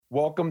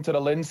Welcome to the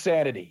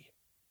ShaddaySanity,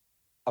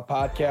 a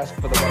podcast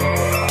for the Running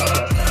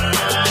Podcast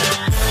Network.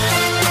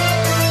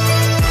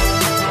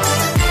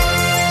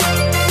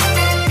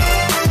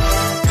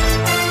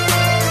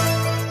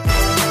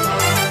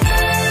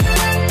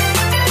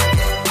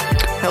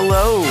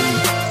 Hello,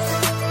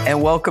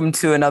 and welcome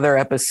to another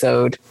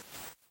episode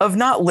of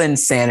not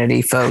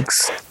ShaddaySanity,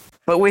 folks,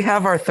 but we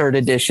have our third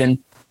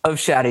edition of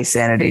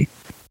ShaddaySanity,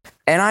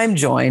 and I'm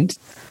joined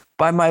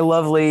by my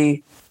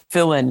lovely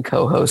fill-in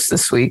co-host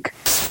this week,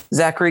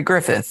 Zach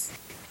Griffith.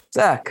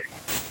 Zach,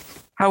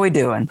 how we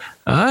doing?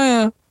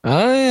 Oh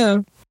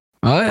yeah.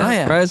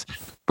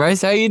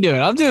 Bryce, how you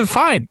doing? I'm doing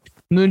fine.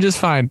 I'm doing just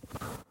fine.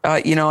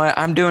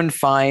 I'm doing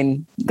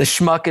fine. The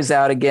schmuck is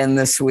out again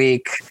this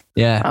week.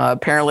 Yeah.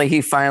 Apparently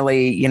he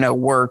finally,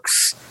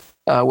 works,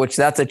 which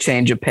that's a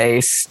change of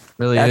pace.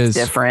 Really that's is.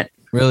 Different.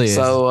 Really is.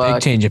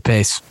 Big change of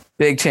pace.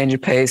 Big change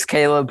of pace.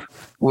 Caleb,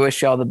 we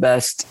wish you all the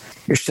best.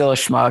 You're still a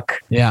schmuck.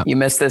 Yeah. You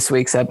missed this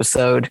week's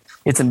episode.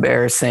 It's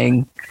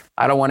embarrassing.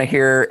 I don't want to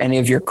hear any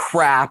of your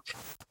crap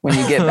when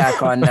you get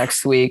back on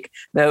next week.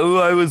 That,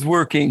 I was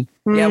working.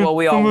 Yeah, well,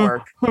 we all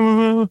work.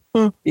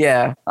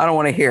 Yeah, I don't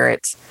want to hear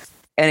it.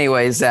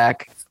 Anyway,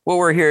 Zach, what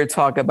we're here to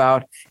talk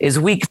about is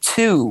week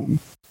 2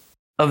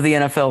 of the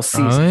NFL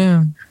season. Oh,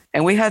 yeah.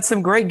 And we had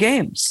some great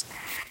games.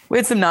 We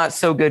had some not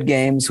so good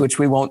games, which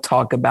we won't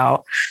talk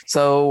about.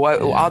 So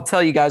I'll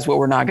tell you guys what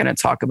we're not going to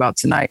talk about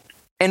tonight.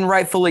 And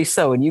rightfully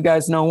so. And you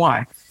guys know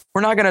why.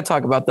 We're not going to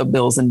talk about the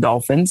Bills and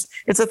Dolphins.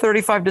 It's a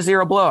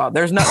 35-0 blowout.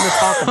 There's nothing to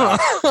talk about.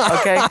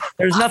 Okay.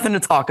 There's nothing to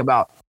talk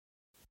about.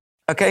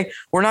 Okay.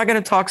 We're not going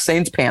to talk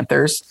Saints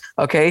Panthers.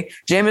 Okay.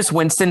 Jameis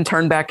Winston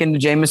turned back into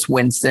Jameis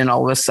Winston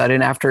all of a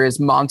sudden after his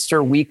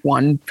monster week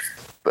 1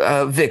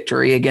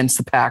 victory against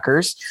the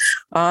Packers.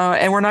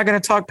 And we're not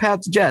going to talk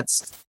Pats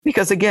Jets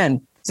because,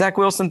 again, Zach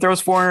Wilson throws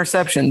 4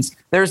 interceptions.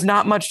 There's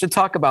not much to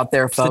talk about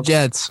there, folks.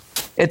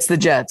 It's the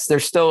Jets. They're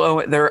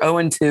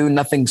 0-2.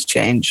 Nothing's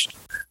changed.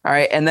 All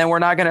right. And then we're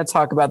not going to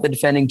talk about the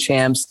defending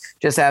champs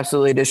just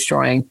absolutely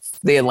destroying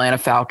the Atlanta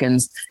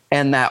Falcons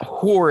and that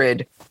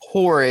horrid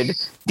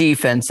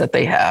defense that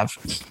they have.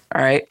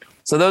 All right.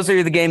 So those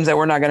are the games that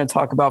we're not going to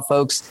talk about,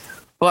 folks.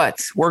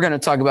 But we're going to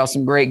talk about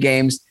some great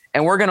games.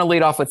 And we're going to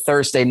lead off with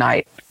Thursday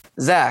night.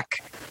 Zach,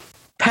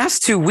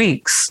 past 2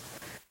 weeks,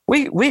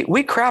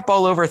 we crap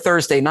all over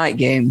Thursday night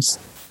games.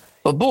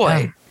 But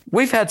boy,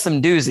 we've had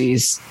some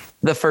doozies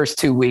the first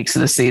 2 weeks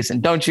of the season.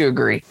 Don't you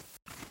agree?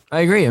 I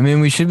agree. I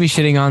mean, we should be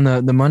shitting on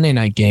the Monday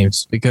night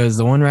games because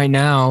the one right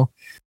now,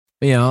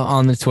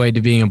 on its way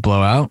to being a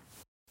blowout.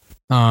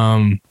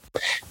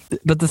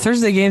 But the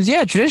Thursday games,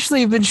 traditionally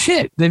have been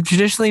shit. They've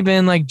traditionally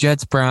been like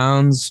Jets,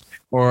 Browns,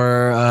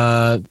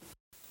 or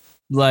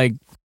like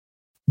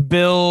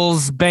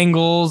Bills,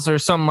 Bengals, or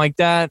something like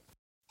that.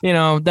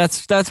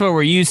 That's what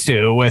we're used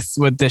to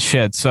with this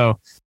shit. So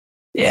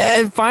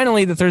yeah,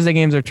 finally the Thursday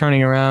games are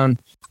turning around.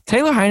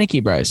 Taylor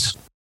Heineke, Bryce,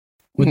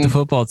 with the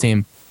football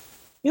team.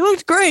 He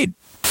looked great.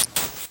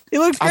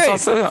 I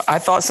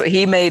thought so.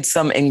 He made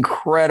some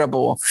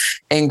incredible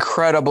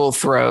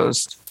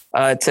throws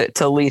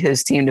to lead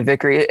his team to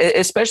victory,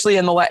 especially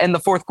in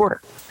the fourth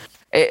quarter.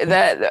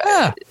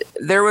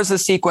 There was a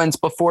sequence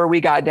before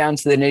we got down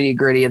to the nitty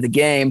gritty of the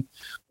game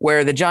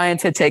where the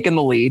Giants had taken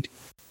the lead,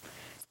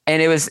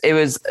 and it was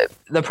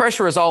the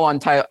pressure was all on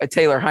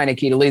Taylor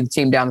Heineke to lead the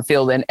team down the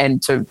field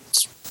and to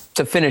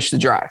finish the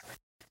drive.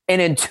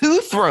 And in 2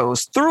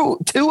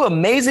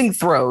 amazing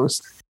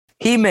throws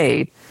he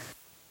made,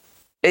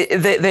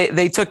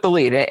 they took the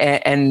lead,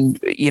 and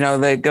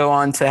they go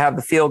on to have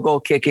the field goal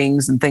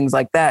kickings and things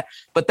like that.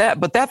 But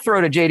that throw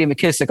to J.D.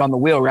 McKissic on the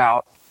wheel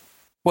route,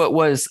 what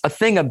was a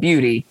thing of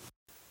beauty.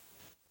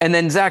 And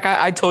then Zach,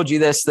 I told you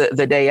this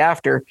the day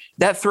after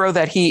that throw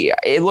that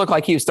it looked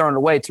like he was throwing it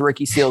away to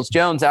Ricky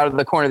Seals-Jones out of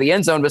the corner of the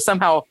end zone, but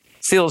somehow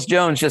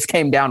Seals-Jones just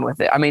came down with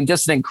it. I mean,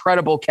 just an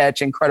incredible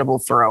catch, incredible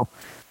throw.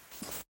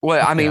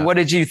 What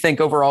did you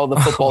think overall of the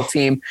football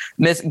team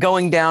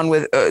going down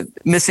with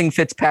missing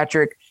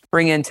Fitzpatrick,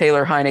 bring in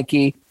Taylor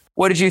Heineke?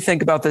 What did you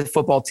think about the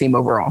football team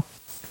overall?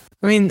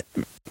 I mean,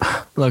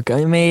 look,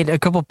 I made a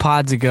couple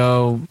pods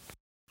ago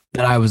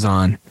that I was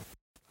on.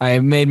 I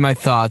made my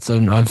thoughts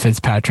on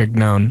Fitzpatrick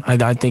known.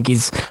 I think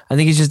he's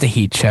just a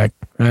heat check.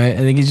 Right? I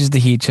think he's just a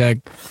heat check.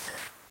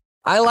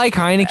 I like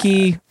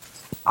Heineke.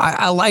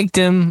 I liked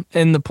him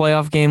in the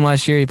playoff game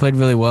last year. He played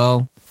really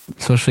well,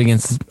 especially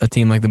against a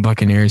team like the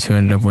Buccaneers who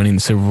ended up winning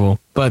the Super Bowl.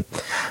 But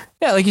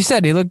yeah, like you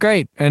said, he looked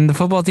great. And the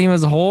football team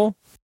as a whole,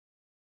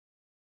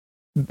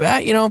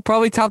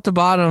 probably top to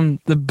bottom,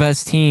 the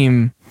best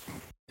team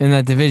in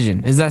that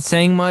division. Is that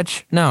saying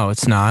much? No,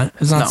 it's not.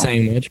 It's not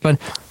saying much. But,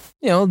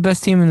 the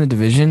best team in the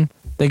division.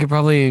 They could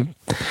probably...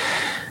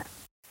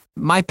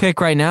 My pick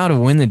right now to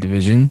win the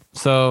division.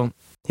 So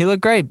he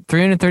looked great.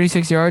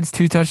 336 yards,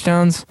 2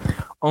 touchdowns.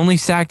 Only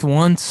sacked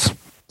once.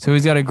 So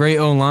he's got a great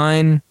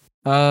O-line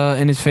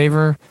in his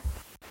favor.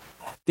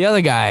 The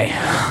other guy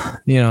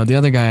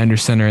under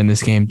center in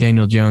this game,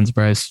 Daniel Jones,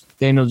 Bryce.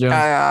 Daniel Jones.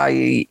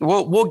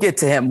 We'll get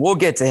to him. I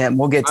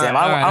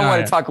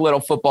want to talk a little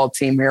football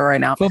team here right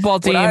now.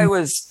 Football team.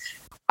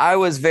 I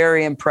was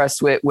very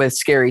impressed with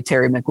scary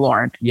Terry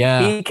McLaurin.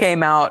 Yeah. He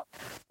came out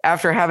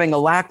after having a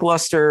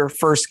lackluster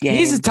first game.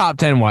 He's a top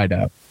 10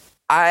 wideout.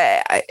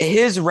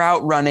 His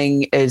route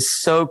running is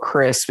so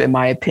crisp, in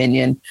my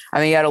opinion. I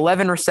mean, he had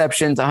 11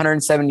 receptions,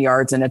 107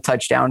 yards, and a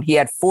touchdown. He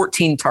had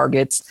 14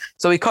 targets,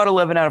 so he caught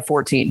 11 out of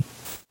 14,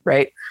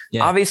 right?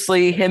 Yeah.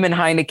 Obviously, him and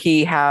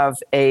Heineke have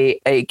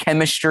a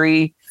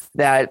chemistry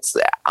that's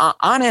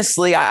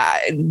honestly,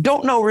 I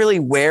don't know really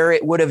where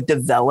it would have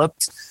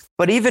developed.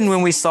 But even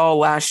when we saw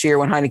last year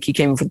when Heineke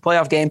came in for the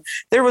playoff game,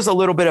 there was a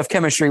little bit of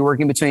chemistry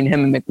working between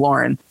him and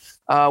McLaurin,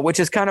 which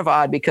is kind of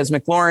odd because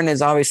McLaurin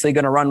is obviously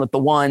going to run with the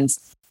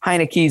ones.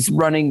 Heineke's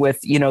running with,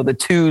 the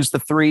twos, the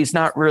threes,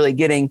 not really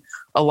getting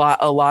a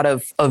lot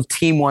of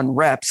team one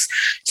reps.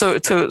 So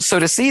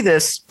to see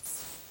this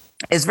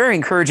is very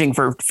encouraging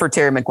for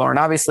Terry McLaurin.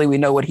 Obviously, we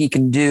know what he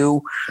can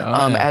do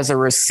as a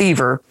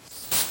receiver.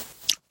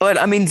 But,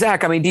 I mean,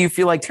 Zach, do you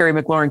feel like Terry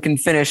McLaurin can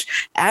finish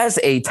as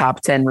a top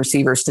 10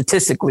 receiver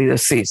statistically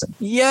this season?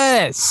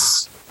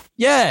 Yes.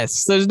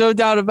 There's no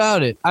doubt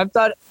about it. I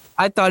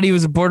thought he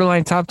was a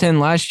borderline top 10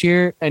 last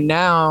year. And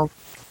now,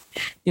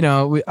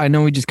 I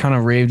know we just kind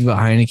of raved about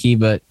Heineke,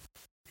 but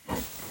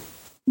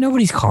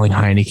nobody's calling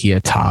Heineke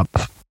a top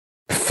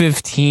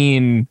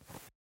 15,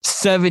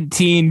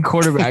 17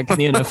 quarterback in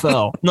the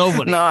NFL.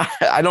 Nobody. No,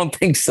 I don't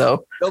think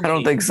so. Nobody. I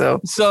don't think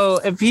so. So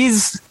if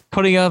he's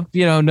putting up,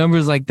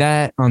 numbers like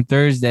that on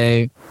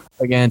Thursday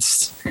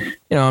against,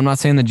 I'm not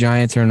saying the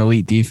Giants are an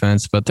elite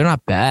defense, but they're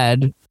not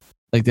bad.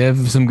 Like they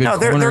have some good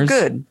corners. They're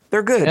good.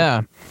 They're good.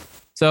 Yeah.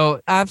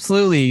 So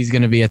absolutely he's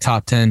going to be a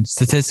top 10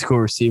 statistical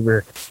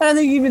receiver. And I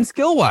think even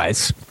skill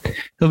wise,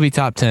 he'll be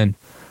top 10.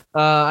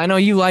 I know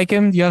you like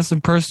him. You have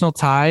some personal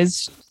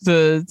ties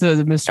to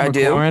Mr.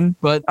 McLaurin,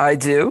 but I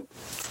do.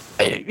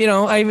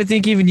 I even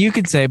think even you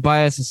could say,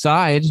 bias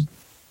aside,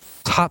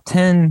 top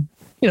 10,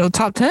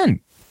 top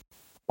 10.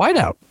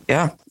 Wideout.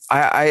 Yeah.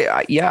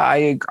 I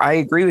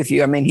agree with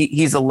you. I mean,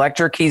 he's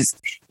electric. He's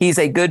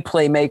a good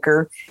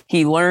playmaker.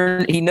 He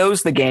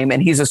knows the game,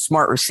 and he's a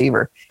smart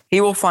receiver. He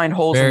will find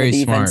holes in the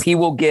defense. Smart. He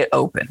will get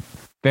open.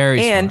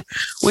 And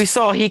we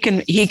saw he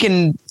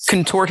can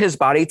contort his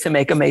body to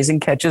make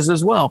amazing catches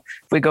as well.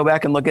 If we go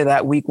back and look at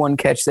that week 1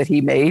 catch that he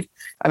made,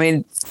 I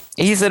mean,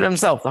 he said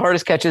himself, the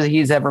hardest catches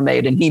he's ever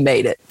made, and he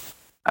made it.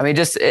 I mean,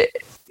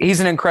 he's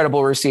an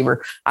incredible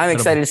receiver. I'm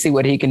excited to see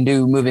what he can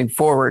do moving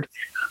forward.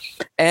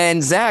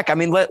 And Zach, I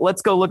mean,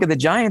 let's go look at the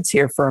Giants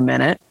here for a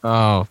minute.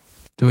 Oh,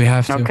 do we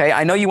have to? Okay,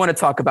 I know you want to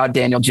talk about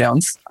Daniel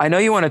Jones. I know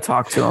you want to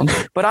talk to him,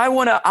 but I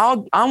want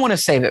to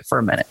save it for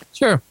a minute.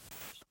 Sure.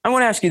 I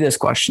want to ask you this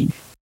question.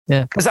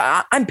 Yeah, because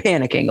I'm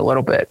panicking a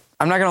little bit.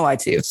 I'm not going to lie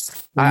to you.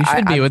 Well, you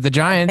should be with the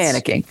Giants. I'm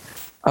panicking.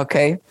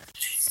 Okay,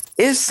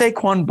 is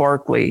Saquon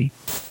Barkley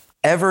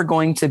ever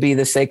going to be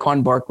the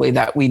Saquon Barkley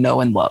that we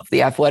know and love?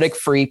 The athletic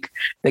freak,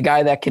 the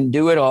guy that can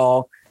do it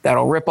all,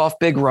 that'll rip off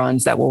big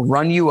runs, that will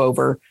run you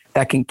over,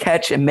 that can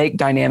catch and make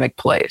dynamic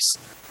plays.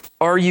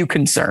 Are you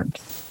concerned?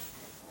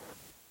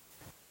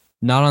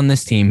 Not on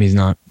this team. He's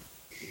not.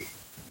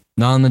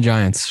 Not on the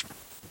Giants.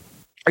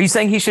 Are you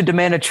saying he should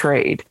demand a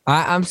trade?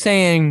 I'm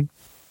saying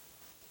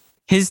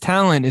his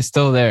talent is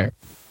still there.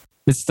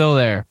 It's still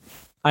there.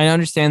 I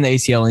understand the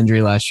ACL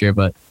injury last year,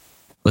 but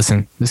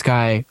listen, this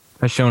guy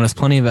has shown us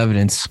plenty of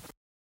evidence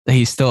that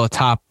he's still a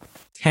top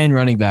 10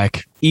 running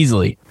back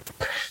easily.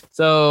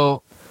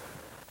 So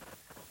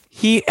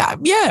he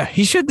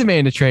should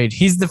demand a trade.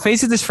 He's the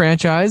face of this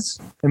franchise,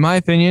 in my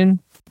opinion.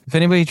 If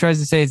anybody tries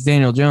to say it's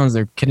Daniel Jones,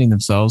 they're kidding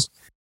themselves.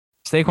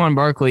 Saquon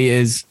Barkley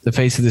is the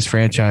face of this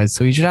franchise,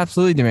 so he should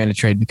absolutely demand a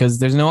trade because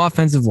there's no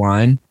offensive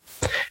line.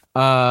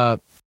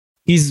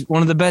 He's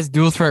one of the best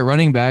dual threat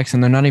running backs,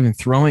 and they're not even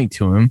throwing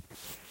to him,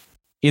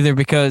 either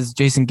because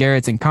Jason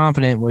Garrett's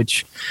incompetent,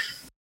 which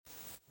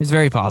is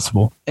very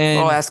possible. And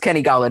I'll ask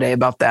Kenny Galladay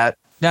about that.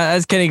 Yeah,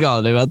 ask Kenny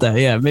Galladay about that.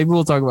 Yeah, maybe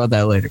we'll talk about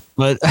that later.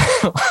 But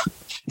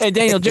hey,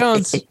 Daniel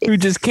Jones, who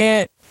just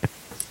can't.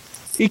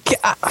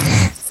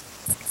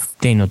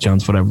 Daniel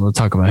Jones, whatever. We'll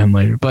talk about him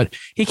later. But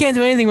he can't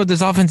do anything with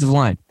this offensive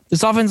line.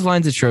 This offensive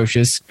line's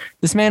atrocious.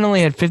 This man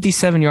only had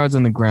 57 yards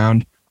on the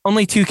ground,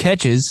 only 2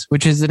 catches,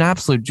 which is an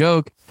absolute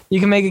joke. You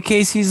can make a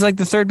case he's like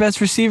the 3rd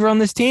best receiver on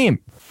this team.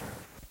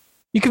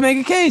 You can make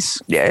a case.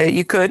 Yeah,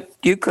 you could.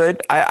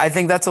 I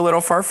think that's a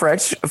little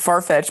far-fetched,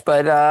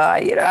 but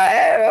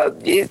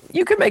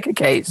you could make a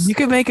case. You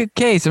could make a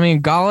case. I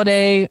mean,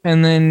 Galladay,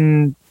 and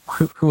then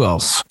who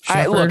else?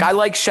 I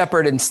like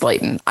Shepard and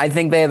Slayton. I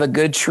think they have a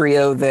good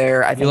trio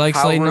there. I think you like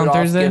Kyle Slayton Rudolph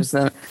on Thursday? Gives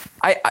them,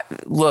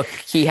 look,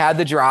 he had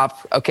the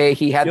drop. Okay,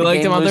 he had you the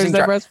liked him on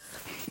Thursday, Bryce?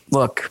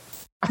 Look.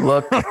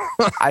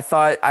 I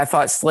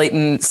thought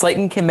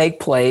Slayton can make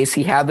plays.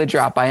 He had the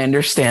drop. I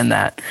understand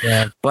that.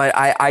 Yeah. But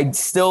I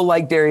still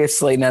like Darius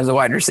Slayton as a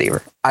wide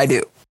receiver. I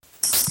do.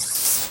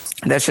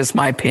 That's just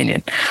my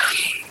opinion.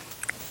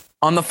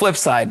 On the flip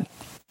side,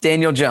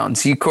 Daniel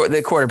Jones, the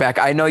quarterback.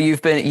 I know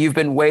you've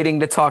been waiting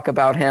to talk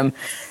about him.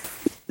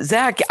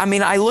 Zach, I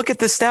mean, I look at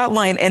the stat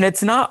line and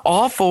it's not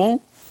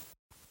awful.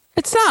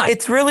 It's not.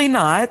 It's really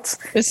not.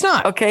 It's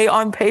not. Okay,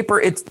 on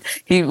paper,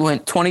 he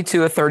went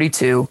 22 of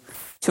 32,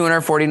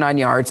 249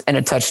 yards, and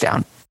a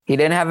touchdown. He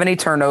didn't have any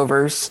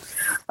turnovers.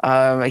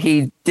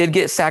 He did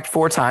get sacked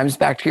 4 times,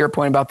 back to your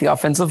point about the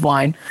offensive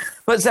line.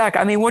 But, Zach,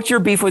 I mean, what's your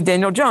beef with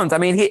Daniel Jones? I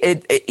mean,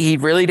 he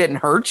really didn't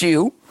hurt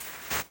you.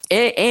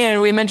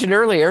 And we mentioned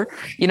earlier,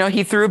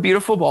 he threw a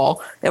beautiful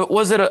ball.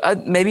 Was it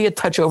maybe a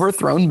touch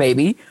overthrown?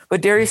 Maybe.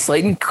 But Darius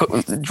Slayton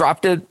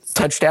dropped a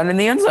touchdown in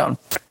the end zone,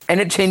 and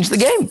it changed the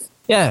game.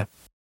 Yeah.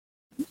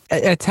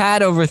 A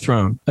tad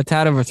overthrown,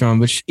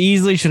 which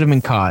easily should have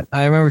been caught.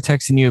 I remember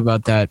texting you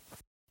about that.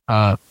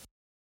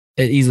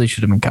 It easily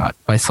should have been caught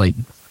by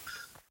Slayton.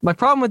 My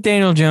problem with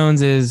Daniel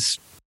Jones is,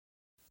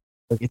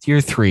 look, it's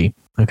year 3.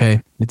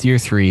 Okay. It's year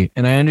 3.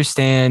 And I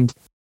understand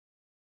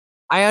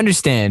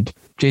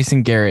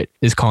Jason Garrett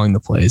is calling the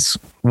plays,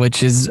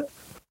 which is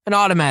an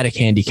automatic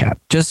handicap.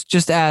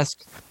 Just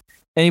ask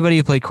anybody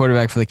who played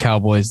quarterback for the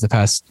Cowboys the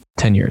past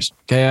 10 years.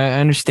 Okay. I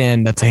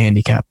understand that's a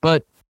handicap,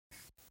 but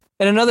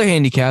and another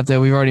handicap that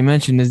we've already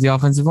mentioned is the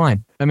offensive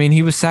line. I mean,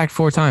 he was sacked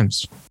 4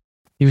 times.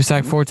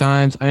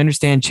 I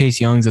understand Chase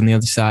Young's on the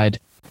other side.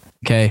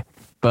 Okay.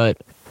 But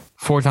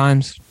 4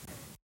 times,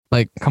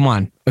 like, come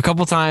on. A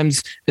couple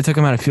times it took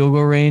him out of field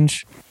goal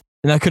range,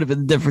 and that could have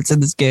been the difference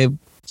in this game.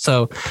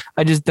 So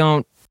I just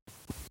don't.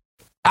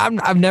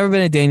 I've never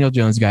been a Daniel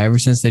Jones guy ever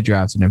since they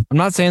drafted him. I'm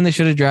not saying they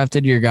should have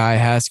drafted your guy,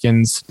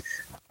 Haskins.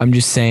 I'm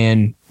just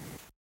saying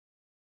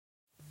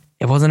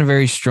it wasn't a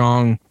very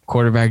strong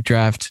quarterback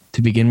draft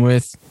to begin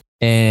with,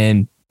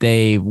 and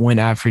they went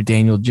after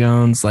Daniel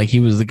Jones like he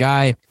was the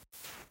guy,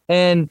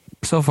 and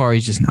so far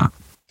he's just not.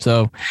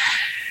 So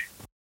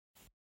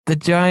the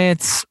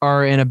Giants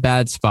are in a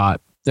bad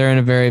spot. They're in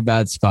a very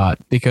bad spot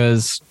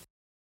because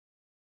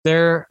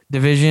their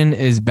division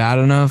is bad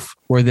enough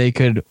where they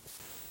could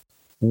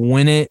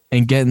win it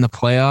and get in the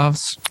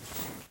playoffs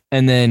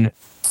and then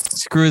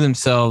screw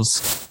themselves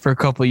for a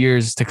couple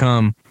years to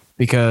come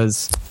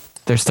because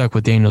they're stuck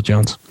with Daniel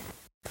Jones.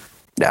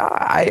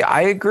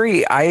 I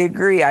agree.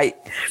 I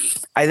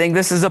think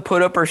this is a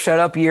put up or shut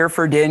up year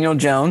for Daniel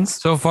Jones.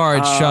 So far,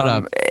 it's shut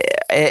up.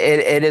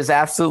 It is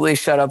absolutely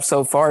shut up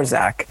so far,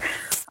 Zach.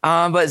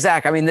 But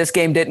Zach, I mean, this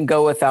game didn't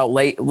go without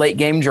late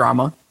game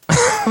drama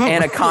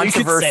and a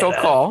controversial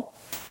call.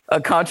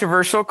 A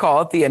controversial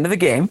call at the end of the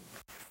game.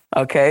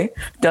 Okay,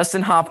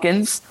 Dustin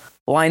Hopkins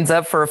lines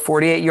up for a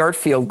 48-yard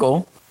field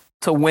goal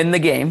to win the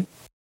game,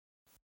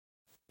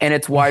 and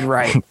it's wide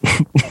right.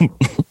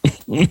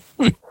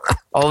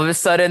 All of a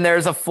sudden,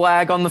 there's a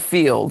flag on the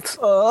field.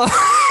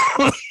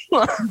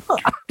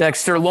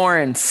 Dexter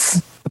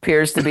Lawrence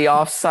appears to be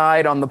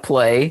offside on the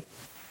play,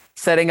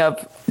 setting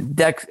up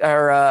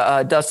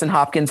Dustin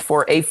Hopkins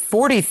for a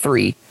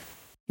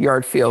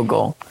 43-yard field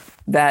goal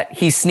that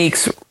he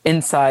sneaks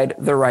inside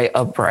the right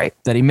upright.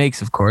 That he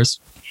makes, of course.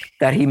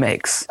 That he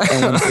makes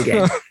and wins the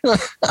game.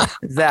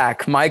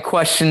 Zach, my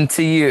question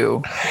to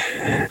you.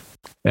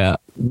 Yeah.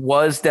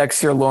 Was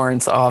Dexter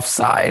Lawrence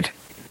offside?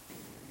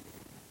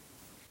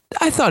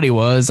 I thought he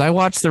was. I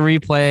watched the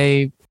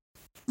replay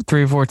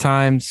 3 or 4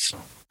 times.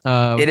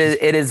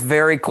 It is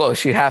very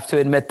close. You have to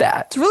admit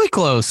that. It's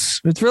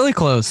really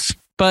close.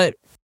 But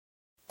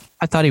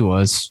I thought he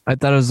was. I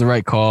thought it was the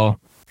right call.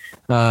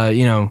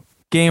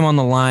 Game on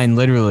the line,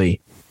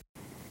 literally.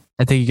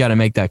 I think you got to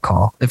make that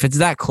call. If it's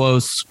that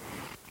close,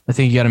 I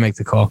think you got to make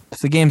the call. If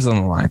the game's on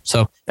the line.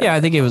 So, yeah,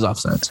 I think it was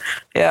offsides.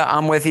 Yeah,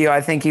 I'm with you.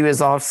 I think he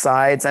was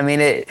offsides. I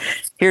mean,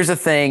 here's the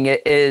thing.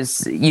 It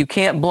is you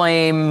can't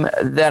blame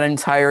that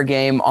entire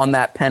game on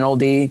that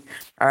penalty.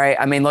 All right.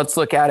 I mean, let's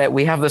look at it.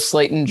 We have the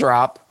Slayton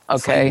drop. Okay.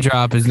 Slayton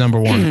drop is number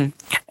 1.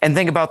 And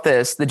think about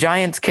this. The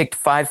Giants kicked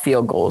 5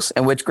 field goals,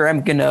 in which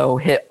Graham Gano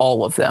hit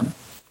all of them.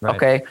 Right.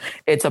 Okay.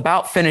 It's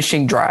about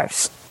finishing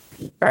drives.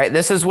 All right,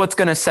 this is what's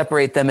going to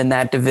separate them in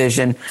that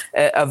division,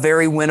 a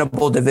very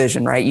winnable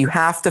division, right? You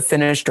have to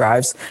finish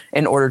drives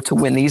in order to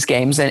win these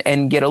games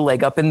and get a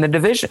leg up in the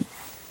division.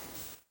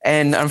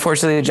 And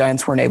unfortunately, the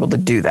Giants weren't able to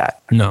do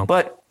that. No.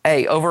 But,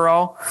 hey,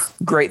 overall,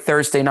 great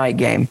Thursday night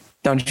game.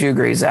 Don't you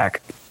agree, Zach?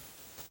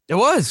 It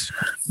was.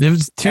 There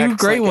was 2 excellent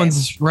great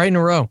ones right in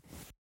a row.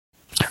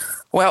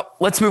 Well,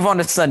 let's move on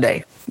to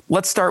Sunday.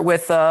 Let's start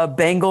with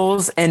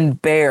Bengals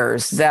and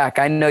Bears. Zach,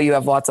 I know you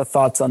have lots of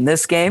thoughts on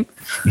this game,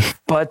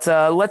 but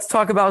let's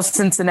talk about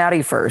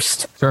Cincinnati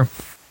first. Sure.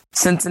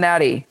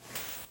 Cincinnati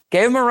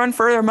gave them a run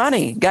for their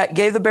money.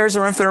 Gave the Bears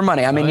a run for their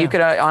money. I mean, you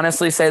could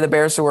honestly say the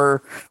Bears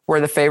were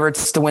the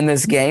favorites to win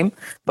this game.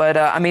 But,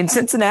 I mean,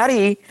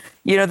 Cincinnati,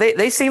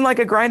 they seem like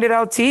a grinded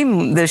out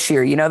team this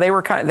year. They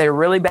were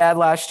really bad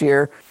last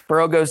year.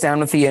 Burrow goes down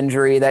with the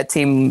injury. That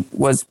team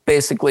was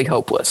basically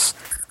hopeless.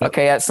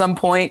 Okay, at some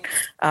point,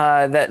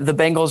 that the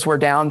Bengals were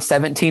down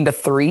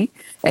 17-3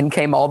 and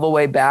came all the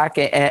way back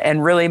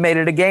and really made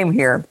it a game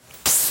here.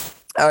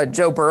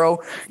 Joe Burrow,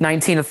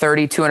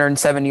 19-30,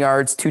 207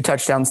 yards, 2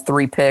 touchdowns,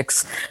 3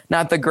 picks.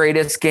 Not the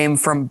greatest game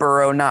from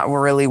Burrow, not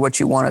really what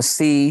you want to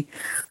see.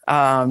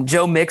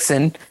 Joe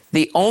Mixon,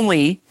 the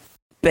only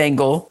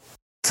Bengal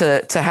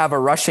to have a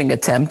rushing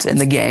attempt in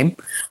the game.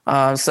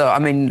 So, I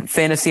mean,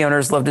 fantasy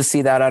owners love to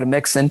see that out of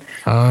Mixon.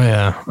 Oh,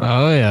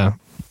 yeah.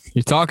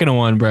 You're talking to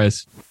one,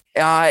 Bryce.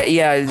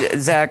 Yeah,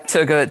 Zach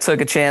took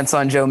a chance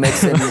on Joe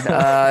Mixon.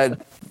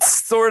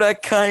 Sort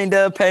of, kind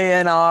of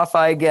paying off,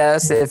 I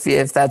guess,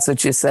 if that's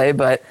what you say.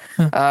 But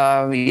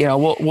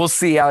we'll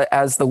see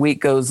as the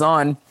week goes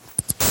on.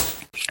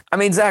 I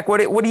mean, Zach,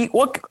 what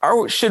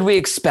should we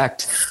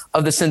expect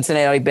of the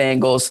Cincinnati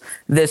Bengals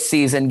this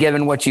season,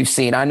 given what you've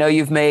seen? I know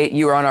you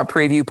were on our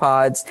preview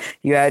pods,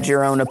 you had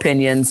your own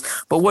opinions,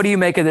 but what do you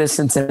make of this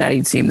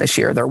Cincinnati team this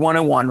year? They're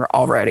 1-1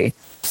 already.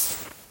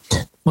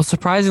 Well,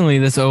 surprisingly,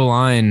 this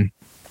O-line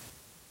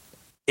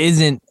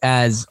isn't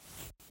as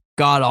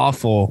god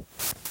awful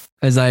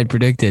as I had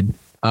predicted.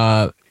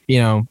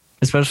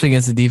 Especially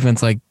against a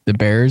defense like the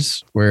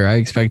Bears, where I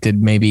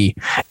expected maybe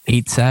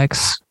 8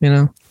 sacks.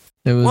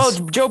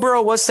 Joe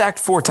Burrow was sacked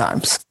 4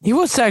 times. He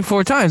was sacked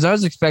 4 times. I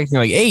was expecting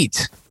like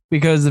 8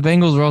 because the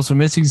Bengals were also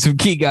missing some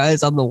key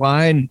guys on the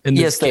line.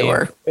 Yes, they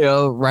were.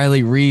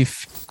 Riley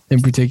Reef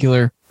in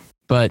particular.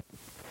 But,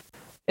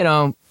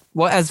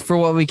 as for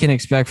what we can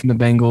expect from the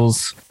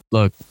Bengals,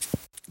 look,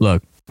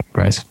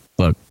 Bryce,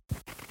 look.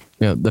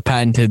 The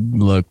patented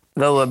look.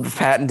 The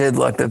patented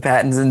look. The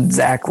patented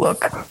Zach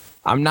look.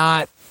 I'm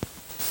not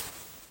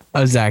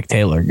a Zach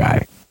Taylor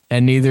guy.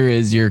 And neither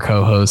is your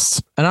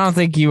co-host. And I don't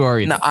think you are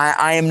either. No,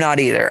 I am not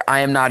either.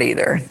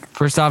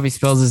 First off, he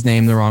spells his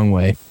name the wrong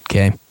way.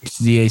 Okay.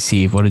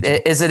 Z-A-C.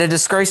 Is it a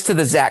disgrace to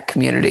the Zach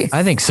community?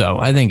 I think so.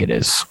 I think it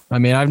is. I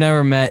mean, I've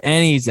never met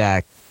any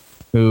Zach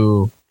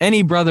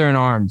any brother in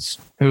arms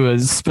who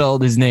has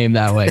spelled his name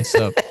that way.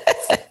 So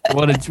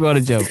what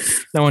a joke.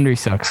 No wonder he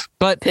sucks.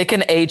 But pick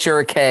an H or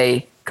a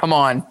K. Come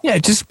on. Yeah,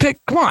 just pick.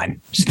 Come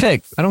on. Just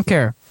pick. I don't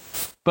care.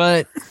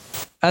 But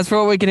as for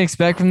what we can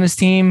expect from this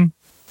team,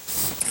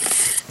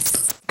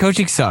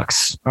 coaching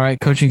sucks. All right,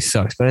 coaching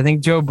sucks. But I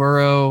think Joe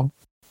Burrow,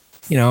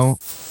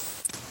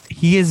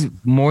 he is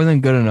more than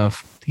good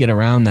enough to get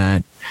around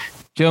that.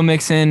 Joe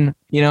Mixon,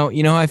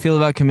 how I feel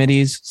about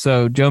committees.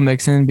 So Joe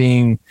Mixon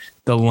being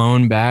the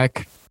lone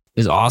back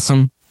is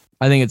awesome.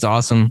 I think it's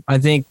awesome. I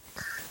think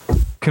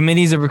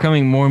committees are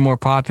becoming more and more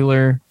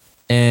popular,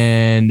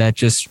 and that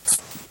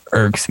just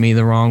irks me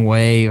the wrong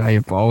way.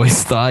 I've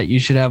always thought you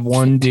should have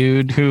one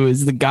dude who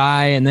is the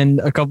guy and then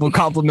a couple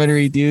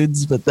complimentary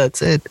dudes, but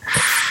that's it.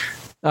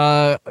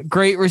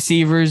 Great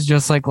receivers,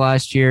 just like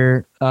last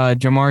year.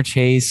 Jamar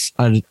Chase,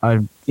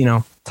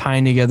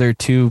 tying together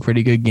 2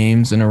 pretty good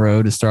games in a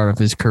row to start off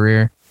his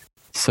career.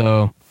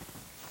 So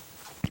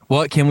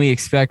what can we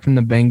expect from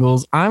the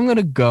Bengals? I'm going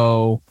to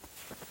go,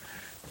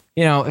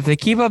 if they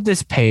keep up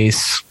this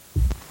pace,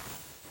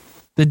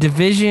 the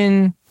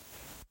division,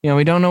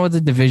 we don't know what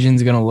the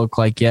division's going to look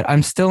like yet.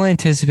 I'm still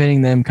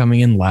anticipating them coming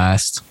in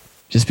last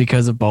just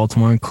because of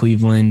Baltimore and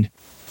Cleveland.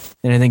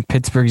 And I think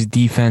Pittsburgh's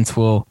defense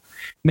will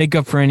make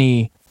up for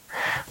any,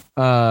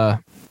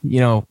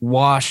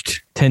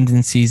 washed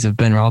tendencies of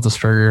Ben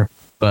Roethlisberger.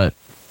 But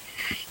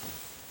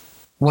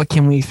what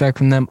can we expect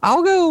from them?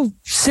 I'll go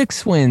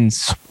 6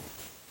 wins.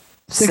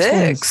 6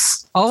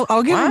 wins.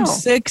 I'll give them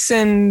 6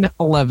 and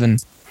 11.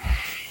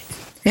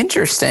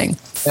 Interesting.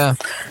 Yeah.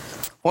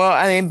 Well,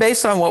 I mean,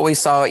 based on what we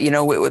saw,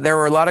 there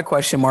were a lot of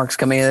question marks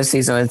coming into the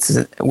season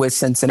with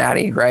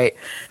Cincinnati, right?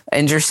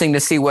 Interesting to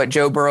see what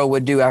Joe Burrow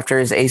would do after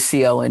his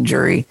ACL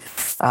injury.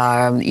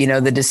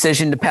 The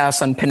decision to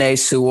pass on Penei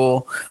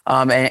Sewell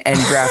and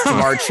draft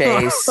Jamar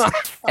Chase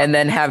and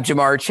then have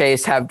Jamar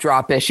Chase have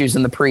drop issues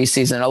in the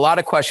preseason. A lot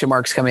of question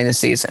marks coming this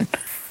season.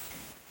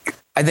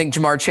 I think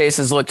Jamar Chase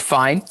has looked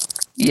fine.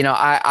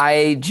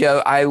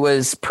 I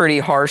was pretty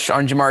harsh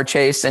on Jamar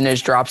Chase and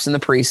his drops in the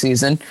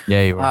preseason.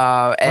 Yeah, you were.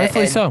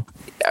 Rightfully so.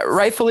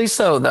 Rightfully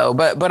so, though.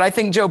 But I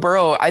think Joe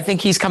Burrow, I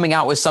think he's coming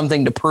out with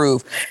something to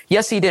prove.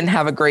 Yes, he didn't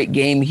have a great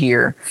game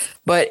here,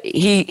 but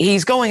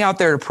he's going out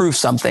there to prove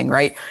something,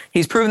 right?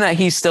 He's proven that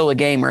he's still a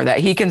gamer, that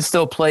he can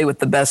still play with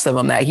the best of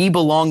them, that he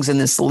belongs in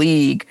this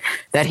league,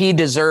 that he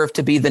deserved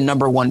to be the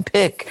number 1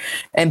 pick.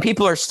 And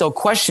people are still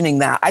questioning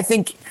that. I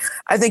think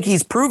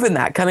he's proven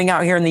that coming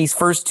out here in these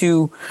first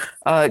 2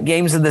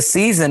 games of the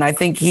season. I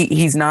think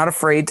he's not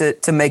afraid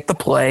to make the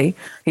play.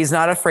 He's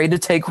not afraid to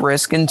take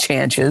risk and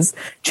chances.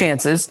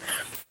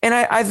 And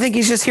I think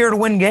he's just here to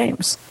win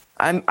games.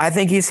 I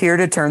think he's here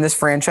to turn this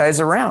franchise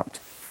around.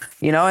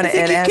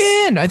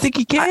 I think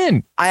he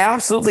can. I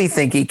absolutely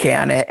think he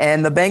can.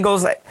 And the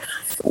Bengals,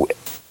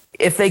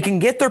 if they can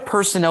get their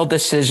personnel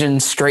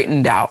decisions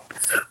straightened out,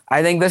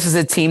 I think this is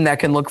a team that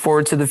can look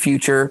forward to the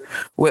future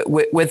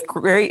with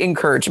great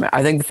encouragement.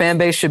 I think the fan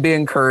base should be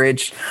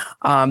encouraged.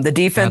 The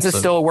defense is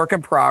still a work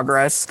in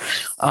progress.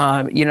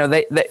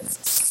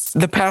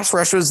 The pass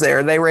rush was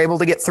there. They were able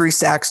to get 3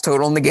 sacks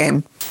total in the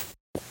game.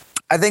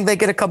 I think they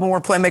get a couple more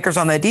playmakers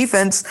on that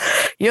defense.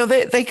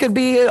 They could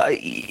be,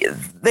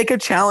 they could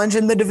challenge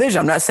in the division.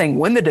 I'm not saying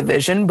win the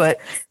division, but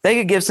they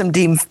could give some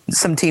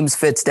teams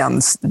fits down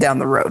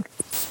the road.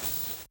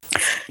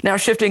 Now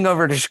shifting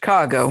over to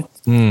Chicago,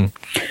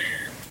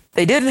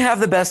 they didn't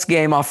have the best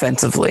game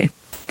offensively.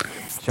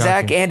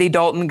 Shocking. Andy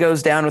Dalton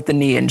goes down with the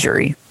knee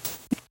injury.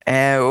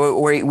 And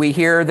we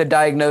hear the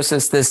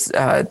diagnosis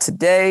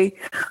today.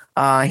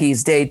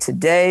 He's day to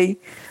day.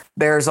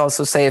 Bears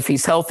also say if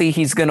he's healthy,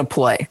 he's going to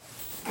play.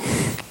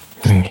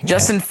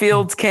 Justin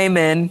Fields came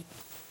in,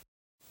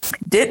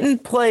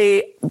 didn't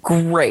play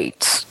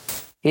great.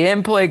 He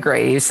didn't play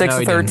great. He was 6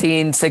 of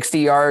 13, 60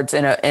 yards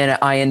and an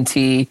INT.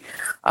 He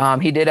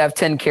did have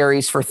 10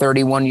 carries for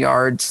 31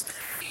 yards,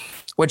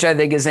 which I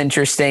think is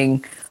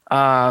interesting.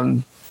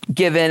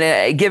 Given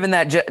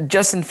that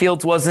Justin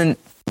Fields wasn't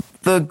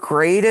the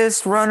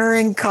greatest runner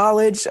in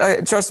college.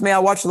 Trust me, I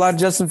watched a lot of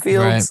Justin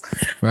Fields.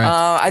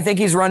 Right. I think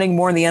he's running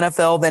more in the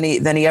NFL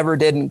than he ever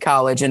did in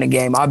college in a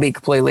game. I'll be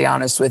completely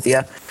honest with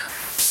you.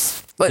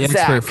 But The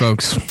Zach, expert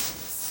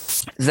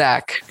folks.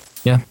 Zach,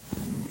 Yeah.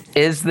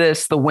 is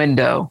this the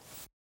window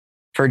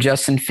for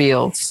Justin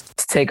Fields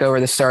to take over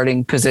the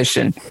starting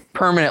position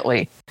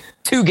permanently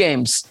 2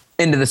 games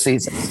into the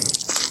season?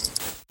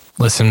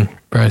 Listen,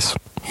 Bryce.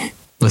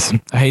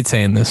 Listen, I hate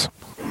saying this.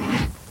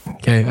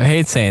 Okay, I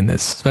hate saying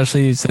this,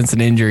 especially since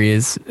an injury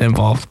is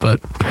involved,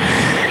 but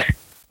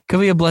could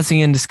be a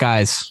blessing in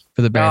disguise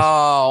for the Bears.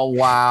 Oh,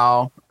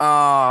 wow.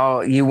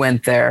 Oh, you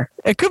went there.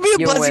 It could be a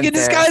blessing in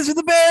disguise for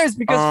the Bears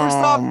because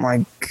Oh,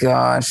 my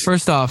gosh.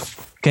 first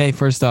off,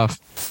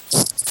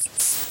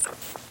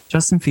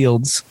 Justin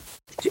Fields.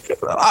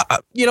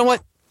 You know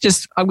what?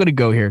 I'm going to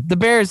go here. The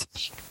Bears,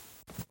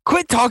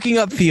 quit talking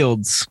up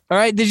Fields. All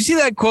right. Did you see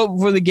that quote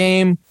before the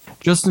game?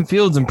 Justin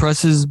Fields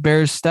impresses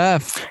Bears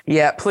staff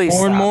Yeah, please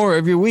more and more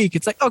every week.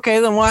 It's like, okay,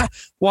 then why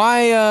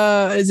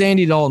is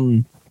Andy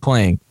Dalton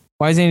playing?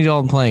 Why is Andy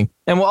Dalton playing?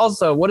 And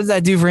also, what does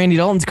that do for Andy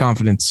Dalton's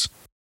confidence?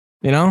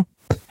 You know?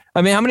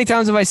 I mean, how many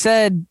times have I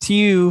said to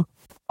you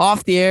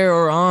off the air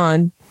or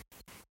on,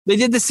 they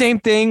did the same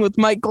thing with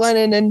Mike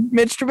Glennon and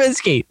Mitch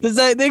Trubisky.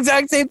 The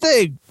exact same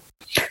thing.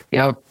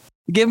 Yep.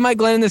 Give Mike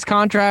Glennon this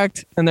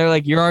contract, and they're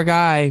like, you're our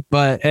guy,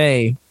 but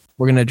hey,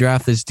 we're going to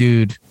draft this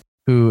dude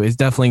who is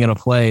definitely going to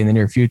play in the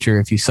near future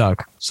if you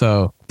suck.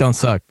 So don't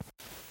suck.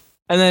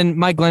 And then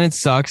Mike Glennon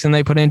sucks, and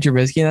they put in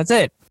Trubisky, and that's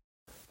it.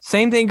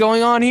 Same thing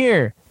going on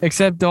here,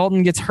 except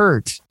Dalton gets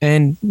hurt.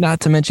 And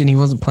not to mention, he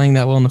wasn't playing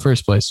that well in the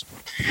first place.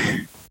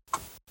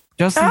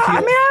 Justin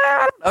Fields.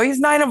 He's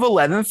 9 of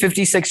 11,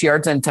 56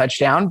 yards and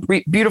touchdown.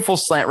 Beautiful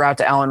slant route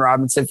to Allen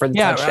Robinson for the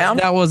touchdown.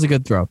 That was a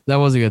good throw.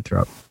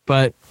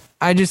 But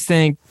I just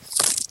think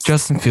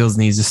Justin Fields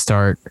needs to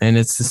start. And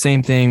it's the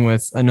same thing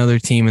with another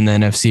team in the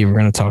NFC we're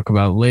going to talk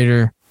about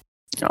later.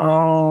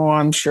 Oh,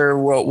 I'm sure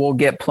we'll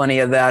get plenty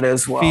of that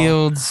as well.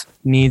 Fields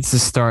needs to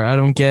start. I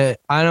don't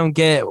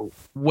get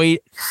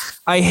wait.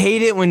 I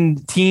hate it when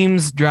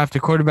teams draft a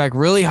quarterback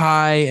really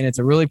high and it's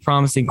a really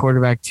promising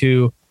quarterback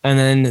too. And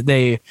then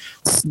they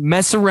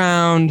mess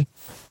around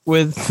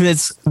with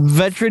this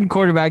veteran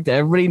quarterback that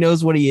everybody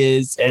knows what he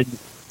is. And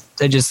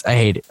I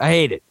hate it. I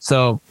hate it.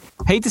 So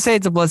hate to say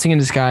it's a blessing in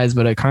disguise,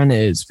 but it kind of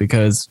is,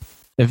 because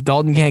if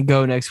Dalton can't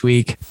go next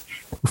week,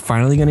 we're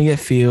finally going to get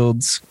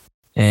Fields.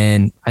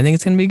 And I think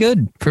it's going to be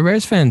good for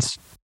Bears fans.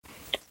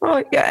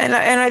 Well, yeah,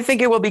 and I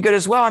think it will be good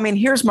as well. I mean,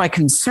 here's my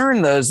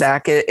concern, though,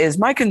 Zach, is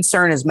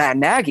Matt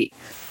Nagy.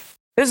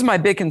 This is my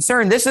big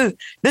concern. This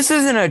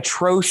is an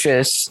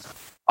atrocious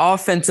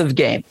offensive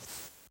game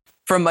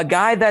from a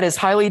guy that is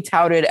highly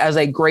touted as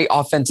a great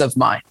offensive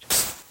mind.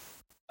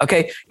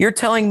 Okay, you're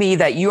telling me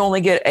that you only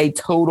get a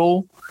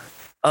total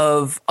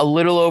of a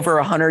little over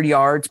 100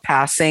 yards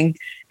passing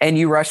and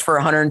you rush for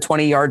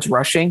 120 yards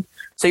rushing?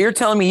 So you're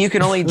telling me you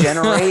can only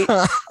generate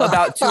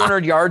about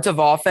 200 yards of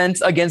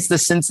offense against the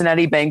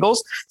Cincinnati Bengals?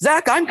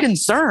 Zach, I'm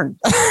concerned.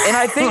 And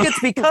I think it's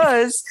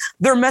because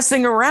they're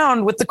messing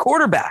around with the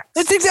quarterback.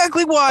 That's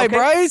exactly why, okay?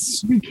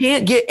 Bryce. You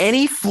can't get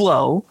any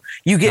flow.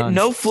 You get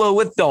no flow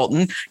with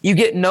Dalton. You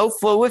get no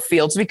flow with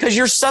Fields because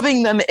you're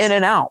subbing them in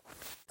and out.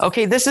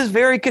 Okay, this is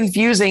very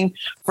confusing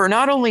for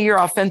not only your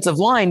offensive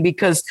line,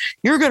 because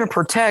you're going to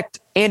protect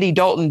Andy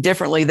Dalton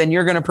differently than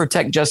you're going to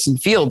protect Justin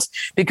Fields,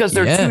 because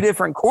they're two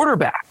different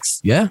quarterbacks.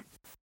 Yeah.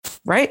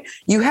 Right?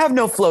 You have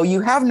no flow. You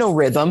have no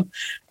rhythm,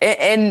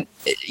 and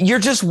you're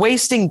just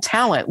wasting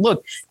talent.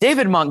 Look,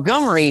 David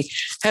Montgomery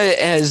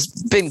has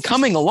been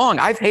coming along.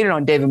 I've hated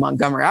on David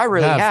Montgomery. I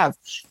really have.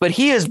 But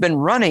he has been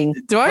running.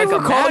 Do I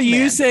recall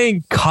you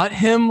saying cut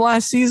him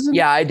last season?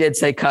 Yeah, I did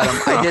say cut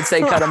him. I did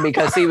say cut him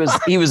because he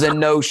was a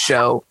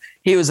no-show.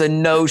 He was a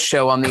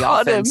no-show on the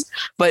offense.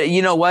 But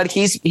you know what?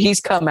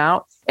 He's come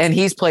out and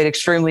he's played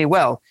extremely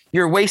well.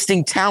 You're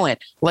wasting talent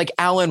like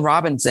Allen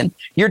Robinson.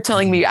 You're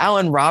telling me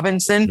Allen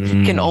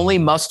Robinson can only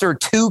muster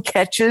 2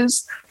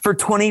 catches for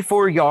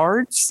 24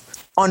 yards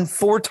on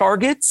 4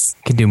 targets?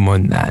 Can do more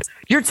than that.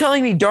 You're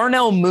telling me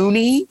Darnell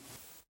Mooney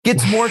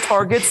gets more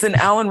targets than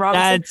Allen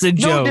Robinson? That's a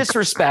joke.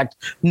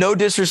 No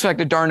disrespect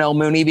to Darnell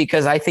Mooney,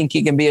 because I think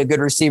he can be a good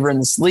receiver in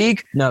this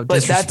league. No,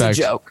 but that's a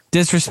joke.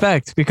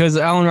 Disrespect, because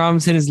Allen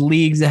Robinson is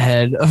leagues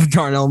ahead of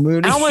Darnell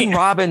Mooney. Allen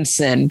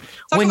Robinson,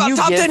 when you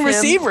top 10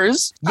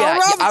 receivers, yeah,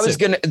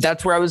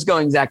 that's where I was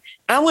going, Zach.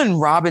 Allen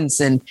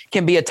Robinson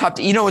can be a top.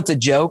 You know what's a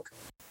joke?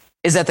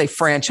 Is that they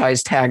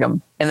franchise tag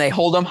him and they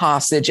hold him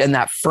hostage in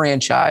that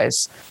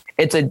franchise.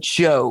 It's a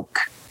joke.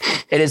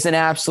 It is an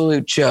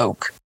absolute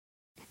joke.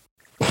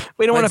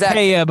 We don't want to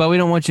pay you, but we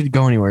don't want you to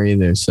go anywhere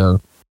either.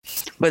 So,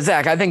 but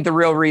Zach, I think the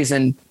real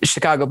reason the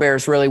Chicago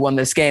Bears really won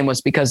this game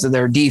was because of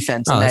their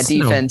defense, and that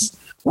defense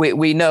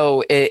we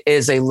know it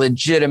is a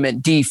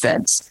legitimate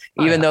defense,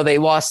 even though they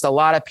lost a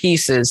lot of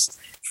pieces.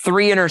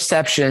 3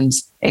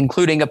 interceptions,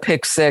 including a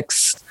pick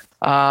 6.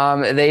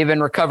 They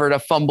even recovered a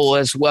fumble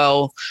as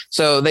well.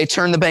 So they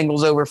turned the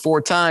Bengals over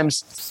 4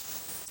 times.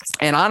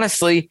 And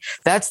honestly,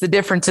 that's the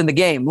difference in the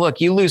game. Look,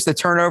 you lose the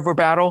turnover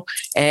battle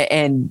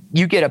and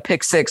you get a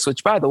pick 6,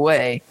 which, by the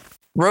way,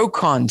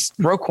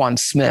 Roquan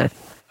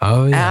Smith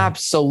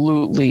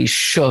absolutely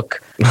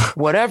shook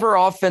whatever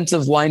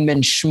offensive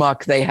lineman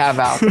schmuck they have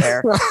out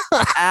there.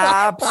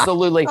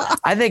 Absolutely.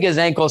 I think his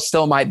ankle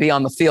still might be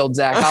on the field,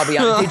 Zach. I'll be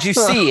honest. Did you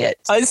see it?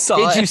 I saw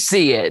it. Did you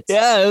see it?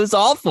 Yeah, it was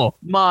awful.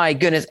 My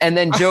goodness. And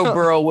then Joe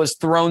Burrow was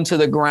thrown to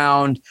the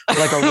ground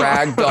like a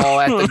rag doll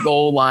at the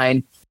goal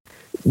line.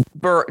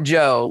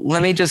 Joe,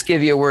 let me just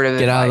give you a word of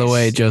advice. Get out of the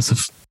way,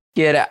 Joseph.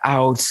 Get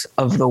out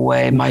of the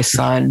way, my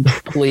son,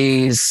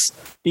 please.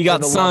 You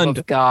got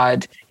sunned.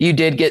 God, you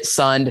did get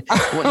sunned.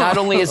 Not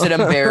only is it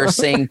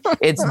embarrassing,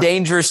 it's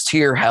dangerous to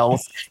your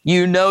health.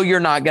 You know you're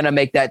not going to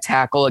make that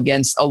tackle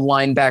against a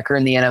linebacker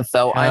in the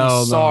NFL.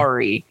 I'm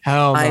sorry.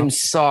 I'm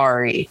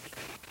sorry.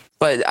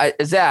 But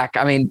Zach,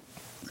 I mean,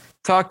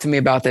 talk to me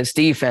about this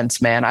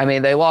defense, man. I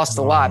mean, they lost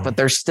a lot, but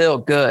they're still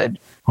good.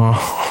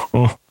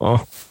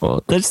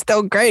 They're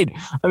still great.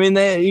 I mean,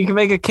 you can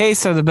make a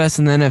case they're the best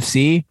in the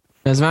NFC.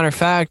 As a matter of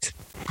fact,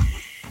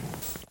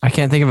 I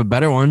can't think of a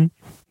better one.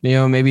 You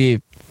know,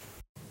 maybe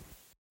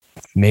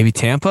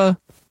Tampa,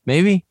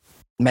 maybe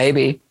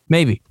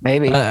Denver.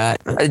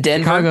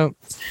 Chicago.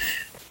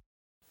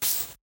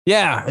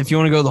 Yeah, if you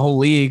want to go the whole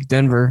league,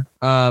 Denver.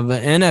 But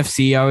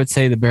NFC, I would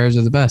say the Bears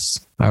are the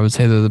best. I would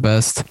say they're the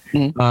best,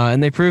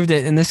 and they proved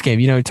it in this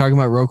game. You know, talking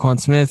about Roquan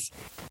Smith,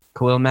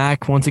 Khalil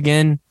Mack once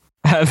again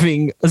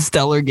having a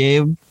stellar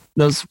game.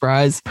 No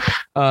surprise.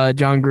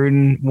 John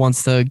Gruden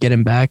wants to get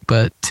him back,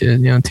 but too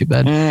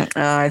bad.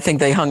 I think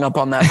they hung up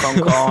on that phone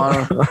call.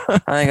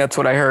 I think that's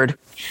what I heard.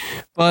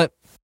 But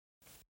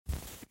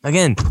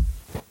again,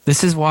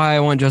 this is why I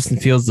want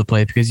Justin Fields to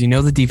play, because you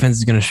know the defense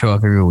is going to show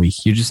up every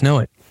week. You just know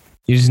it.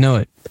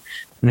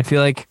 And I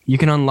feel like you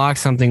can unlock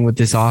something with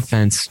this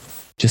offense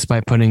just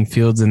by putting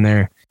Fields in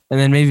there. And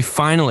then maybe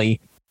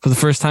finally, for the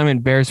first time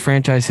in Bears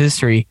franchise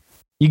history,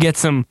 you get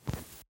some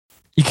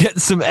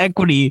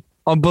equity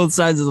on both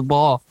sides of the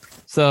ball.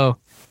 So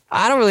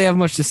I don't really have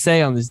much to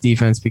say on this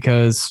defense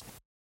because,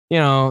 you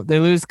know, they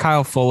lose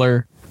Kyle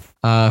Fuller,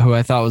 who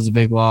I thought was a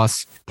big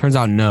loss. Turns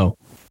out no,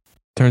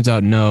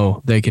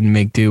 they can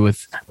make do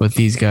with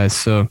these guys.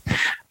 So,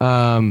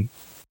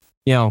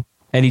 you know,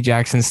 Eddie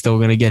Jackson's still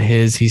going to get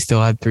his. He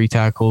still had 3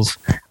 tackles,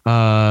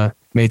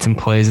 made some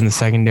plays in the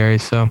secondary.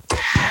 So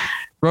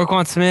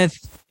Roquan Smith,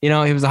 you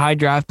know, he was a high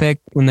draft pick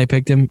when they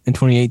picked him in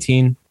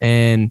 2018.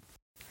 And,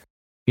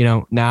 you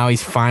know, now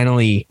he's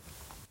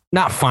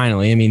not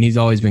finally. I mean, he's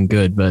always been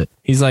good, but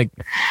he's like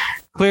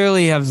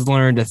clearly has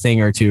learned a thing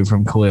or two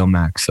from Khalil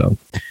Mack. So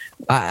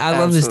I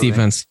love this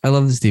defense.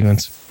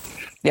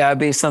 Yeah, it'd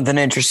be something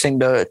interesting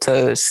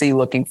to see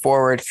looking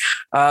forward.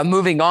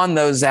 Moving on,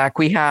 though, Zach,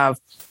 we have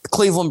the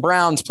Cleveland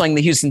Browns playing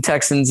the Houston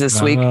Texans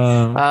this week.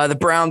 The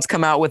Browns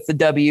come out with the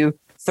W,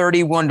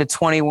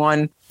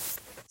 31-21.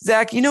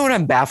 Zach, you know what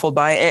I'm baffled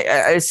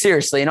by?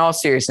 Seriously, in all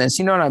seriousness,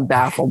 you know what I'm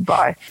baffled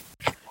by?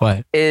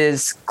 What?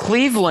 Is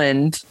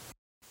Cleveland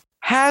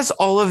has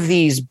all of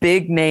these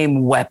big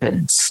name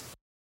weapons,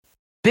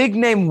 but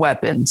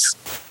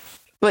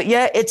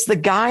yet it's the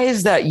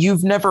guys that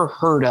you've never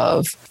heard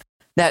of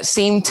that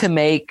seem to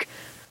make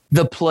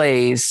the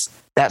plays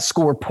that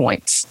score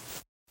points.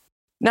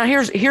 Now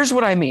here's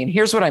what I mean.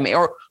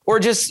 Or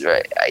just,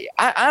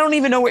 I don't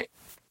even know where.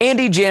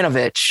 Andy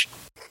Janovich,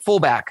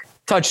 fullback,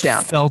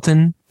 touchdown.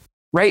 Felton.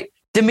 Right?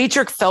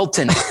 Demetric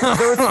Felton,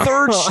 their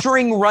third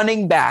string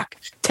running back,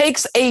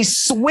 takes a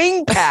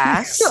swing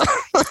pass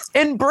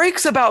and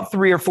breaks about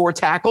 3 or 4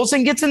 tackles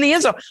and gets in the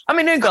end zone. I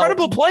mean, an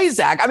incredible play,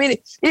 Zach. I mean,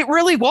 it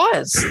really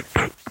was.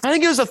 I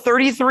think it was a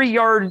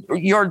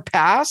 33-yard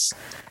pass.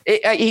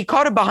 He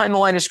caught it behind the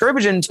line of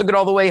scrimmage and took it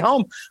all the way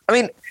home. I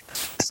mean,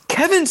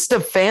 Kevin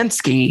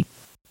Stefanski,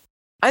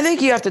 I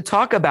think you have to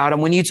talk about him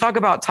when you talk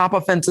about top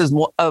offensive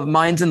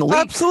minds in the league.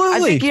 Absolutely. I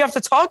think you have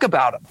to talk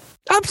about him.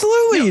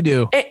 Absolutely, you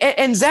do.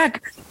 And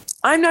Zach,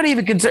 I'm not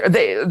even concerned.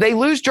 They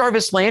lose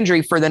Jarvis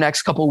Landry for the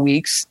next couple of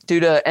weeks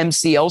due to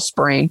MCL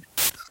sprain.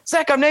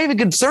 Zach, I'm not even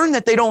concerned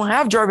that they don't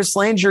have Jarvis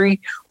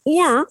Landry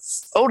or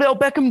Odell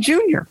Beckham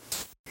Jr.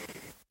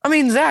 I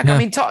mean, Zach, yeah. I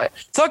mean,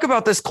 talk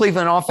about this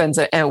Cleveland offense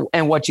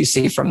and what you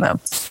see from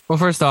them. Well,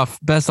 first off,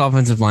 best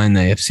offensive line in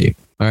the AFC.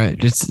 All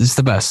right, it's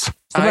the best.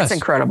 It's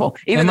incredible.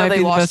 Even though they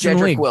lost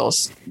Jedrick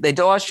Wills. They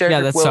lost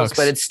Jedrick Wills,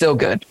 but it's still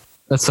good.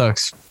 That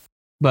sucks.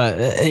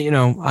 But, you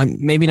know,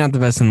 I'm maybe not the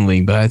best in the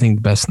league, but I think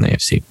the best in the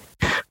AFC.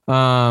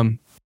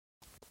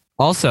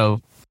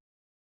 Also,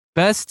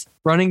 best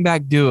running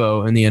back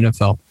duo in the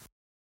NFL.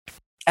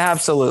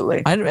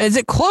 Absolutely. Is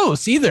it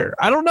close either?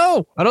 I don't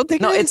know. I don't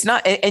think it's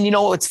not. And you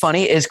know what's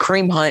funny is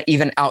Kareem Hunt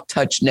even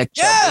out-touched Nick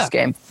Chubb this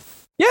game.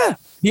 Yeah.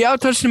 He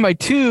out-touched him by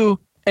 2,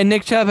 and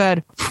Nick Chubb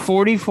had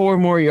 44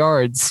 more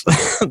yards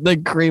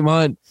than Kareem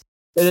Hunt.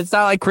 And it's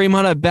not like Kareem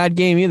Hunt had a bad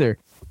game either.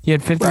 He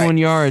had 51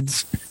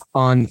 yards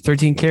on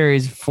 13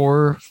 carries,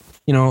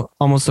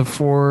 almost a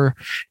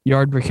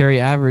 4-yard per carry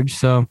average.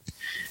 So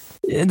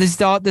this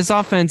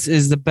offense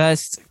is the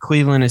best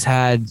Cleveland has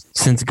had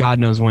since God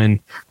knows when.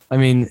 I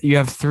mean, you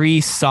have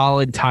 3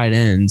 solid tight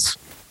ends.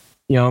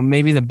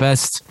 Maybe the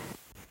best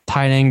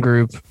tight end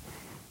group.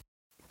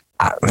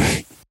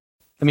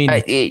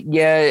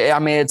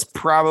 It's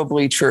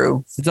probably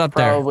true. It's up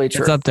there. Probably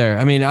true. It's up there.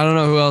 I mean, I don't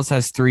know who else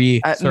has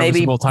 3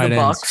 serviceable tight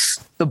ends.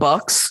 The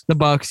Bucks. The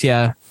Bucks,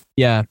 yeah.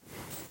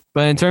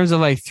 But in terms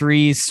of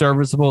 3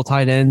 serviceable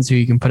tight ends who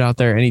you can put out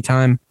there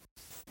anytime.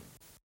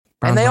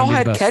 And they all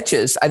had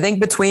catches. I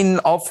think between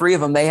all 3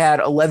 of them, they had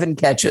 11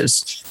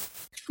 catches.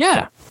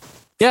 Yeah.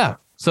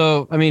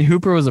 So, I mean,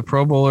 Hooper was a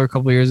Pro Bowler a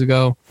couple of years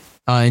ago.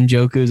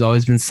 Njoku's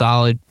always been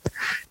solid.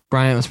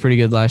 Bryant was pretty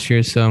good last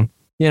year. So,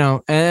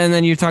 and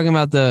then you're talking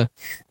about the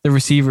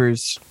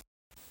receivers.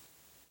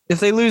 If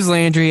they lose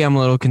Landry, I'm a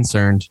little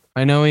concerned.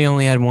 I know he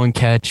only had 1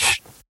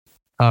 catch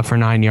for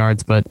 9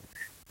 yards, but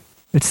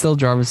it's still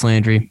Jarvis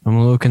Landry. I'm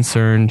a little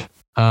concerned.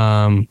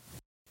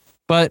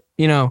 But,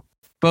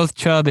 both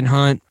Chubb and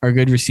Hunt are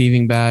good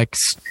receiving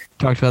backs.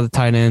 Talked about the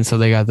tight end, so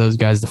they got those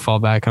guys to fall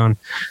back on.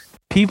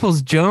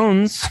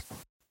 Peoples-Jones,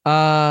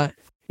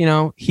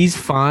 he's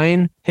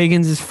fine.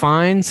 Higgins is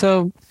fine.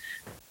 So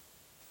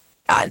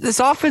this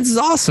offense is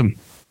awesome.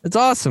 It's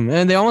awesome.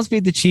 And they almost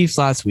beat the Chiefs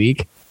last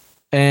week.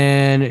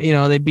 And,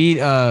 they beat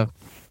a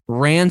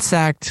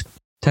ransacked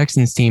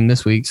Texans team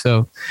this week.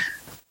 So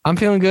I'm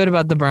feeling good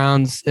about the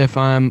Browns if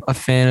I'm a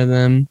fan of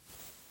them.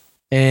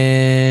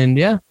 And,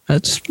 their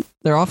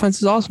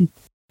offense is awesome.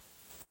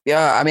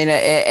 Yeah, I mean,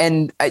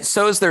 and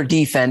so is their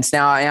defense.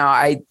 Now,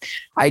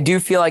 I do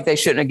feel like they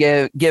shouldn't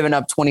have given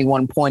up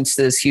 21 points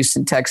to this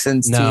Houston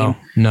Texans team.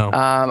 No.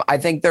 I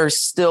think they're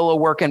still a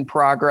work in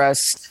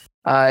progress.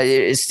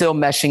 It's still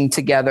meshing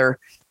together.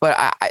 But,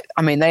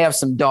 I mean, they have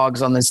some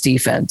dogs on this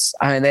defense.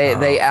 I mean,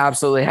 they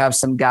absolutely have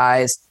some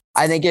guys.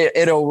 I think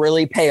it'll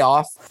really pay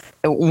off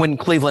when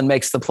Cleveland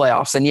makes the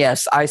playoffs. And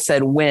yes, I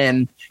said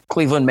when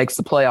Cleveland makes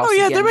the playoffs. Oh,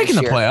 yeah, they're making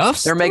the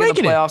playoffs. They're making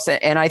the playoffs.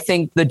 And I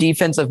think the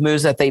defensive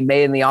moves that they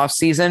made in the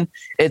offseason,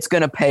 it's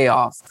going to pay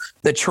off.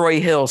 The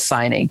Troy Hill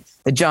signing,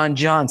 the John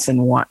Johnson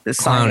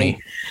signing,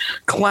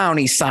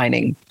 Clowney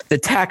signing, the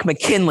Tack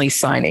McKinley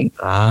signing.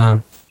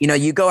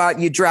 You go out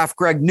and you draft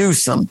Greg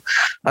Newsome.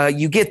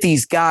 You get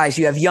these guys.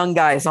 You have young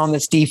guys on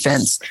this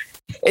defense.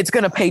 It's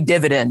going to pay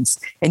dividends.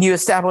 And you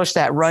establish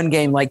that run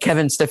game like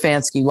Kevin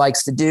Stefanski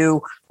likes to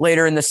do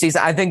later in the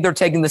season. I think they're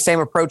taking the same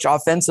approach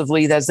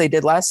offensively as they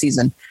did last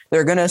season.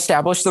 They're going to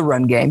establish the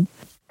run game,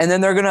 and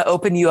then they're going to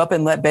open you up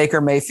and let Baker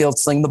Mayfield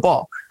sling the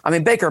ball. I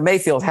mean, Baker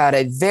Mayfield had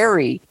a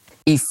very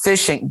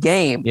efficient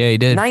game. Yeah, he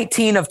did.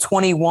 19 of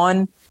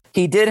 21.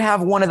 He did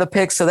have one of the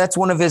picks, so that's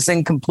one of his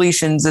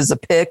incompletions is a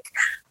pick,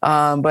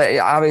 but it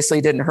obviously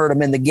didn't hurt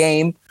him in the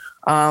game.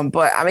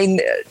 But, I mean,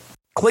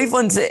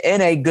 Cleveland's in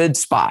a good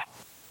spot.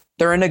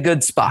 They're in a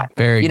good spot.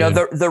 Very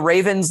good. The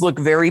Ravens look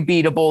very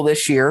beatable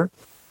this year.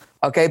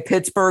 Okay,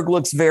 Pittsburgh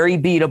looks very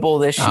beatable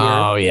this year.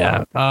 Oh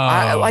yeah.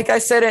 Like I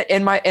said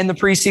in the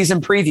preseason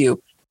preview,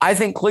 I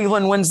think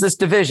Cleveland wins this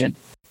division.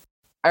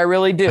 I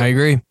really do. I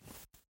agree.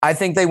 I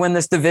think they win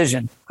this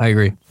division. I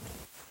agree.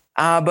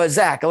 But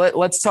Zach,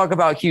 let's talk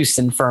about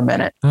Houston for a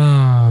minute.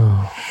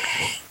 Oh.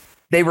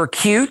 They were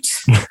cute.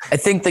 I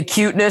think the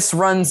cuteness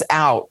runs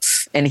out,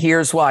 and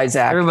here's why,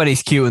 Zach.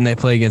 Everybody's cute when they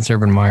play against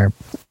Urban Meyer.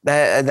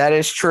 That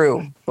is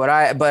true, but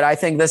I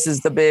think this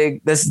is the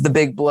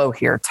big blow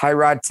here.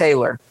 Tyrod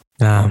Taylor,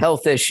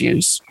 health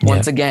issues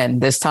once again.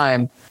 This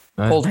time,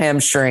 pulled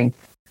hamstring.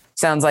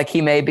 Sounds like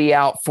he may be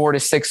out 4 to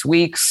 6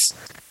 weeks.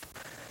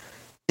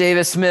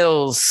 Davis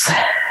Mills,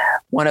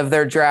 one of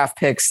their draft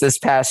picks this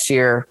past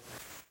year, I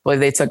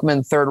believe they took him in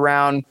the 3rd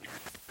round.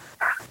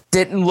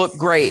 Didn't look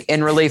great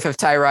in relief of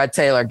Tyrod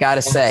Taylor, got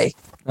to say.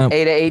 8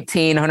 of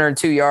 18,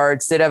 102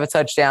 yards. Did have a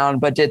touchdown,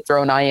 but did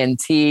throw an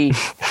INT.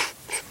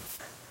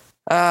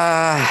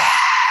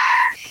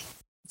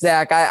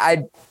 Zach,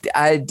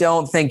 I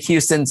don't think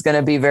Houston's going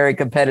to be very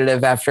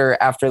competitive after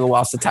the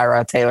loss of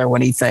Tyrod Taylor.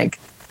 What do you think?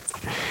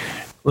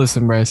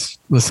 Listen, Bryce,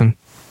 listen.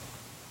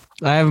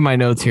 I have my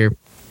notes here.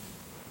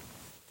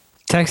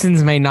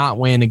 Texans may not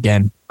win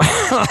again.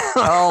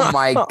 Oh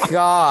my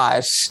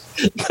gosh.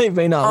 They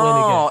may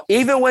not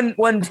win again. Even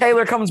when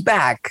Taylor comes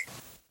back.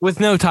 With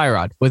no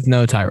Tyrod. With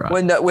no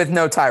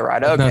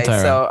Tyrod. Okay,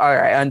 so all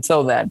right,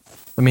 until then.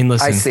 I mean,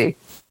 listen. I see.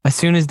 As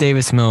soon as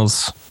Davis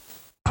Mills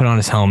put on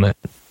his helmet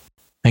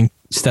and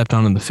stepped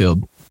onto the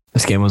field,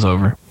 this game was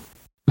over.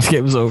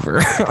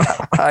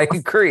 I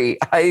agree.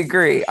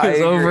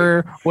 It's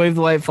over. Wave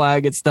the white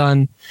flag. It's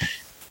done.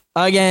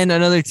 Again,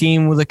 another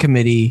team with a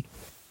committee.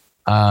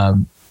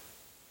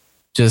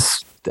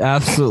 Just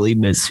absolutely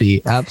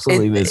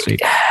misfeat.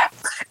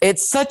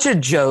 It's such a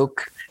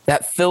joke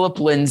that Phillip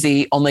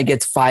Lindsay only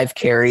gets 5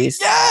 carries.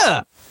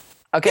 Yeah.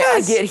 Okay,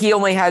 yes. I get he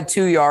only had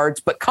 2 yards,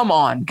 but come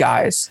on,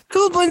 guys.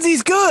 Phillip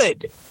Lindsay's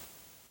good.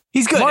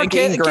 He's good. Mark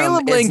Ingram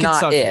Caleb Lynn is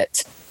not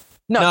it.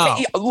 No.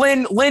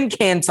 Lynn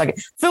can suck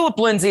it. Phillip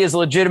Lindsay is a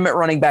legitimate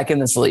running back in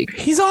this league.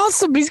 He's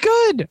awesome. He's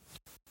good.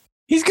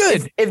 He's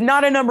good. If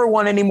not a number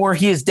one anymore,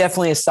 he is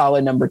definitely a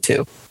solid number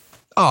two.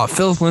 Oh,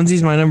 Philip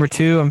Lindsay's my number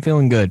two. I'm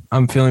feeling good.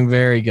 I'm feeling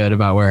very good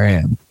about where I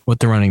am with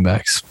the running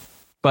backs.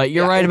 But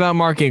you're right about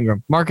Mark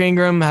Ingram. Mark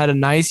Ingram had a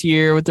nice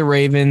year with the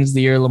Ravens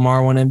the year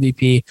Lamar won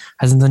MVP.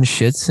 Hasn't done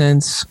shit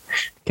since.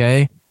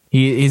 Okay.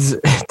 He's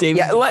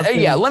David.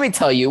 Let me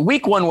tell you,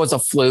 week one was a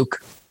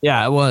fluke.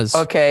 Yeah, it was.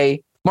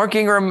 Okay. Mark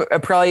Ingram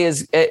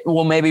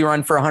will maybe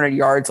run for 100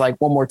 yards like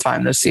one more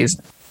time this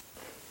season.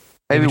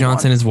 David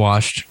Johnson is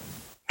washed.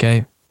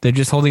 Okay. They're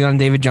just holding on to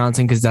David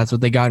Johnson because that's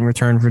what they got in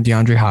return for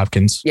DeAndre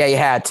Hopkins. Yeah, you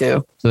had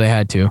to. So they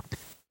had to.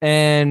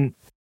 And,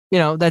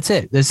 that's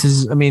it. This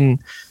is,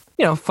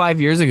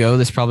 5 years ago,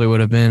 this probably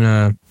would have been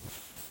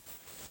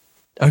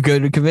a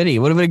good committee. It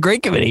would have been a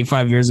great committee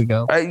 5 years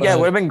ago. It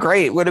would have been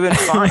great. Would have been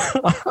fine.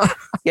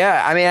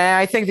 Yeah,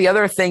 I think the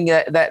other thing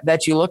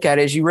that you look at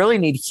is you really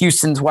need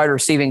Houston's wide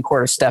receiving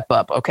core to step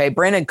up. Okay,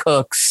 Brandon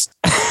Cooks.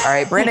 All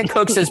right, Brandon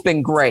Cooks has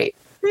been great.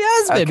 He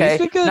has been. Okay, He's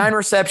been good. 9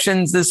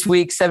 receptions this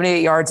week,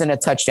 78 yards and a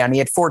touchdown. He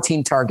had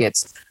 14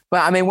 targets.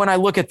 But when I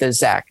look at this,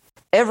 Zach,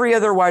 every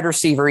other wide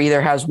receiver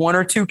either has 1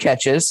 or 2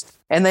 catches,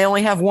 and they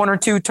only have 1 or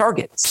 2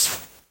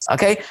 targets.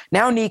 Okay,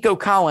 now Nico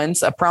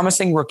Collins, a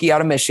promising rookie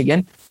out of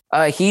Michigan,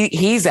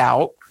 he's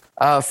out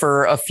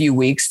for a few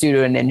weeks due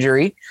to an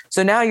injury.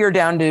 So now you're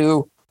down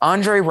to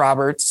Andre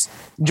Roberts,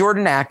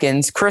 Jordan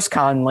Atkins, Chris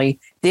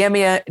Conley,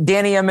 Danny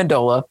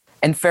Amendola,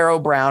 and Pharaoh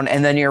Brown,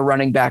 and then your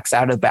running backs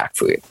out of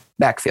the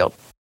backfield.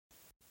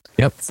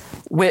 Yep.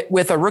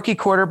 With a rookie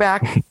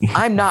quarterback,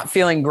 I'm not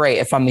feeling great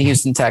if I'm the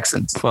Houston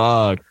Texans.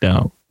 Fuck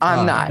no.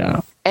 I'm not.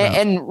 No.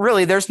 And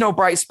really, there's no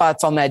bright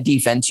spots on that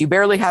defense. You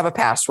barely have a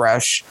pass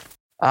rush.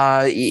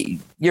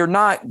 You're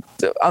not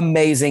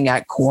amazing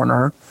at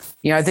corner.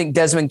 I think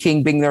Desmond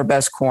King being their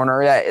best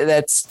corner,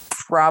 that's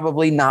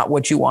probably not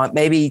what you want.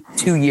 Maybe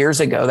 2 years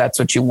ago, that's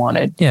what you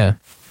wanted. Yeah.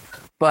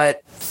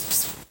 But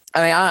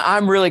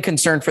I'm really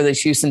concerned for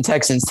this Houston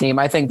Texans team.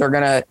 I think they're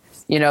going to,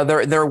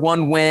 they're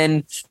one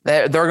win.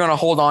 They're going to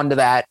hold on to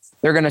that.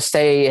 They're going to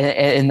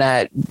stay in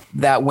that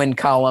win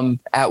column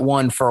at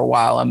 1 for a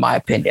while, in my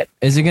opinion.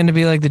 Is it going to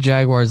be like the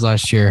Jaguars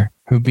last year,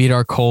 who beat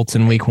our Colts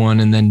in week 1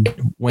 and then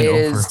went over?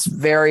 It is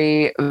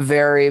very,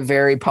 very,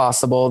 very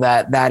possible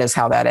that is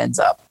how that ends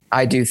up.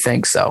 I do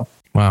think so.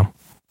 Wow.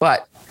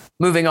 But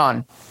moving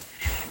on,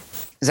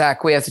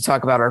 Zach, we have to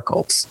talk about our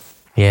Colts.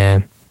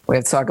 Yeah. We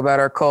have to talk about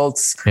our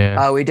Colts.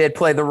 Yeah. We did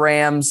play the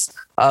Rams.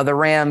 The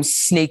Rams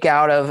sneak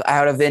out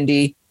of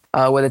Indy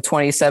with a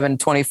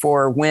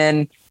 27-24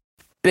 win.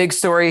 Big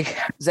story,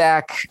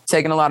 Zach,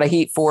 taking a lot of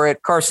heat for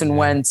it. Carson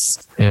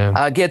Wentz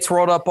gets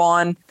rolled up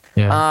on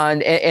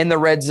in the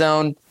red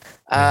zone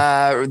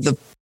right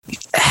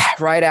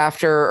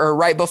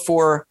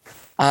before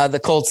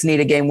the Colts need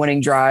a game-winning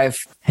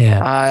drive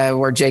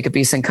where Jacob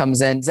Eason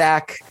comes in.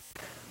 Zach,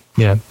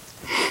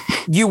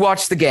 you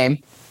watched the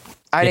game.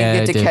 I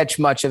didn't get to catch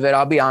much of it.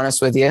 I'll be honest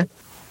with you.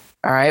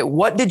 All right.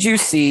 What did you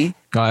see?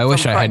 Oh, I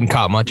wish I hadn't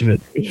caught much of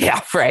it.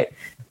 Yeah, right.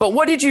 But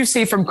what did you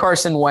see from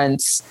Carson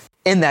Wentz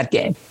in that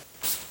game?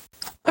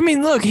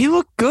 Look, he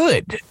looked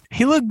good.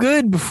 He looked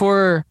good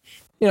before,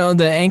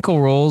 the ankle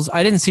rolls.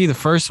 I didn't see the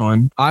first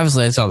one.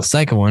 Obviously, I saw the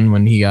second one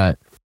when he got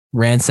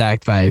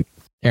ransacked by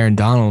Aaron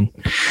Donald.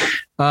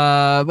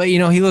 But he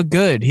looked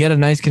good. He had a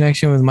nice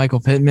connection with Michael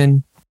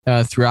Pittman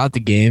throughout the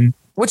game.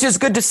 Which is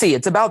good to see.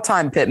 It's about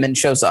time Pittman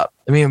shows up.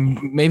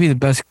 Maybe the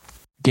best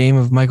game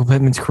of Michael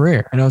Pittman's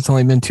career. I know it's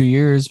only been 2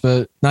 years,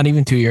 but not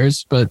even 2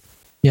 years. But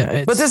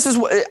yeah. But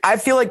I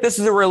feel like this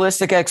is a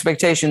realistic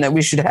expectation that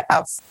we should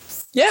have.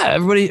 Yeah,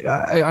 everybody.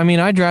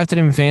 I drafted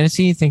him in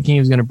fantasy thinking he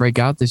was going to break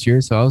out this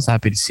year, so I was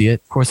happy to see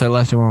it. Of course, I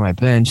left him on my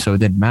bench, so it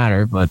didn't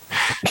matter. But,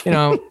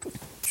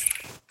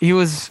 he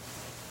was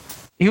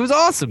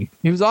awesome.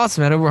 He was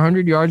awesome. Had over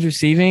 100 yards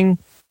receiving,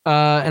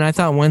 and I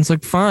thought Wentz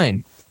looked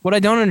fine. What I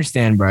don't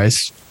understand,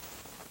 Bryce.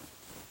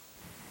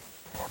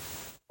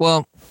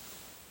 Well,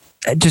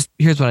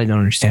 here's what I don't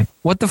understand.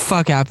 What the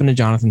fuck happened to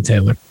Jonathan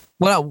Taylor?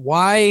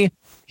 Why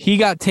he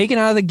got taken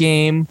out of the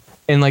game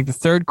in like the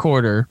third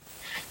quarter,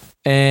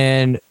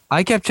 and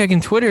I kept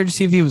checking Twitter to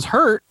see if he was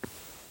hurt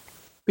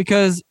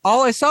because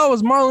all I saw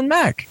was Marlon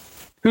Mack,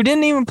 who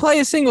didn't even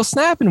play a single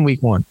snap in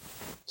week 1.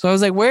 So I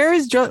was like,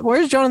 where's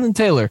Jonathan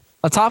Taylor?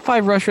 A top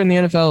 5 rusher in the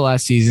NFL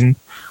last season.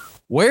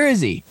 Where is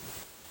he?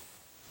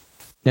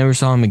 Never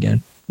saw him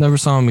again.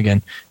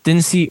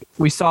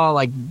 We saw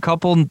like a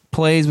couple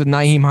plays with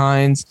Nyheim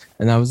Hines,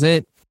 and that was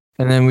it.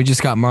 And then we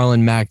just got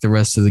Marlon Mack the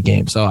rest of the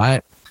game. So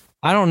I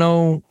don't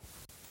know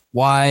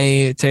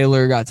why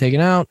Taylor got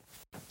taken out.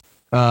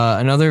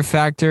 Another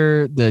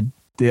factor, the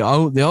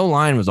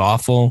O-line was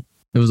awful.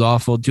 It was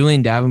awful.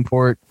 Julian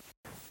Davenport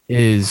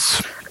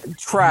is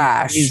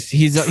trash.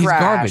 He's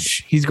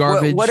garbage. He's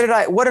garbage. What did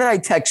I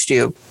text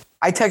you?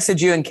 I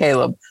texted you and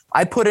Caleb.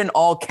 I put in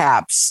all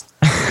caps.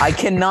 I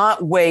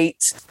cannot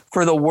wait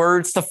for the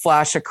words to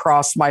flash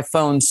across my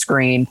phone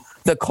screen.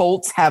 The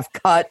Colts have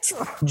cut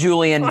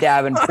Julian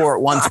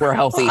Davenport once we're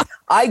healthy.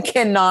 I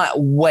cannot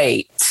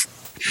wait.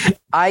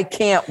 I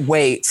can't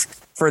wait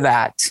for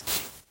that.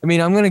 I'm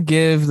going to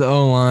give the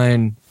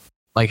O-line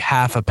like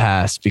half a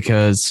pass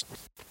because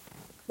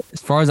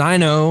as far as I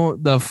know,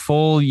 the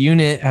full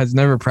unit has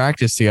never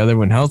practiced together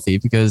when healthy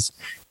because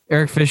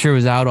Eric Fisher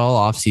was out all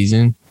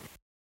offseason,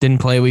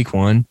 didn't play week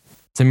 1.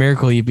 It's a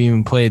miracle he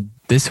even played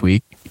this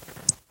week.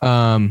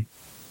 And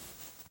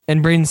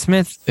Braden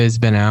Smith has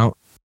been out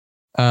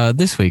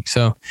this week.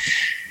 So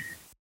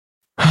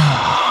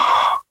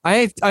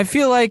I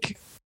feel like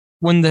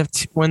when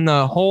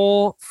the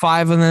whole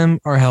 5 of them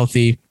are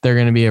healthy, they're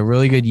going to be a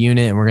really good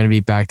unit and we're going to be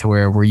back to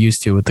where we're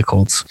used to with the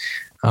Colts.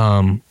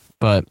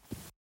 But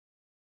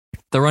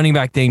the running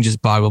back thing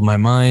just boggled my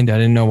mind. I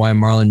didn't know why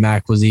Marlon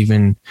Mack was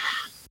even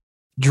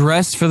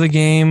dressed for the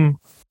game,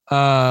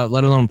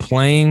 let alone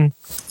playing.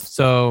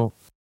 So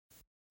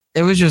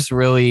it was just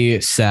really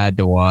sad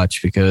to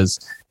watch because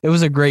it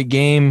was a great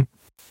game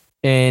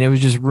and it was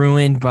just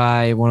ruined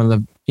by one of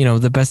the,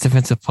 the best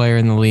defensive player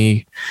in the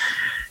league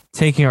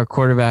taking our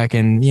quarterback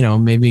and,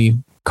 maybe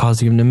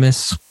causing him to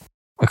miss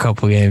a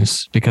couple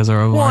games because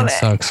our line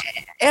sucks.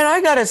 And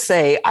I got to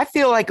say, I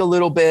feel like a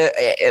little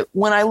bit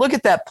when I look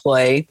at that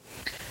play,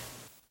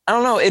 I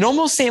don't know. It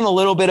almost seemed a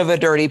little bit of a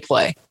dirty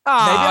play.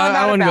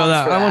 I wouldn't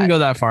go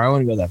that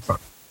far.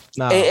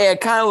 No. It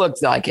kind of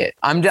looked like it.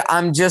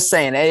 I'm just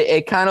saying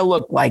it kind of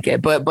looked like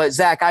it. But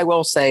Zach, I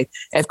will say,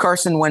 if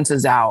Carson Wentz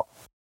is out,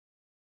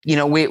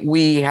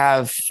 we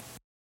have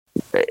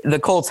the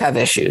Colts have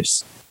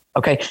issues.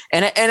 Okay,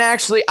 and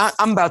actually,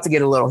 I'm about to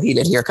get a little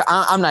heated here.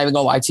 I'm not even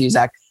gonna lie to you,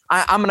 Zach.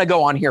 I'm gonna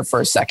go on here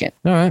for a second.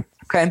 All right.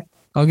 Okay.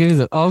 I'll give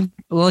you I'll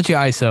let you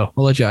ISO.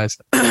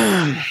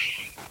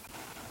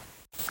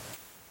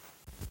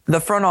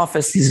 The front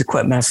office needs to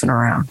quit messing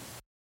around.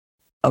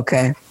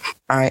 Okay.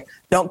 All right.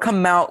 Don't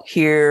come out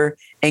here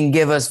and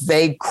give us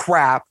vague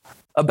crap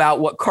about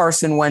what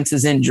Carson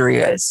Wentz's injury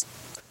is.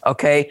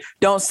 Okay.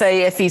 Don't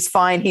say if he's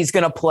fine, he's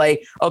going to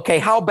play. Okay.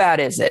 How bad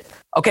is it?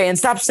 Okay. And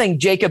stop saying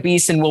Jacob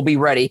Eason will be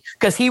ready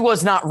because he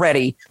was not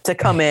ready to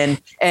come in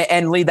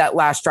and lead that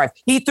last drive.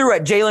 He threw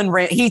at Jalen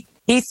Ramsey.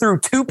 He threw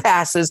 2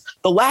 passes.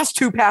 The last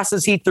 2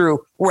 passes he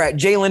threw were at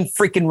Jalen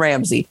freaking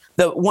Ramsey,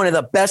 one of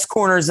the best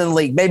corners in the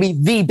league, maybe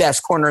the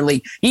best corner in the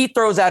league. He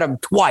throws at him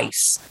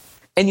twice.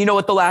 And you know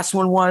what the last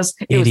one was?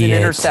 It was an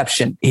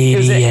interception.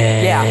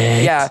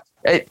 Yeah.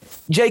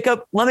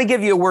 Jacob, let me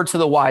give you a word to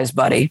the wise,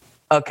 buddy.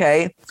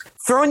 Okay.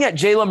 Throwing at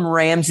Jalen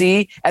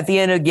Ramsey at the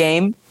end of the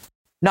game,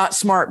 not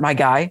smart, my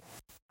guy.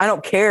 I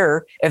don't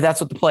care if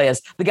that's what the play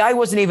is. The guy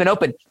wasn't even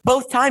open.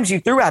 Both times you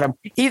threw at him,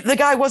 the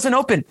guy wasn't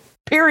open,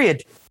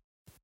 period.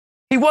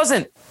 He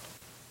wasn't.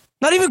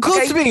 Not even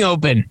close to being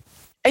open.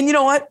 And you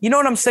know what? You know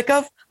what I'm sick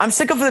of? I'm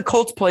sick of the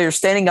Colts players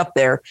standing up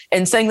there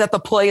and saying that the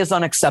play is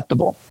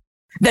unacceptable.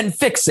 Then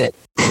fix it.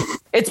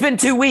 It's been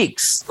 2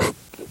 weeks.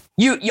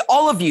 You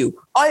all of you,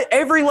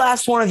 every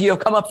last one of you have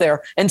come up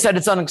there and said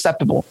it's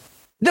unacceptable.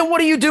 Then what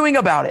are you doing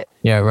about it?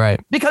 Yeah, right.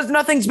 Because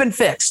nothing's been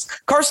fixed.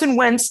 Carson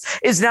Wentz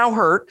is now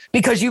hurt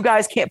because you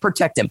guys can't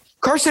protect him.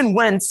 Carson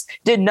Wentz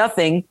did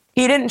nothing.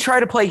 He didn't try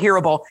to play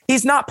hero ball.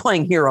 He's not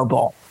playing hero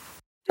ball.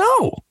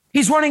 No.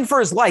 He's running for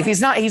his life.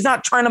 He's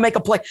not trying to make a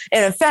play.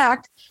 And in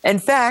fact,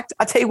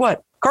 I'll tell you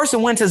what,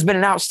 Carson Wentz has been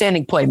an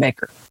outstanding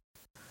playmaker.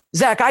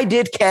 Zach, I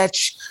did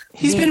catch.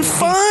 He's been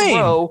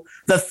fine.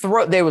 The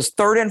throw. There was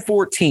 3rd and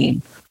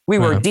 14. We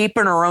were deep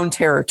in our own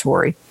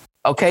territory.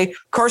 Okay.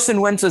 Carson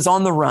Wentz is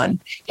on the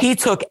run. He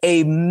took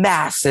a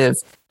massive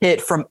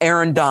hit from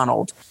Aaron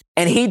Donald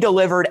and he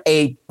delivered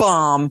a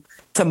bomb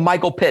to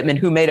Michael Pittman,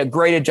 who made a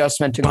great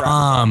adjustment to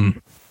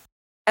ground.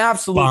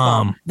 Absolute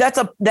bomb.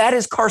 That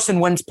is Carson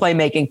Wentz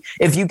playmaking.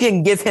 If you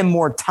can give him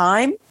more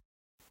time,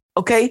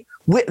 okay,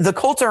 the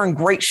Colts are in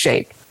great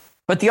shape,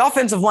 but the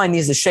offensive line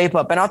needs to shape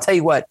up. And I'll tell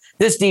you what,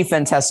 this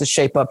defense has to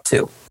shape up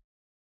too.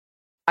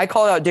 I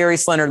called out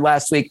Darius Leonard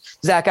last week.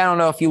 Zach, I don't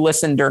know if you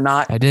listened or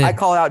not. I did. I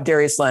called out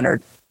Darius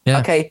Leonard. Yeah.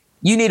 Okay,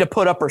 you need to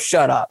put up or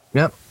shut up.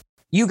 Yep.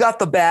 You got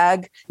the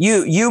bag.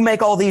 You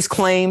make all these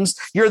claims.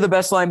 You're the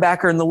best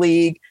linebacker in the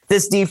league.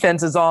 This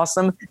defense is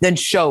awesome. Then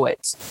show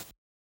it.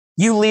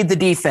 You lead the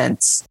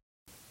defense.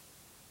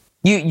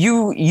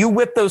 You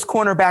whip those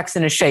cornerbacks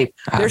into shape.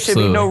 Absolutely. There should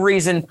be no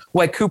reason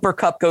why Cooper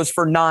Kupp goes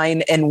for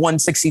 9 and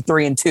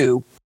 163 and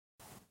 2.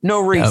 No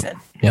reason.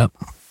 Yep.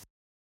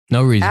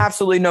 No reason.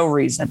 Absolutely no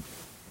reason.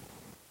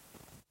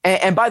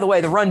 And by the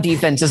way, the run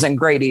defense isn't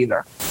great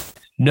either.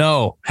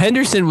 No,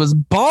 Henderson was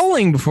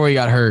balling before he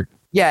got hurt.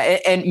 Yeah,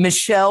 and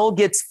Michelle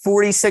gets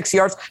 46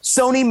 yards.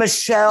 Sony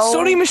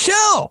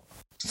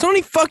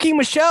fucking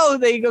Michelle,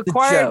 they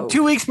acquired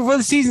 2 weeks before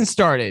the season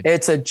started.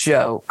 It's a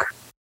joke.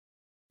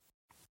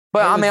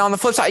 But I mean, on the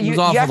flip side, you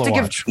have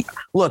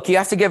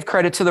to give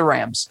credit to the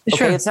Rams. Okay,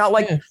 sure. It's not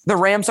like the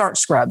Rams aren't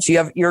scrubs.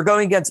 You're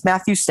going against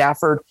Matthew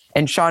Stafford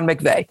and Sean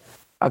McVay.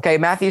 Okay,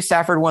 Matthew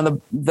Stafford, one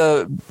of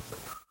the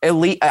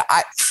elite.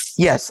 I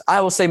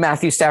will say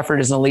Matthew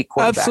Stafford is an elite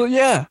quarterback. Absolutely,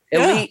 yeah.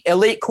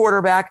 Elite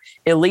quarterback,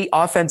 elite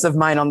offensive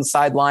mind on the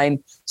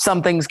sideline.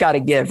 Something's got to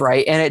give,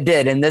 right? And it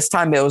did. And this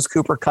time it was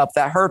Cooper Kupp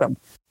that hurt him.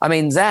 I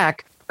mean,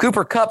 Zach,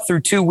 Cooper Kupp through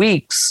 2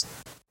 weeks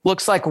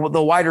looks like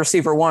the wide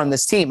receiver 1 on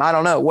this team. I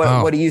don't know.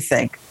 What do you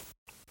think?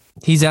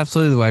 He's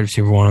absolutely the wide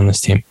receiver 1 on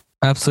this team.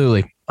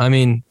 Absolutely. I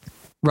mean,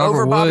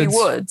 over Bobby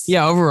Woods.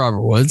 Yeah, over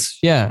Robert Woods.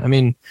 Yeah, I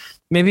mean,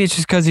 maybe it's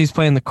just because he's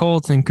playing the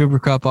Colts and Cooper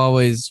Kupp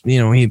always,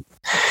 he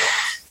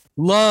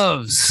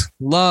loves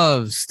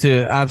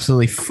to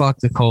absolutely fuck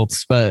the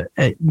Colts. But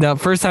the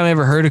first time I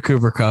ever heard of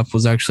Cooper Kupp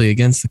was actually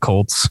against the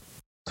Colts.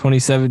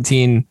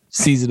 2017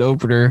 season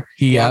opener.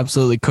 He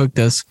absolutely cooked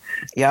us.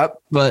 Yep.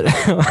 But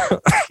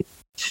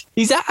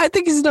I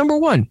think he's number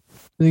one.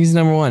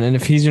 And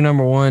if he's your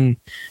number one,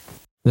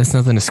 that's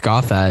nothing to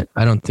scoff at,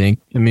 I don't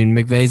think. I mean,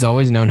 McVay's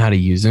always known how to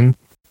use him.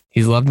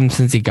 He's loved him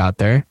since he got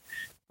there.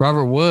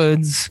 Robert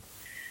Woods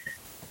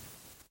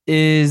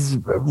is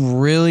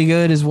really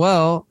good as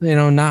well.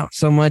 Not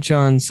so much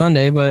on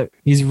Sunday, but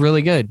he's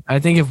really good. I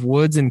think if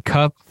Woods and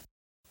Kupp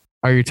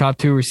are your top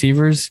two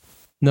receivers,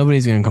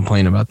 nobody's going to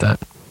complain about that.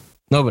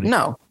 Nobody.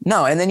 No.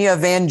 And then you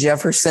have Van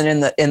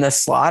Jefferson in the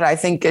slot. I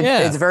think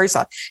it's very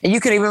solid. And you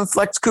can even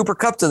flex Cooper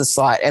Kupp to the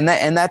slot. And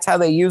that's how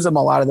they use him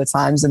a lot of the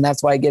times. And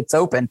that's why it gets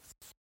open.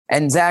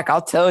 And Zach,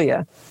 I'll tell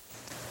you,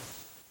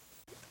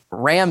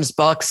 Rams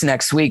Bucks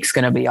next week's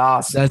going to be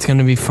awesome. That's going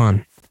to be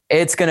fun.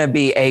 It's going to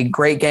be a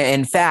great game.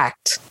 In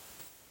fact,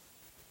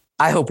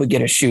 I hope we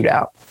get a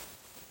shootout.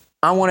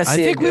 I want to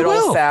see a good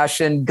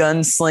old-fashioned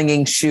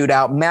gunslinging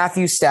shootout.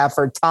 Matthew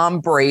Stafford, Tom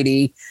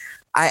Brady.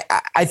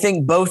 I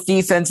think both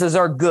defenses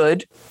are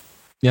good.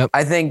 Yep.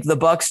 I think the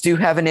Bucks do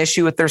have an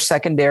issue with their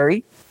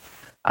secondary.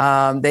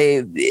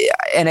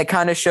 It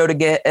kind of showed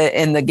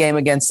in the game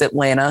against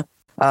Atlanta.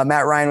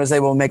 Matt Ryan was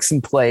able to make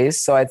some plays,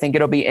 so I think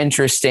it'll be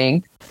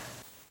interesting.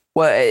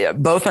 Well,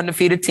 both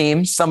undefeated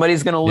teams.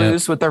 Somebody's going to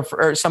lose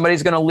or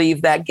somebody's going to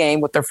leave that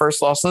game with their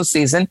first loss of the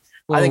season.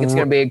 I think it's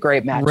going to be a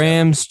great matchup.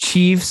 Rams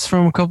Chiefs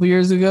from a couple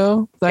years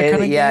ago.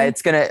 Game?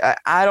 It's going to.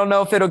 I don't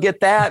know if it'll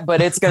get that,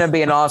 but it's going to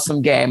be an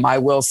awesome game. I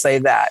will say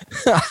that.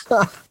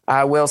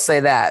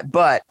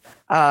 But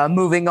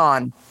moving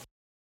on,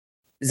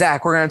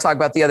 Zach, we're going to talk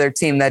about the other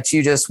team that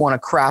you just want to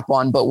crap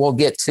on, but we'll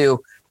get to.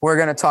 We're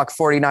going to talk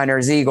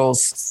 49ers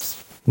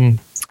Eagles.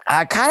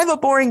 Kind of a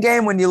boring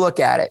game when you look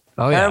at it.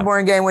 Kind of a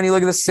boring game when you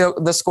look at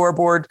the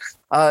scoreboard.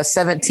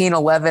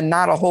 17-11.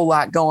 Not a whole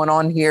lot going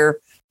on here.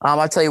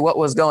 I'll tell you what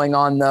was going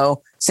on,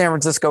 though. San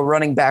Francisco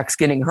running backs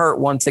getting hurt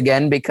once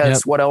again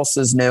because what else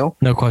is new?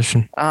 No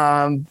question.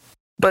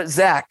 But,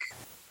 Zach,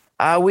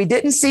 we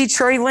didn't see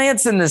Trey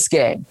Lance in this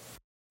game.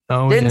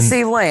 No, didn't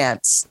see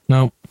Lance.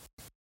 Nope.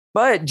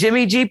 But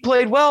Jimmy G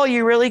played well.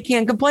 You really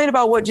can't complain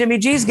about what Jimmy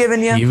G's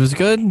given you. He was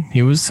good.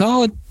 He was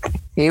solid.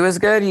 He was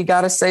good. You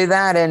got to say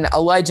that. And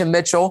Elijah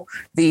Mitchell,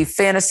 the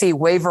fantasy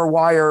waiver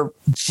wire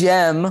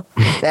gem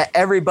that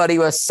everybody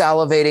was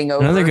salivating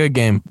over. Another good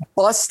game.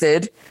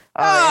 Busted.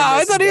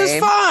 I thought he was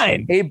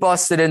fine. He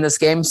busted in this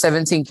game.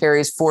 17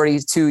 carries,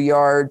 42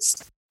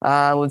 yards.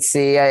 Let's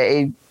see.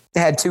 He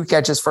had 2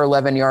 catches for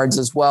 11 yards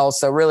as well.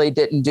 So really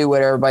didn't do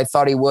what everybody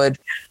thought he would.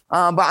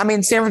 But I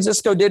mean, San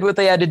Francisco did what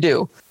they had to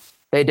do.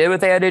 They did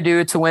what they had to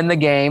do to win the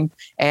game,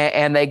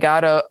 and they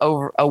got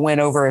a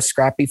win over a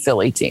scrappy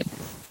Philly team.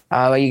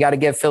 You got to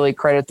give Philly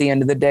credit at the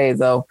end of the day,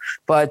 though.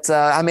 But,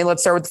 I mean,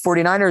 let's start with the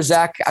 49ers,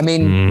 Zach. I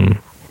mean,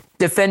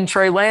 defend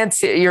Trey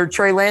Lance, your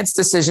Trey Lance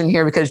decision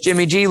here, because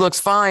Jimmy G looks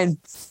fine.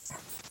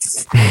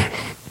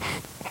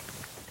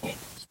 He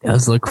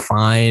does look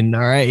fine.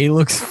 All right, he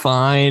looks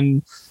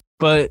fine.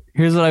 But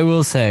here's what I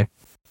will say.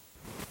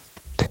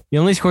 He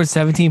only scored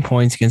 17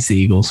 points against the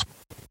Eagles.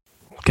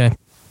 Okay.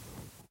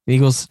 The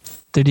Eagles,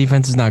 their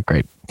defense is not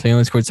great. So he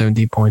only scored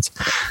 17 points.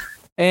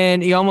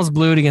 And he almost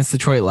blew it against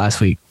Detroit last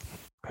week,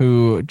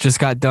 who just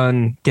got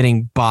done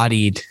getting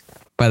bodied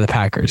by the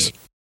Packers.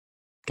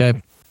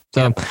 Okay.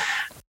 So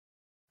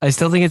I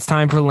still think it's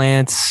time for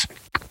Lance.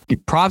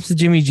 Props to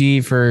Jimmy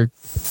G for,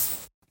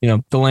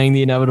 delaying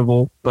the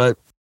inevitable, but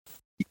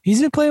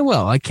he's been playing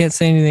well. I can't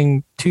say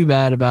anything too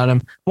bad about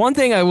him. One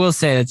thing I will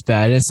say that's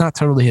bad, it's not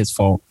totally his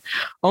fault.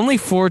 Only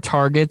 4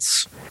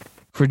 targets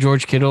for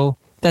George Kittle.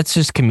 That's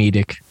just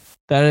comedic.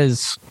 That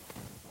is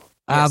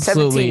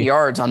absolutely 17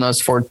 yards on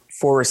those four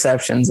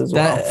receptions as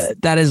well.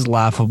 That is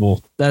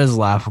laughable. That is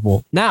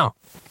laughable. Now,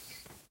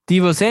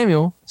 Deebo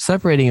Samuel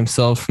separating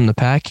himself from the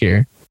pack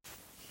here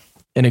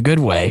in a good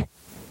way.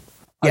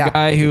 A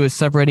guy who is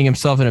separating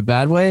himself in a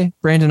bad way,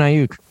 Brandon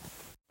Ayuk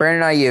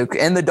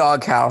in the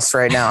doghouse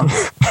right now.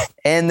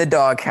 In the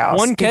doghouse.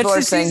 One catch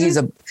this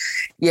season?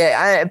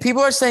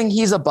 People are saying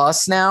he's a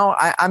bust now.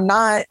 I'm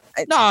not.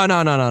 No.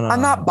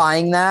 I'm not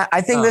buying that.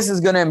 I think this is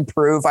going to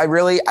improve. I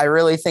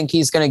really think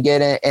he's going to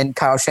get in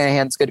Kyle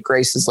Shanahan's good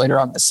graces later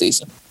on this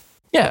season.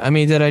 Yeah, I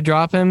mean, did I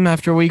drop him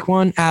after week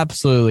 1?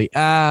 Absolutely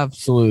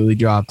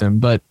dropped him.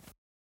 But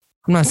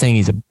I'm not saying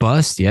he's a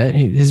bust yet.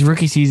 His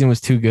rookie season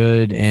was too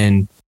good,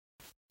 and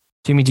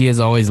Jimmy G has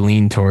always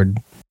leaned toward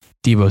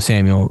Deebo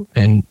Samuel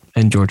and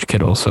George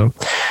Kittle. So,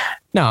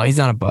 no, he's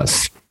not a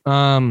bust.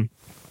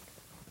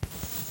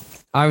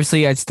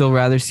 Obviously, I'd still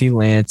rather see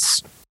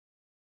Lance,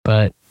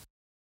 but,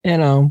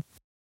 good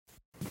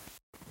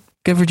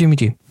for Jimmy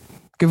G.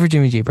 Good for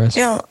Jimmy G, Bryce.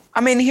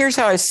 I mean, here's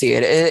how I see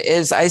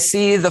it. I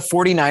see the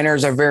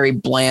 49ers are very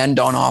bland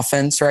on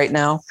offense right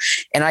now.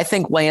 And I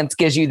think Lance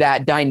gives you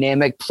that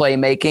dynamic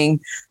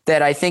playmaking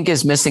that I think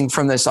is missing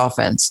from this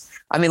offense.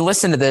 I mean,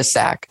 listen to this,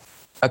 Zach.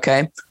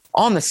 Okay.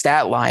 On the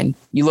stat line,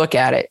 you look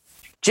at it.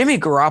 Jimmy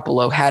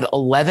Garoppolo had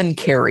 11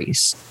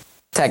 carries,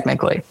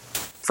 technically,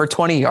 for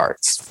 20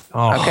 yards.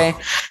 Oh. Okay.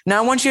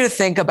 Now I want you to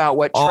think about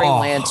what Trey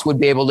Lance would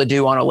be able to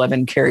do on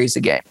 11 carries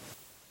a game.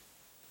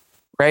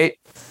 Right?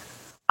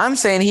 I'm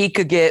saying he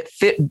could get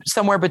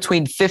somewhere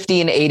between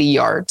 50 and 80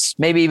 yards,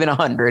 maybe even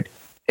 100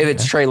 if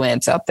it's Trey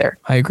Lance out there.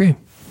 I agree.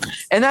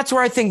 And that's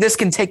where I think this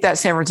can take that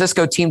San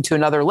Francisco team to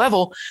another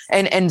level.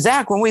 And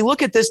Zach, when we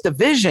look at this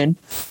division,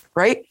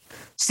 right?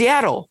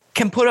 Seattle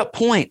can put up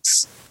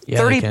points,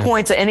 30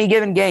 points at any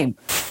given game.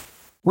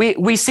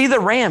 We see the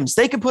Rams.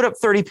 They can put up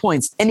 30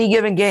 points any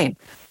given game.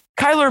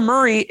 Kyler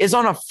Murray is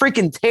on a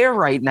freaking tear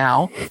right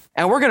now.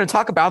 And we're going to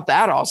talk about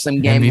that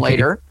awesome game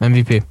later.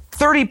 MVP.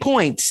 30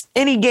 points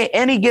any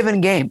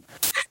given game.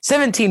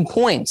 17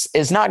 points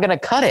is not going to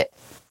cut it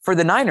for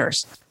the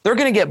Niners. They're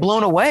going to get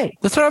blown away.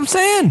 That's what I'm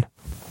saying.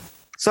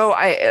 So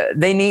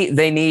they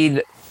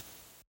need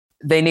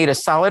a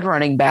solid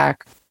running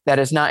back that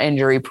is not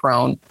injury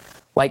prone,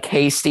 like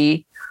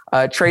Hasty.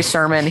 Trey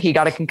Sermon, he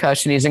got a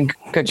concussion. He's in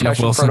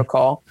concussion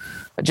protocol.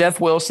 Jeff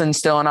Wilson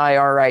still in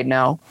IR right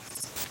now.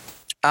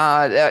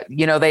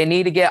 They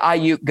need to get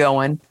Ayuk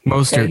going.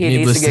 Mostert, he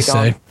needs to get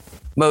going.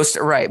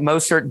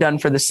 Mostert done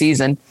for the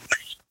season.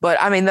 But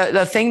I mean,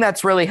 the thing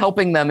that's really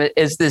helping them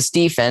is this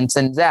defense.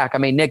 And Zach, I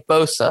mean, Nick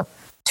Bosa,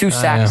 2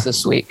 sacks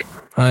this week.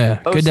 Oh yeah,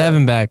 Bosa, good to have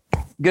him back.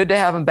 Good to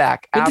have him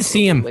back. Good to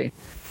see him.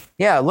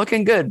 Yeah,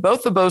 looking good.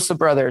 Both the Bosa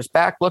brothers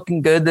back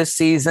looking good this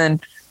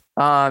season.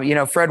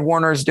 Fred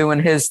Warner's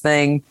doing his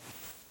thing.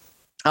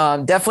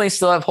 Definitely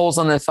still have holes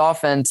on this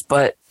offense,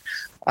 but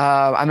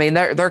I mean,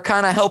 they're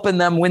kind of helping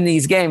them win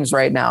these games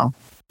right now,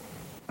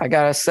 I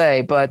gotta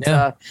say.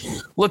 But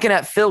looking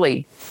at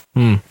Philly,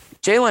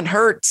 Jalen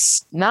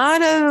Hurts,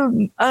 not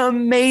an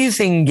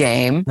amazing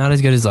game, not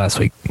as good as last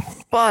week.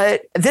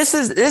 But this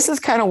is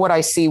kind of what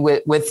I see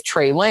with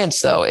Trey Lance,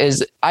 though,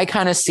 is I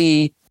kind of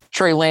see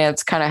Trey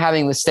Lance kind of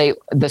having the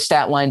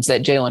stat lines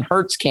that Jalen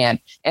Hurts can,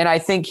 and I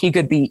think he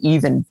could be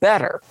even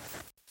better.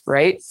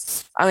 Right?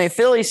 I mean,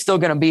 Philly's still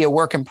going to be a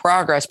work in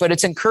progress, but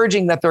it's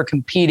encouraging that they're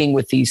competing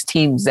with these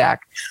teams,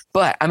 Zach.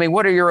 But, I mean,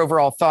 what are your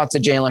overall thoughts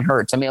of Jalen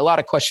Hurts? I mean, a lot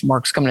of question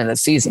marks coming into the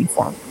season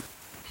for him.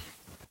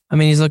 I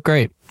mean, he's looked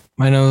great.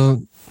 I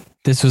know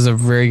this was a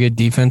very good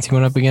defense he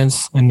went up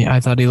against, and I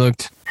thought he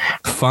looked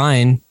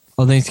fine,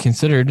 all things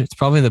considered. It's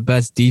probably the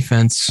best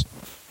defense.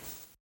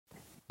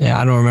 Yeah,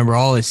 I don't remember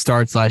all his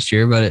starts last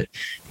year, but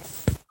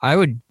I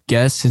would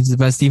guess it's the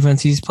best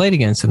defense he's played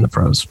against in the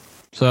pros.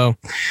 So,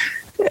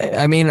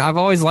 I mean, I've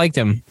always liked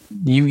him.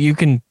 You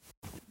can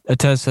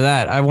attest to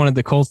that. I wanted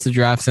the Colts to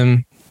draft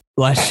him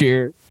last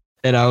year,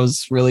 and I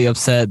was really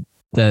upset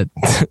that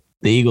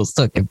the Eagles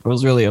took him. I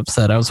was really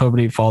upset. I was hoping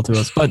he'd fall to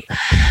us. But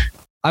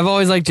I've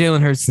always liked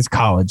Jalen Hurts since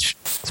college,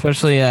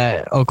 especially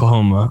at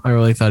Oklahoma. I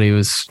really thought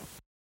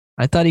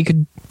I thought he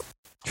could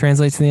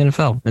translate to the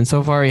NFL. And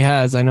so far he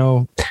has. I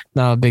know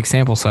not a big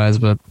sample size,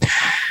 but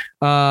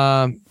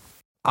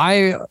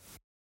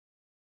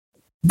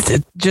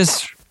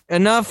just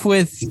enough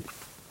with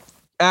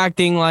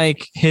acting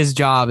like his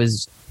job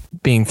is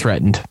being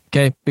threatened.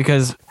 Okay.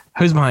 Because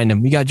who's behind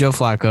him? We got Joe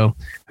Flacco,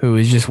 who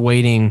is just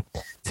waiting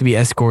to be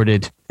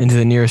escorted into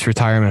the nearest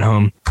retirement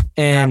home.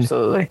 And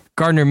absolutely.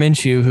 Gardner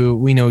Minshew, who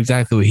we know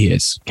exactly what he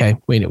is. Okay.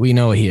 We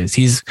know what he is.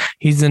 He's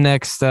the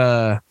next,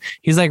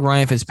 he's like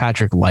Ryan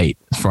Fitzpatrick light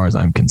as far as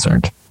I'm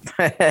concerned.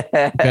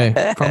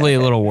 Okay. Probably a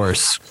little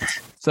worse.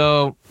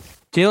 So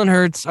Jalen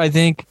Hurts, I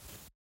think,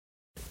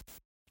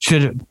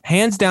 should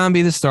hands down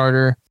be the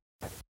starter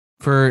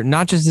for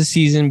not just this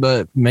season,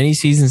 but many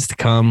seasons to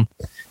come.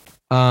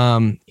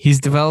 He's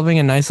developing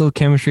a nice little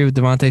chemistry with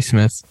Devontae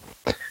Smith.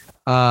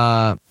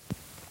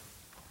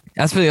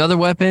 As for the other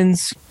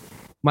weapons,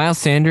 Miles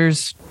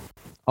Sanders,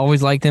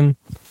 always liked him.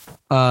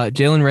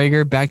 Jalen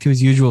Reagor, back to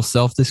his usual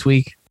self this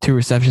week. 2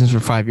 receptions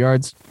for 5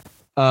 yards.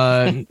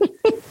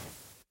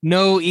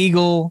 No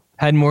Eagle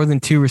had more than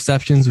 2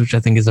 receptions, which I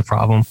think is a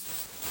problem.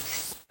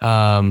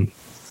 And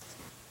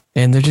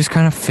they're just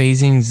kind of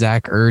phasing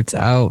Zach Ertz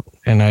out.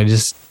 And I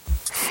just...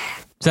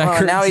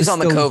 now he's on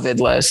the COVID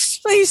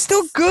list. He's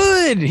still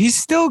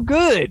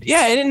good.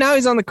 Yeah, and now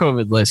he's on the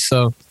COVID list.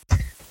 So,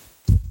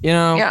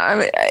 Yeah, I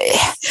mean,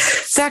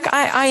 Zach,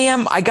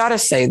 I got to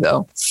say,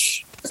 though,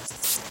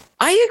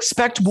 I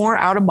expect more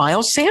out of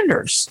Miles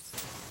Sanders.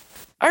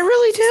 I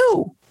really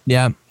do.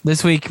 Yeah,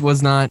 this week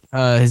was not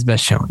his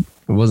best showing.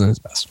 It wasn't his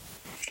best.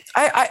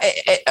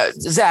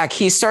 Zach,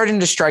 he's starting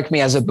to strike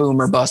me as a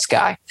boom or bust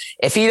guy.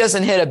 If he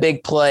doesn't hit a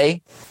big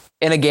play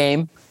in a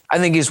game, I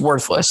think he's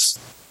worthless.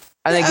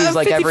 I think he's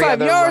like every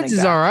other 55 yards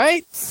is all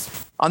right.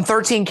 On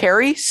 13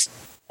 carries?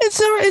 It's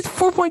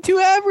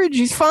 4.2 average.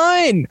 He's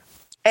fine.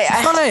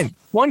 Fine.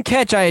 One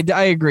catch, I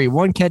agree.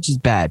 One catch is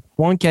bad.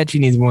 One catch, he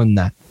needs more than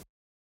that.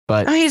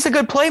 But he's a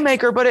good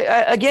playmaker. But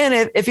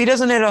again, if he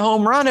doesn't hit a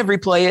home run every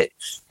play,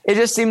 it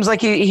just seems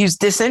like he's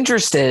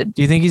disinterested.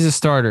 Do you think he's a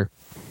starter?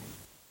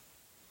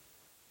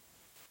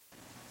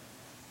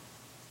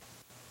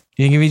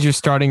 Do you think if he's your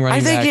starting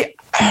running back?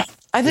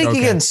 I I think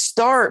he can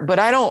start, but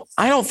I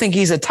don't think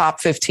he's a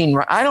top 15.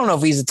 I don't know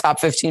if he's a top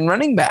 15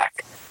 running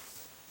back.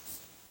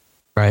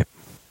 Right.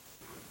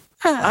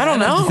 I don't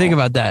know. I have to think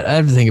about that.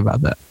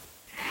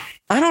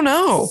 I don't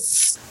know.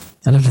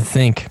 I'd have to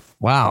think.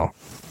 Wow.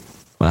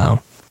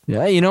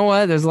 Yeah, you know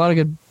what? There's a lot of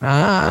good.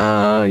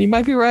 You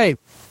might be right.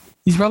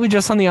 He's probably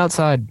just on the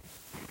outside.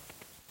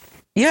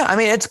 Yeah, I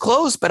mean, it's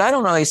close, but I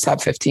don't know he's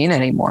top 15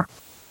 anymore.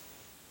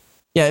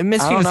 Yeah, it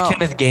missed me with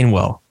Kenneth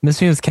Gainwell.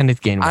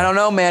 I don't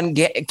know, man.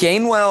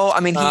 Gainwell, I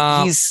mean,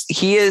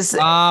 he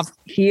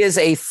is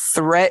a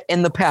threat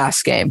in the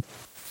pass game.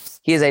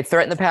 He is a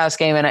threat in the pass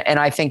game, and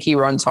I think he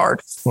runs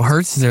hard. Well,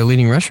 Hurts is their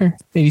leading rusher,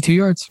 82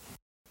 yards.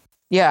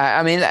 Yeah,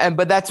 I mean,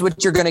 but that's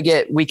what you're going to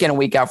get week in and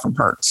week out from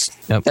Hurts.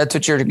 Yep. That's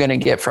what you're going to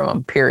get from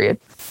him, period.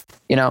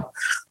 You know,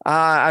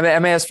 I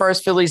mean, as far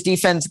as Philly's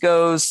defense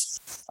goes,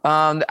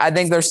 I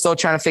think they're still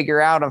trying to figure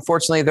out.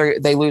 Unfortunately,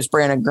 they lose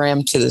Brandon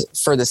Graham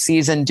for the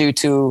season due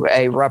to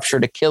a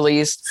ruptured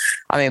Achilles.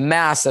 I mean,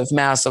 massive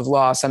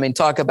loss. I mean,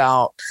 talk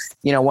about,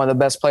 you know, one of the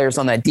best players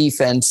on that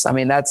defense. I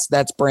mean, that's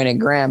Brandon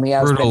Graham. He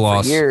has brutal been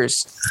loss. For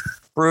years.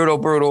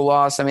 Brutal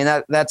loss. I mean,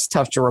 that's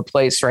tough to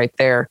replace right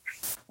there.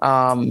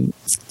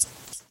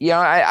 You know,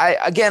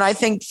 I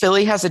think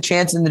Philly has a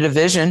chance in the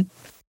division.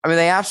 I mean,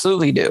 they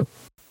absolutely do.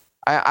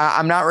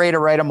 I'm not ready to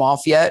write them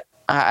off yet.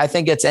 I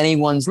think it's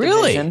anyone's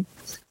division.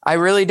 I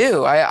really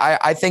do.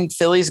 I think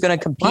Philly's going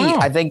to compete. Wow.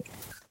 I think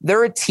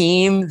they're a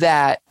team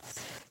that,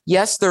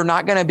 yes, they're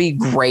not going to be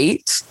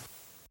great,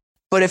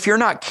 but if you're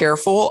not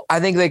careful, I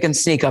think they can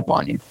sneak up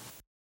on you.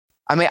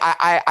 I mean,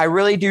 I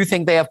really do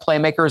think they have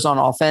playmakers on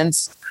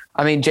offense.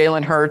 I mean,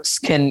 Jalen Hurts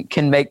can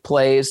make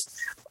plays.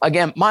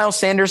 Again, Miles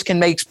Sanders can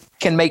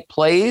make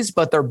plays,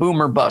 but they're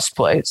boomer bust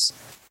plays,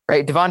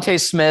 right?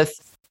 Devontae Smith,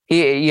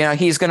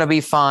 he's going to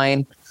be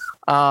fine.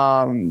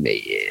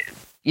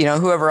 You know,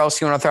 whoever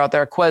else you want to throw out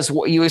there.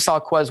 You saw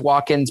Quez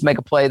Watkins make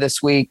a play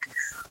this week.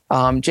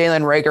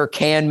 Jalen Reagor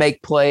can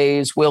make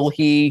plays. Will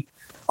he?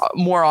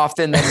 More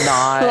often than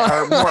not,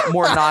 or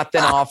more not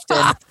than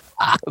often.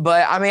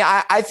 But I mean,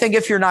 I think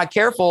if you're not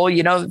careful,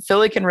 you know,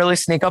 Philly can really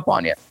sneak up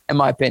on you, in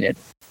my opinion.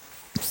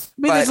 I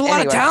mean, there's a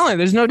lot of talent.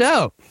 There's no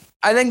doubt.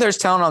 I think there's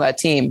talent on that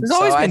team. There's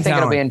always been talent.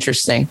 It'll be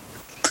interesting.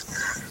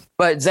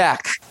 But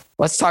Zach,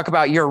 let's talk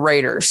about your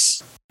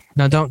Raiders.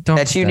 No, don't.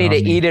 That you need to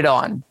eat it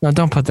on. No,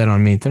 don't put that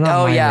on me. They're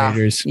not my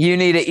Raiders. You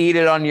need to eat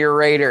it on your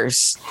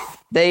Raiders.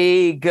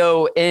 They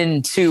go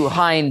into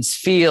Heinz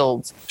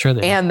Field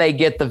and they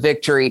get the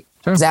victory.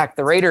 Sure. Zach,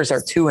 the Raiders are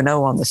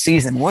 2-0 on the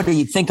season. What do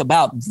you think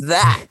about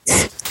that?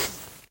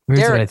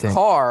 Derek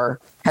Carr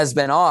has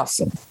been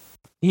awesome.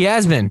 He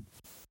has been.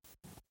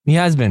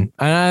 And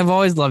I've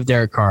always loved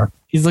Derek Carr.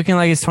 He's looking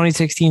like his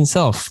 2016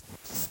 self.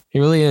 He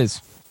really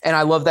is. And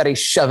I love that he's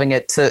shoving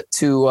it to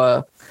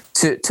the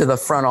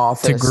front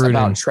office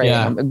about trading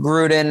him.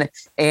 Gruden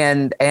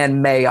and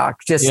Mayock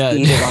just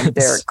eat it on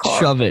Derek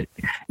Carr. Shove it.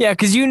 Yeah,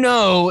 because you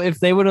know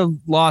if they would have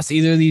lost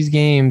either of these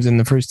games in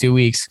the first 2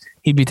 weeks,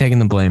 he'd be taking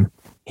the blame.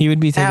 He would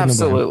be taking the blame.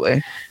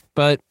 Absolutely.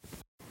 But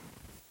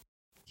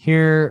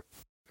here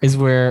is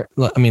where,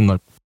 I mean,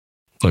 look,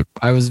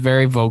 I was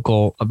very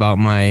vocal about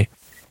my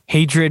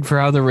hatred for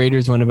how the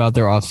Raiders went about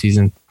their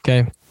offseason.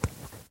 Okay.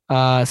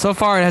 So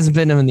far, it hasn't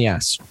bitten them in the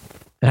ass.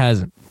 It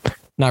hasn't.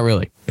 Not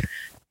really.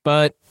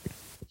 But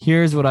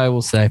here's what I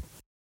will say.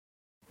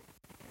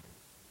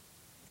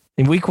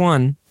 In week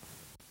 1,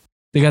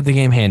 they got the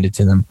game handed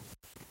to them.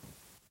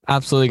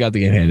 Absolutely got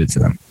the game handed to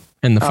them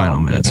in the final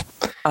minutes.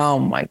 Oh,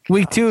 my God.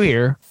 Week 2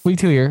 here.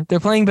 They're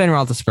playing Ben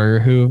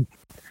Roethlisberger, who,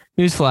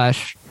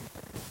 newsflash,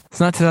 it's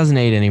not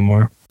 2008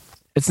 anymore.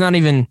 It's not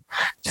even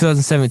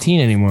 2017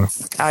 anymore.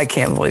 I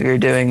can't believe you're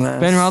doing this.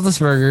 Ben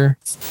Roethlisberger.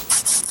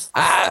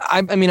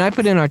 I mean, I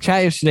put in our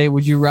chat yesterday,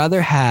 would you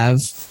rather have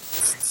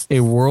a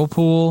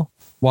Whirlpool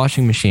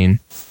washing machine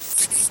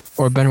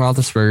or Ben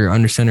Roethlisberger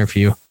under center for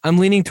you? I'm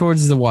leaning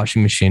towards the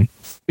washing machine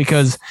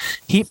because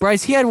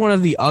Bryce had one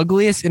of the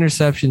ugliest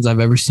interceptions I've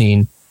ever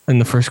seen in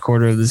the first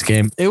quarter of this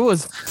game. There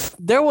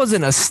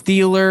wasn't a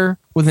Steeler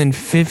within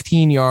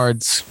 15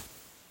 yards.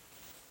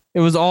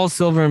 It was all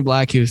silver and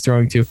black he was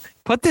throwing to.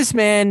 Put this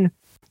man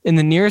in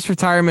the nearest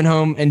retirement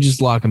home and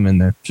just lock him in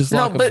there.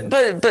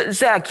 But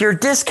Zach, you're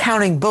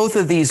discounting both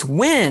of these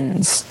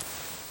wins.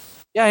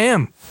 Yeah, I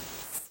am.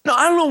 No,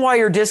 I don't know why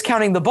you're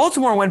discounting the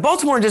Baltimore win.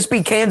 Baltimore just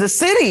beat Kansas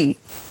City.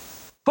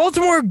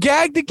 Baltimore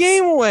gagged the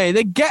game away.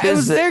 It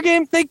was their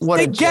game. They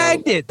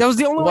gagged it. That was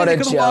the only way they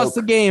could have lost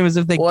the game is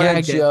if they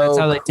gagged it. That's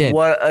how they did.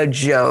 What a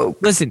joke.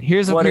 Listen,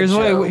 here's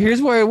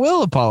where I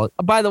will apologize.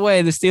 By the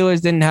way, the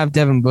Steelers didn't have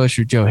Devin Bush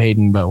or Joe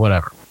Hayden, but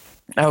whatever.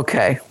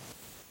 Okay.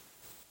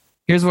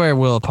 Here's where I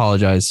will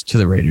apologize to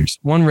the Raiders.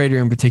 One Raider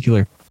in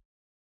particular.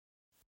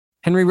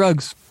 Henry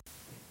Ruggs.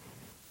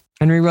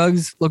 Henry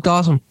Ruggs looked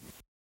awesome.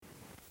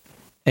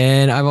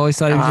 And I've always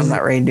thought I'm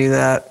not ready to do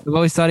that. I've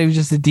always thought he was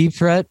just a deep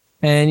threat.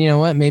 And you know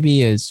what? Maybe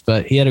he is.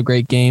 But he had a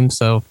great game,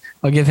 so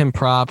I'll give him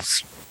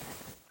props.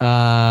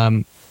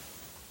 But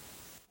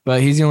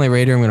he's the only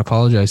Raider I'm going to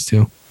apologize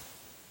to.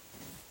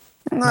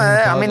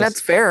 I mean, that's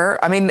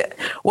fair. I mean,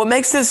 what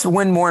makes this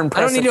win more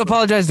impressive? I don't need to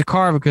apologize to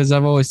Carr because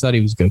I've always thought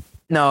he was good.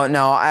 No,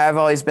 I've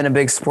always been a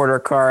big supporter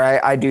of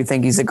Carr. I do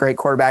think he's a great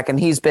quarterback, and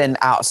he's been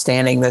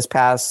outstanding these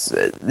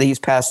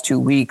past 2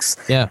 weeks.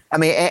 Yeah. I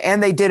mean,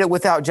 and they did it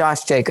without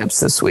Josh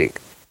Jacobs this week,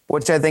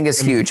 which I think is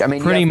huge. I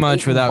mean, pretty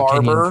much without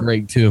Kenyon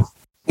Drake too.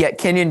 Yeah,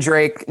 Kenyon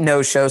Drake,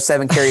 no-show,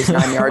 7 carries,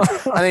 9 yards.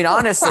 I mean,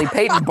 honestly,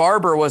 Peyton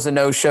Barber was a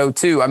no-show,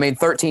 too. I mean,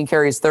 13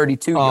 carries,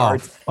 32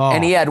 yards.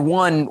 And he had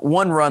one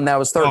run that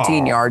was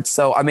 13 yards.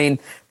 So, I mean,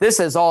 this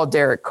is all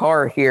Derek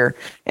Carr here.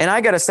 And I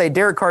got to say,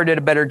 Derek Carr did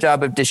a better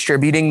job of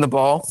distributing the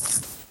ball.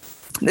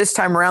 This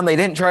time around, they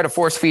didn't try to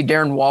force-feed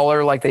Darren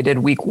Waller like they did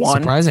week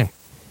 1. Surprising.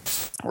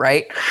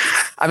 Right?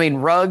 I mean,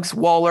 Ruggs,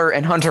 Waller,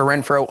 and Hunter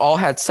Renfrow all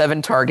had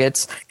 7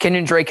 targets.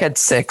 Kenyon Drake had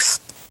 6.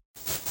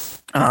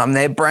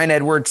 They had Bryan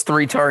Edwards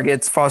 3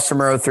 targets, Foster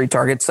Moreau 3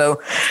 targets. So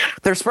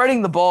they're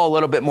spreading the ball a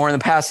little bit more in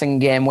the passing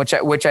game, which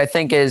I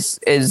think is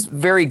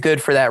very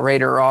good for that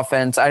Raider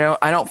offense. I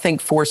don't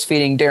think force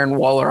feeding Darren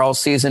Waller all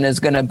season is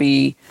going to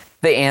be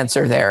the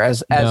answer there.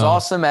 As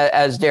awesome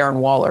as Darren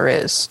Waller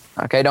is,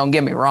 okay, don't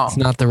get me wrong. It's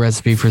not the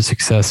recipe for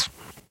success.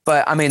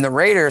 But I mean, the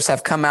Raiders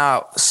have come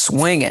out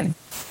swinging,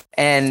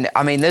 and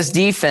I mean, this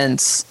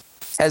defense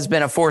has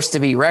been a force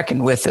to be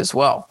reckoned with as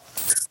well.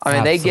 I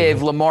mean, They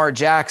gave Lamar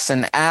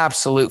Jackson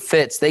absolute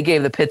fits. They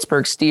gave the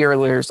Pittsburgh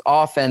Steelers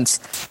offense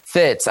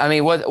fits. I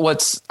mean,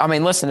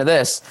 listen to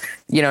this.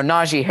 You know,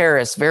 Najee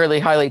Harris, very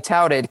highly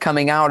touted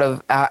coming out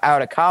of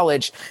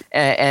college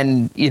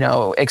and you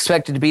know,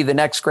 expected to be the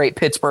next great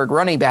Pittsburgh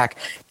running back.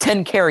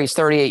 10 carries,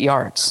 38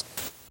 yards.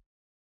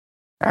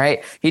 All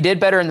right. He did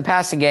better in the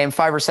passing game,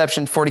 5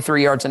 receptions,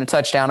 43 yards and a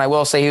touchdown. I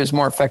will say he was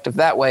more effective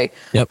that way.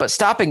 Yep. But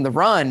stopping the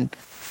run,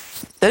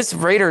 this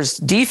Raiders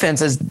defense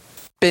has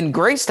been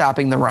great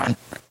stopping the run,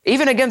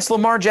 even against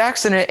Lamar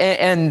Jackson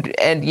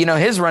and you know,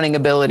 his running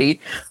ability,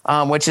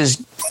 which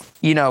is,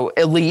 you know,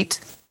 elite,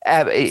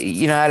 at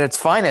its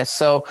finest.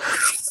 So,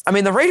 I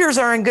mean, the Raiders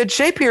are in good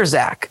shape here,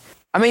 Zach.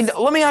 I mean,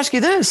 let me ask you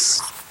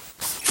this.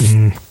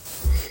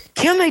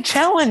 Can they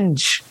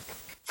challenge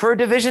for a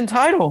division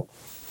title?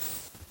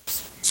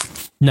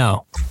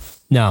 No.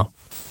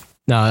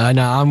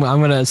 I'm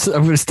gonna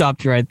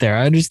stop you right there.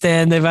 I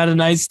understand they've had a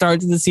nice start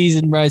to the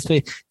season, Bryce.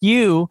 But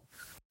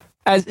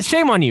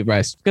shame on you,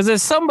 Bryce, because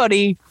as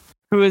somebody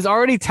who is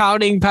already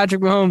touting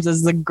Patrick Mahomes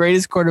as the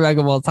greatest quarterback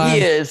of all time,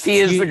 he is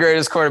the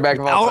greatest quarterback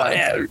of all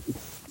time.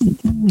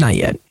 Not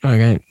yet.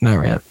 Okay,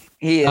 not yet.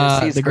 He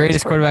is. He's the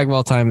greatest quarterback of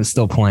all time is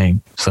still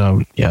playing.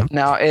 So yeah.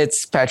 No,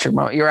 it's Patrick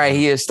Mahomes. You're right.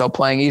 He is still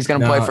playing. He's going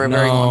to play for a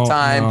very long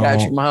time.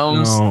 Patrick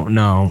Mahomes.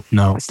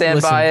 No.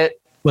 Stand by it.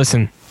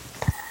 Listen.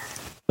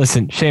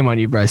 Shame on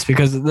you, Bryce,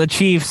 because the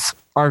Chiefs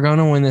are going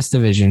to win this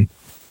division.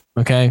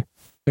 Okay,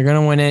 they're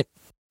going to win it.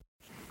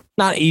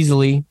 Not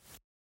easily,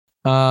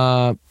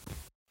 but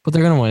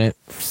they're going to win it.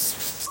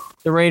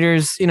 The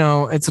Raiders, you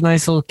know, it's a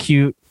nice little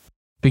cute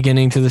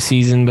beginning to the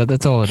season, but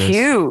that's all it is.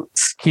 Cute.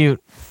 It's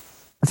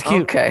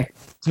cute. Okay.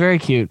 It's very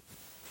cute.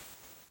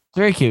 It's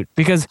very cute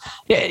because,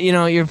 you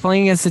know, you're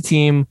playing against a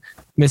team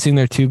missing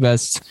their two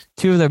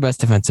of their best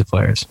defensive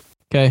players.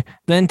 Okay.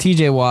 Then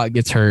TJ Watt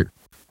gets hurt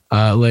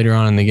later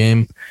on in the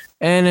game.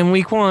 And in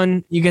week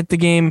 1, you get the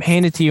game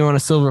handed to you on a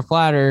silver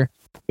platter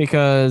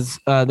because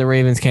the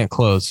Ravens can't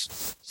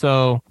close.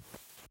 So,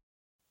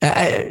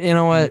 you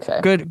know what?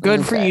 Okay.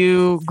 Good for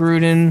you,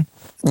 Gruden,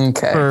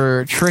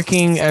 for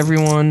tricking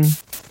everyone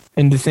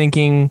into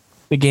thinking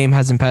the game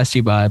hasn't passed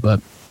you by,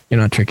 but you're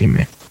not tricking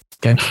me.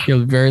 Okay,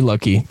 you're very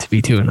lucky to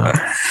be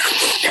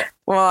 2-0.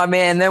 Well, I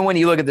mean, and then when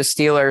you look at the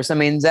Steelers, I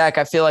mean, Zach,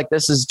 I feel like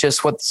this is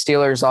just what the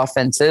Steelers'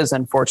 offense is.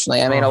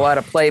 Unfortunately, I mean, a lot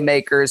of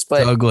playmakers,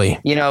 but ugly.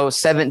 You know,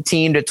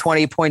 17 to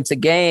 20 points a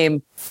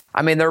game.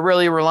 I mean, they're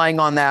really relying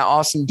on that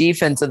awesome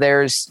defense of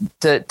theirs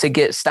to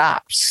get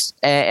stops,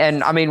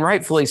 and I mean,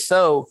 rightfully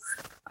so.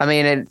 I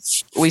mean,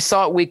 we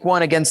saw it week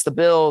 1 against the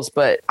Bills,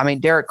 but I mean,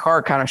 Derek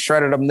Carr kind of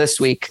shredded them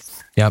this week.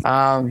 Yep.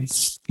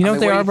 You know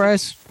what they are,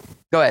 Bryce?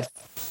 Go ahead.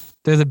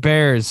 They're the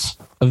Bears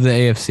of the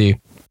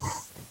AFC.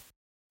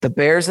 The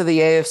Bears of the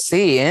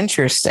AFC.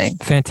 Interesting.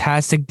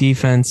 Fantastic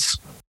defense,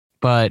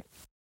 but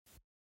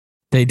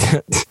they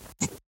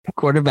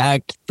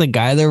quarterback, the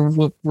guy they're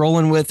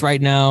rolling with right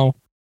now,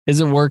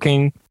 isn't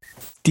working.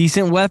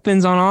 Decent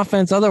weapons on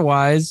offense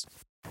otherwise.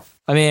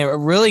 I mean,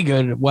 really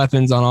good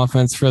weapons on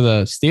offense for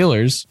the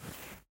Steelers.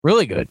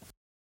 Really good.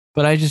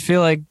 But I just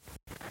feel like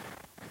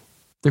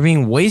they're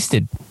being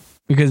wasted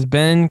because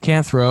Ben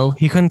can't throw.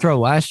 He couldn't throw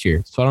last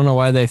year. So I don't know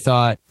why they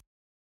thought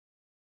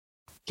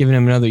giving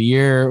him another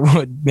year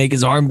would make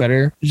his arm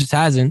better. It just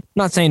hasn't. I'm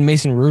not saying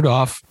Mason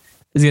Rudolph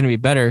is going to be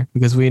better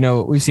because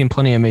we've seen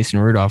plenty of Mason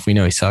Rudolph. We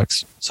know he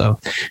sucks. So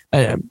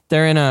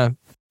they're in a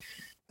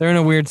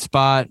weird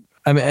spot.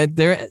 I mean,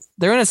 they're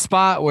in a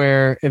spot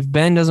where if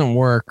Ben doesn't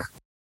work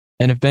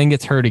and if Ben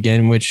gets hurt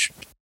again, which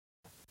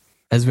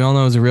as we all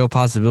know is a real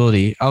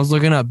possibility. I was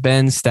looking up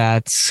Ben's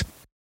stats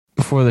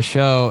before the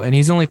show and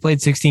he's only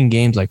played 16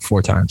 games like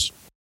 4 times.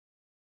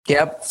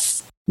 Yep.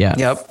 Yeah.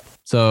 Yep.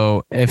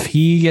 So if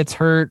he gets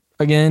hurt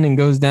again and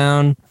goes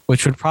down,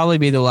 which would probably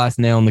be the last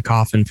nail in the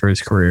coffin for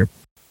his career.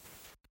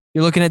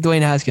 You're looking at Dwayne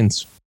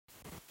Haskins.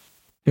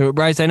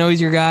 Bryce, I know he's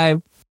your guy.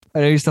 I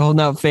know you're still holding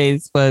out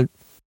faith, but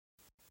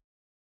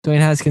Dwayne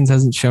Haskins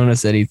hasn't shown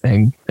us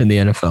anything in the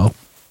NFL.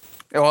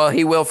 Well,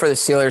 he will for the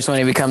Steelers when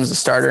he becomes a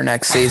starter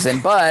next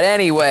season. But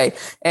anyway,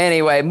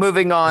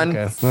 moving on.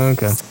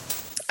 Okay.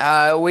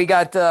 We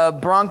got the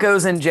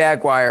Broncos and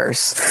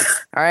Jaguars.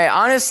 All right.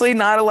 Honestly,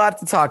 not a lot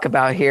to talk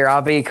about here.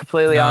 I'll be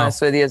completely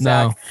honest with you,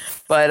 Zach. No.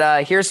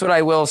 But here's what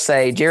I will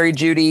say. Jerry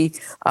Jeudy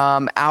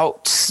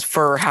out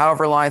for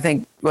however long, I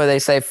think, what they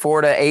say,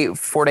 4 to 8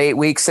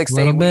 weeks, 6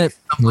 to 8 weeks.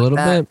 A little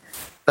bit.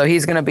 So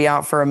he's going to be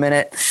out for a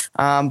minute.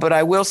 But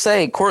I will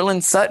say,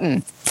 Cortland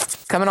Sutton,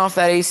 coming off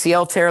that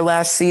ACL tear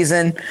last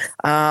season,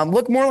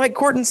 looked more like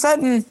Cortland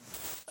Sutton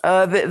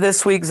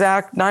this week,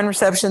 Zach. 9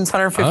 receptions,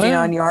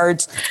 159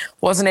 yards.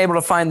 Wasn't able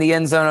to find the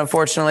end zone,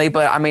 unfortunately.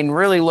 But, I mean,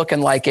 really looking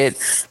like it,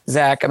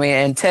 Zach. I mean,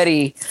 and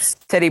Teddy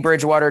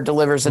Bridgewater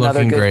delivers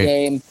another good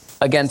game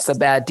against a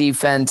bad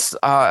defense,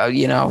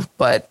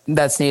 but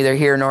that's neither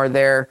here nor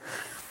there.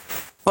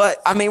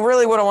 But, I mean,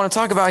 really what I want to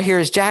talk about here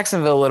is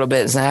Jacksonville a little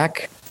bit,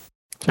 Zach.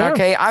 Sure.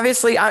 Okay,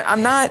 obviously,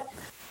 I'm not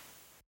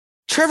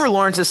 – Trevor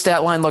Lawrence's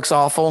stat line looks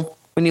awful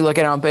when you look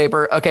at it on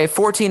paper. Okay,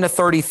 14 to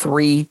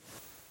 33,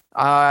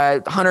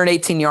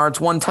 118 yards,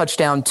 1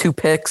 touchdown, 2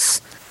 picks.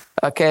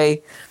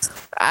 Okay,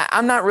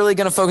 I'm not really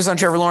going to focus on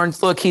Trevor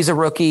Lawrence. Look, he's a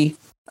rookie.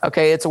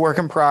 Okay, it's a work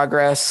in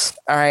progress.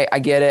 All right, I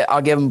get it.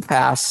 I'll give him a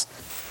pass.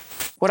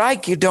 What I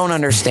don't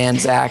understand,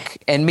 Zach,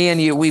 and me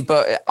and you,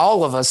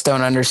 all of us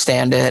don't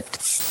understand it.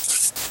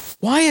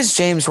 Why is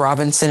James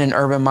Robinson in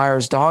Urban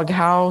Meyer's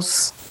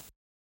doghouse?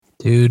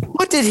 Dude.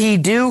 What did he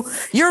do?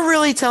 You're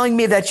really telling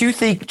me that you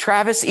think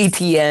Travis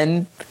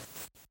Etienne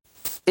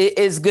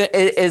is good,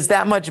 is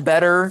that much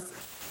better?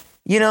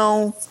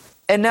 And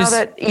now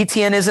that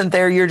Etienne isn't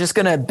there, you're just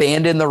going to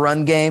abandon the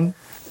run game?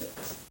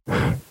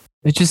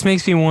 It just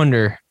makes me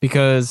wonder,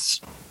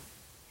 because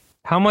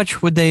how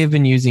much would they have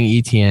been using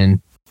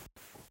Etienne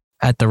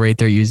at the rate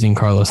they're using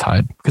Carlos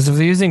Hyde? Because if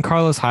they're using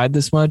Carlos Hyde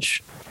this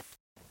much,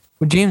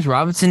 would James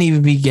Robinson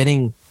even be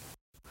getting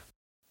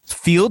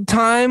field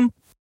time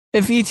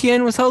if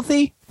Etienne was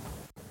healthy?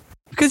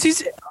 Because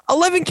he's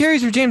 11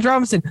 carries for James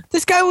Robinson.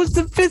 This guy was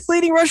the 5th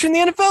leading rusher in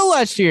the NFL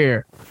last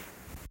year.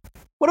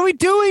 What are we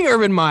doing,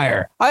 Urban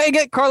Meyer? I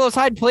get Carlos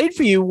Hyde played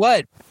for you,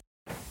 8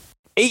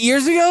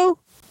 years ago?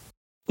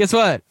 Guess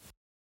what?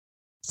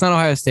 It's not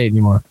Ohio State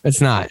anymore.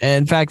 It's not.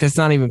 And in fact, it's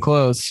not even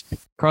close.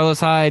 Carlos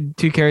Hyde,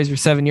 2 carries for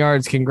 7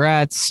 yards.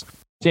 Congrats.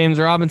 James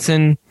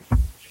Robinson,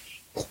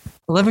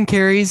 11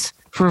 carries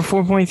for a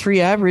 4.3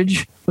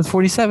 average with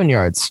 47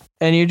 yards.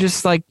 And you're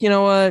just like, you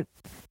know what?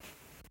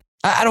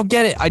 I don't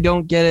get it. I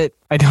don't get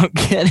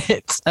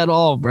it at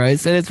all,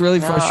 Bryce. And it's really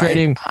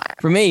frustrating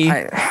for me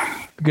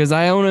because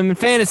I own him in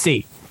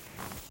fantasy.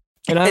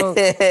 And I don't,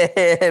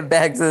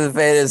 back to the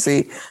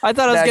fantasy. I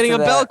thought I was getting a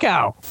bell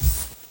cow.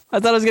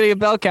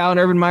 And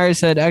Urban Meyer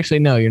said, actually,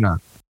 no, you're not.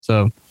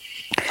 So,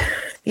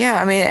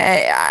 yeah, I mean,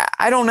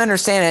 I don't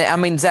understand it. I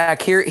mean,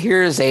 Zach,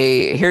 here's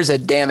a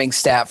damning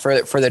stat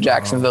for the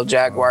Jacksonville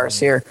Jaguars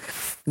here.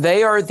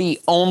 They are the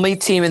only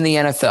team in the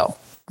NFL,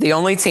 the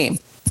only team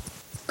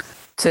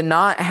to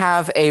not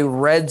have a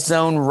red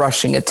zone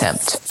rushing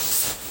attempt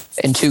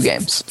in 2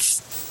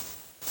 games.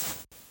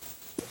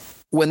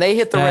 When they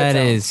hit the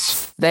red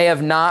zone, they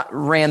have not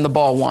ran the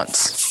ball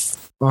once.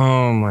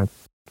 Oh my.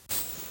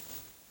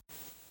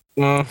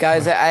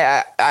 Guys,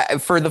 I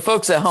for the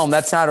folks at home,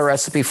 that's not a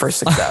recipe for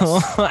success.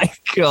 Oh my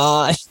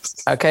God.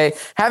 Okay.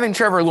 Having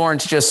Trevor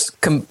Lawrence just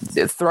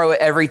throw it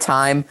every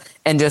time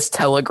and just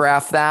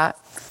telegraph that.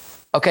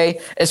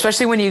 Okay.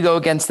 Especially when you go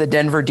against the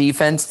Denver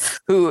defense,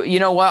 who, you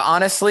know what,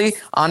 honestly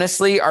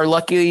are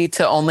lucky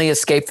to only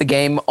escape the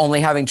game,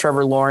 only having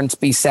Trevor Lawrence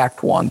be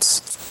sacked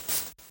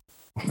once.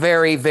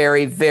 Very,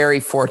 very,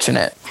 very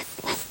fortunate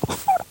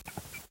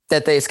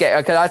that they escaped.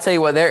 Because I'll tell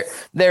you what,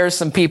 there's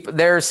some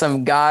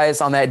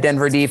guys on that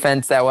Denver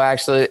defense that will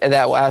absolutely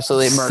murder.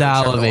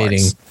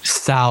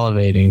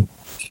 Salivating.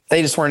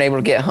 They just weren't able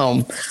to get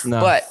home. No.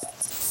 But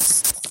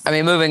I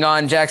mean, moving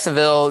on,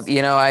 Jacksonville,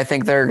 I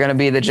think they're going to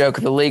be the joke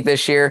of the league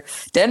this year.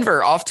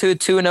 Denver off to a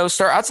 2-0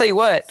 start. I'll tell you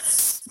what,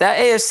 that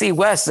AFC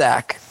West,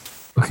 Zach,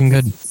 looking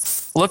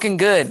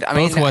good. I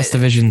Both West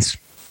divisions.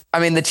 I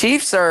mean, the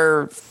Chiefs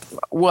are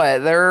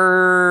what?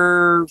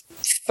 They're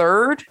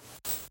third.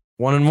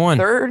 1-1.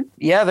 Third.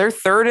 Yeah, they're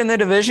third in the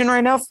division right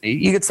now.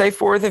 You could say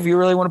fourth if you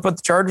really want to put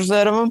the Chargers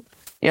ahead of them.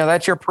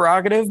 That's your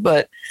prerogative.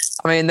 But,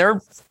 I mean,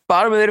 they're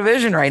bottom of the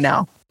division right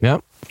now.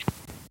 Yep.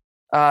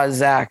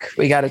 Zach,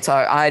 we got to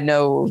talk. I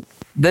know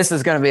this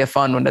is going to be a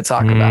fun one to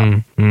talk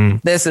about.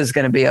 This is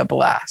going to be a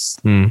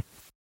blast.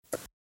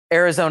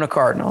 Arizona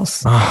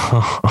Cardinals.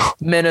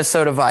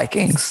 Minnesota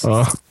Vikings.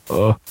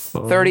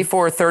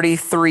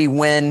 34-33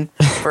 win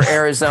for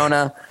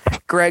Arizona.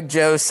 Greg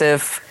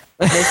Joseph.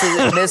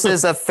 This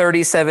is a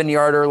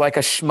 37-yarder like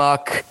a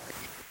schmuck.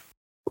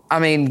 I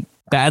mean,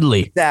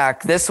 badly.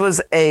 Zach, this was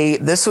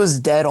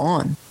dead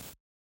on.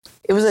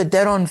 It was a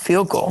dead on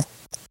field goal.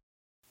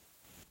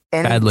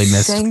 And badly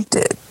missed. Shanked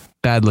it.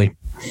 Badly.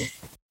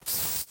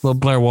 Little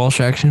Blair Walsh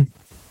action.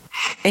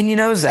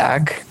 And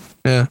Zach,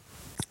 Yeah.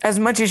 as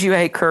much as you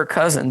hate Kirk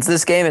Cousins,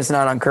 this game is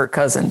not on Kirk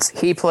Cousins.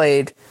 He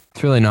played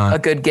It's really not a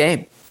good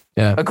game.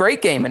 Yeah. A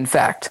great game, in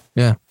fact.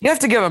 Yeah. You have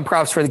to give him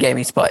props for the game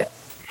he's played.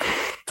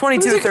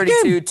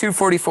 22-32,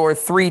 244,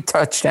 3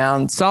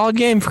 touchdowns. Solid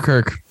game for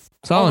Kirk.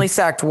 Solid. Only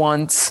sacked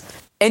once.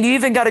 And you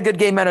even got a good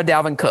game out of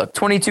Dalvin Cook.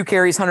 22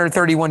 carries,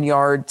 131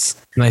 yards.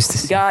 Nice to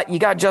see. You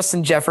got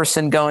Justin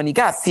Jefferson going. You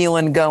got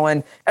Thielen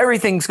going.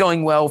 Everything's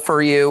going well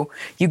for you.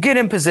 You get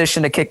in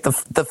position to kick the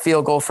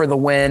field goal for the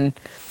win,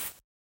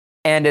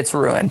 and it's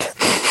ruined.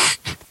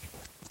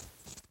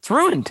 It's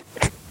ruined.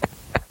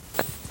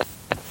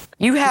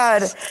 You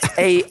had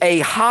a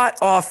hot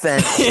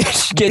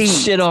offense. Get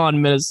shit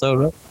on,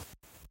 Minnesota.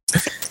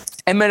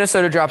 And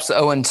Minnesota drops to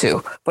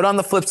 0-2. But on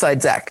the flip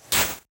side, Zach,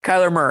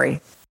 Kyler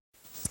Murray,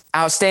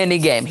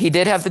 outstanding game. He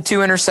did have the 2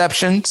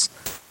 interceptions,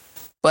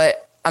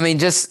 but I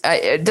mean, is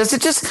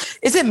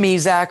it me,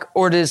 Zach,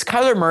 or does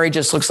Kyler Murray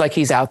just looks like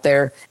he's out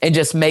there and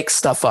just makes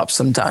stuff up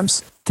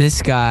sometimes?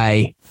 This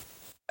guy,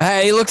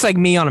 he looks like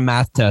me on a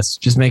math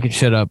test, just making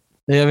shit up.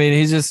 I mean,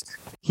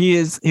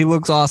 he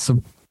looks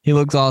awesome. He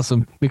looks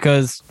awesome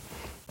because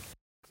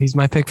he's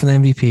my pick for the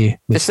MVP.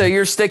 So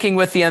you're sticking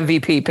with the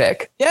MVP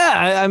pick?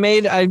 Yeah, I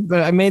made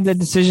the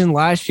decision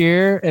last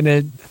year and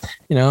it,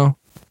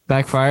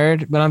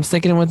 backfired, but I'm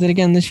sticking with it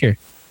again this year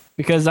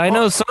because I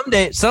know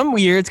some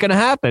year it's going to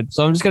happen.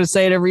 So I'm just going to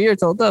say it every year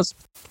until it does.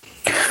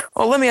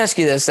 Well, let me ask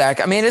you this,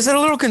 Zach. I mean, is it a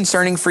little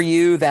concerning for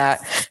you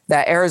that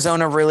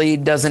Arizona really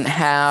doesn't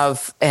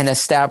have an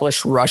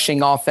established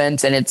rushing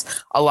offense, and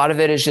a lot of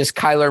it is just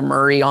Kyler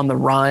Murray on the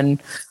run?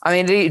 I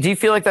mean, do you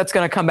feel like that's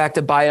going to come back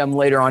to bite them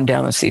later on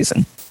down the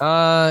season?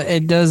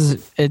 It does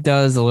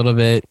a little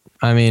bit.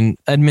 I mean,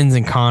 Edmonds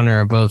and Connor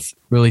are both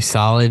really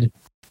solid.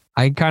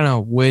 I kind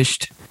of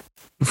wished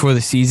before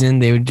the season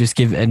they would just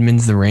give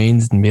Edmonds the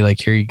reins and be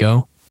like, here you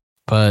go.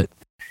 But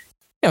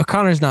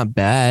Connor's not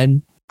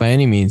bad by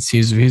any means.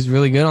 He's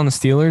really good on the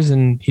Steelers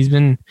and he's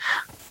been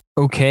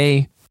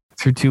okay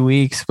through 2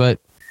 weeks.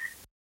 But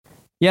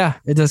yeah,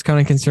 it does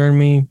kind of concern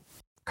me.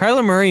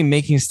 Kyler Murray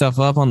making stuff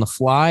up on the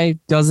fly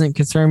doesn't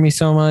concern me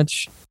so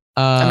much.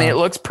 I mean, it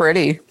looks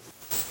pretty.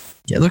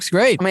 Yeah, it looks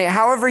great. I mean,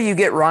 however you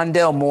get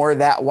Rondale Moore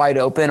that wide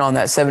open on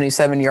that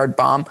 77-yard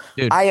bomb,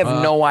 dude, I have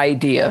no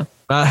idea.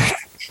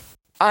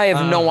 I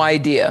have no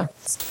idea.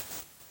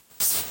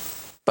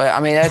 But I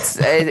mean,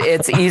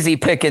 it's easy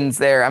pickings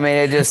there. I mean,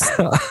 it just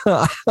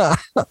I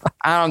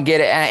don't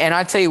get it. And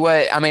I tell you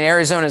what, I mean,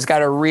 Arizona's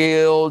got a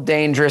real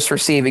dangerous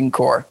receiving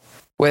core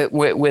with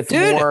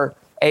more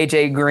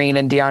AJ Green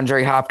and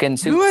DeAndre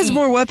Hopkins. Who has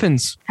more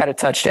weapons? Had a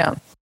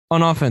touchdown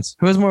on offense.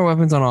 Who has more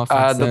weapons on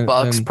offense? The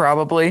Bucks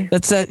probably.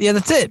 That's it. Yeah,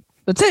 that's it.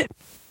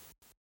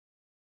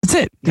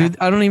 Dude,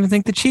 I don't even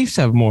think the Chiefs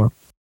have more.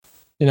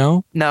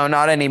 No,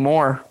 not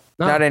anymore.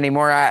 No. Not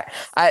anymore.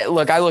 I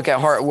look at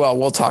Hart. Well,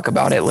 we'll talk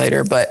about it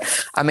later. But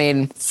I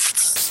mean,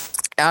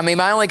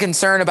 my only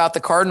concern about the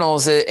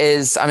Cardinals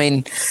is, I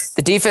mean,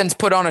 the defense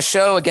put on a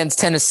show against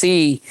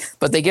Tennessee,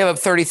 but they give up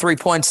 33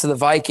 points to the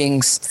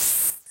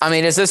Vikings. I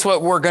mean, is this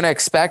what we're going to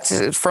expect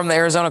from the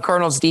Arizona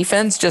Cardinals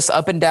defense? Just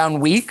up and down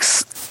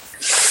weeks?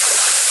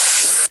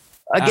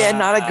 Again,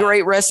 not a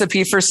great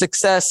recipe for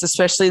success,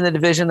 especially in the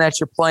division that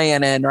you're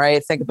playing in,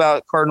 right? Think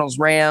about Cardinals,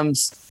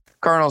 Rams.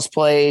 Cardinals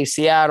play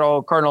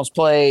Seattle. Cardinals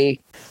play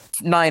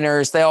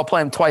Niners. They all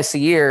play them twice a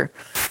year.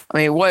 I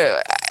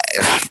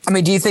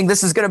mean, do you think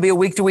this is going to be a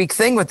week-to-week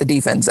thing with the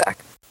defense, Zach?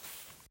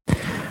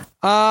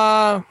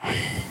 I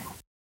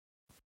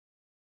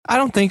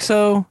don't think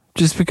so.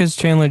 Just because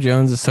Chandler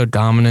Jones is so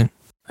dominant,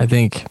 I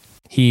think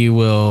he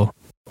will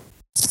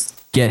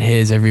get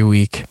his every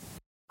week.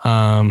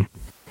 But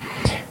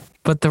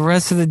the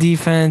rest of the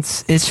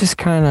defense, it's just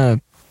kind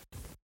of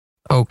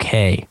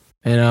okay.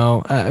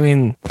 I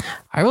mean,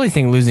 I really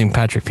think losing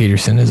Patrick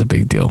Peterson is a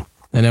big deal.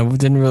 And it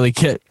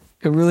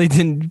really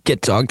didn't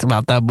get talked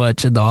about that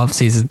much in the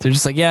offseason. They're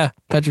just like, yeah,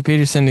 Patrick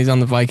Peterson, he's on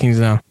the Vikings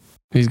now.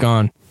 He's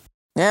gone.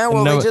 Yeah,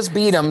 well, they just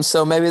beat him,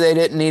 so maybe they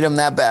didn't need him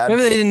that bad.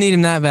 Maybe they didn't need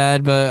him that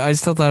bad, but I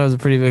still thought it was a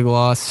pretty big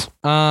loss.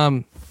 I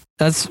mean,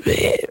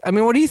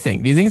 what do you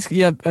think? Do you think?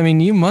 Yeah, I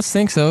mean, you must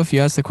think so if you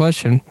ask the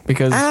question,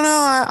 because I don't know.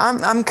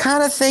 I'm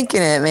kind of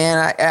thinking it,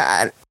 man.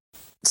 I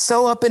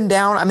so up and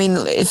down. I mean,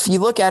 if you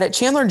look at it,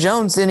 Chandler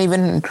Jones didn't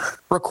even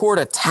record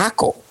a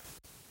tackle.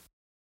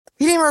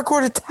 He didn't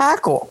record a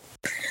tackle.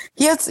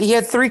 He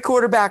had 3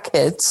 quarterback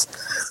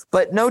hits,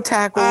 but no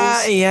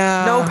tackles.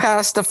 No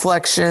pass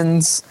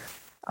deflections.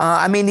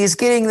 I mean, he's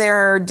getting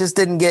there, just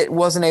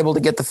wasn't able to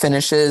get the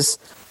finishes.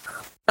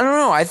 I don't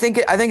know. I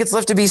think it's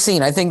left to be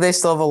seen. I think they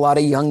still have a lot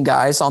of young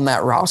guys on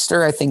that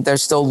roster. I think they're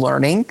still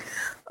learning.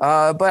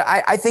 But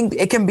I think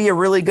it can be a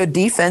really good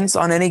defense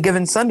on any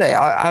given Sunday.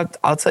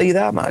 I'll tell you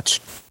that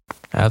much.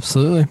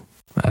 Absolutely.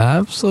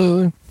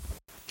 And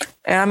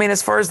I mean,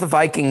 as far as the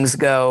Vikings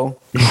go,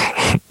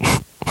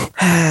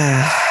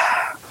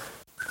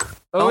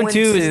 0-2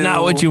 is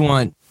not what you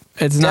want.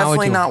 It's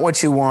definitely not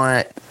what you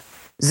want.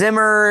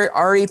 Zimmer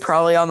already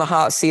probably on the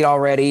hot seat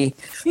already.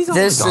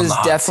 This is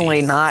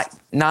definitely not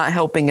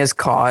helping his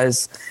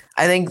cause.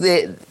 I think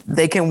that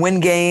they can win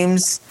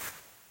games.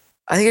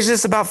 I think it's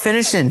just about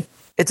finishing.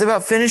 It's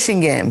about finishing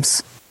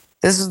games.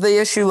 This is the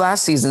issue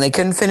last season. They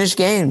couldn't finish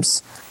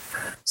games.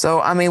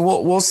 So, I mean,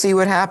 we'll see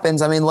what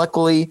happens. I mean,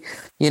 luckily,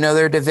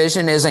 their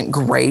division isn't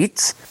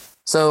great.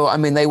 So, I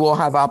mean, they will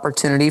have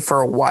opportunity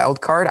for a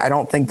wild card. I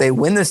don't think they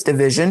win this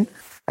division.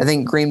 I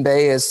think Green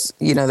Bay is,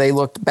 they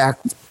looked back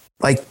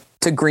like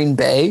to Green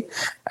Bay.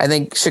 I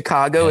think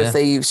Chicago, if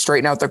they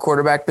straighten out their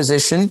quarterback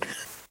position,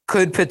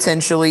 could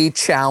potentially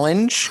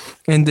challenge.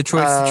 And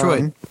Detroit's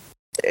Detroit.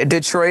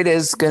 Detroit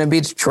is going to be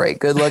Detroit.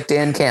 Good luck,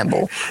 Dan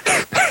Campbell.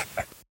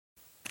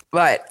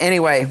 But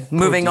anyway,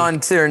 moving on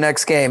to our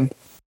next game.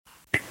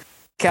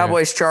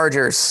 Cowboys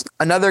Chargers.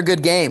 Another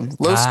good game.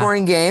 Low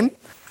scoring game.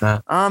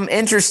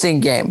 Interesting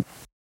game.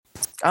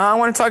 I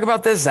want to talk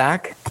about this,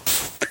 Zach.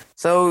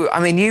 So, I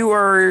mean, you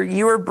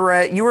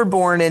were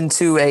born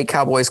into a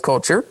Cowboys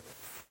culture.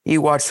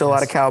 You watched a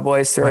lot of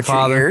Cowboys throughout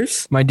your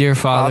years. My dear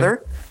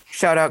father.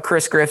 Shout out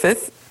Chris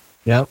Griffith.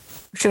 Yep.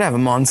 We should have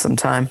him on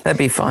sometime. That'd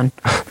be fun.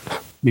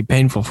 Be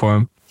painful for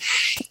him.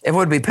 It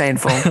would be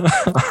painful.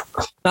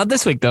 Not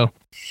this week, though.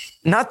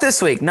 Not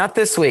this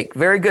week.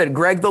 Very good.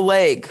 Greg the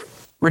Leg.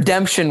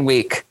 Redemption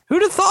week.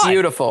 Who'd have thought?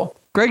 Beautiful.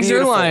 Greg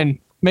Zerline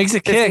makes a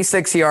kick.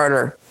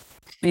 56-yarder.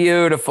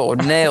 Beautiful.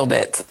 Nailed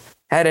it.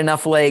 Had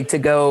enough leg to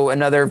go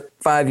another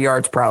 5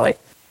 yards probably.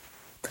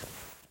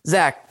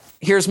 Zach,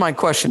 here's my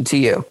question to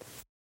you.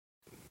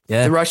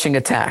 Yeah. The rushing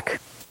attack.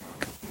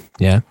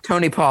 Yeah.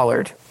 Tony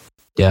Pollard.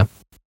 Yeah.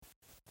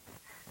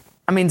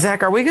 I mean,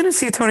 Zach, are we going to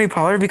see Tony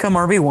Pollard become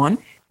RB1?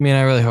 I mean,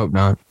 I really hope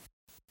not.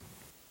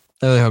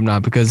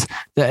 Because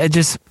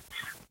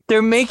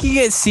they're making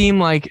it seem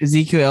like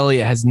Ezekiel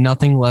Elliott has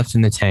nothing left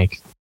in the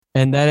tank.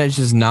 And that is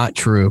just not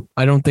true.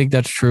 I don't think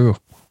that's true.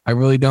 I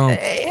really don't.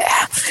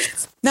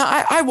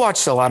 Now, I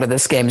watched a lot of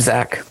this game,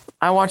 Zach.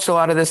 I watched a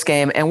lot of this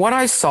game, and what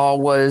I saw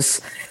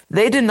was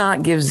they did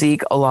not give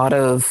Zeke a lot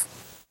of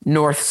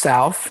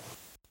north-south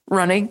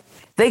running.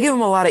 They give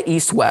him a lot of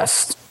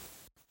east-west,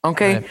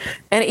 okay? Right.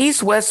 And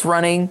east-west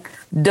running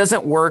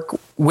doesn't work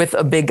with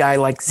a big guy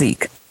like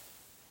Zeke.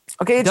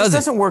 Okay, it just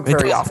doesn't work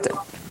very often.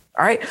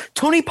 All right?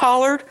 Tony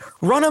Pollard,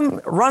 run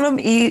him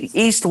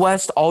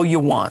east-west all you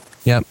want.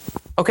 Yep.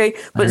 Okay?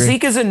 But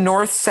Zeke is a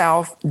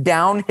north-south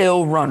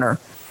downhill runner.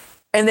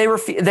 And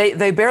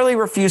they barely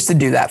refuse to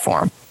do that for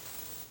him.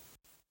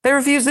 They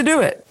refuse to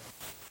do it.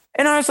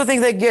 And I also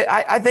think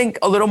I think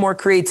a little more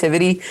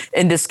creativity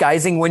in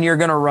disguising when you're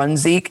going to run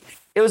Zeke.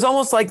 It was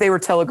almost like they were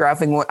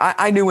telegraphing.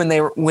 I knew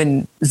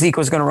when Zeke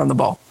was going to run the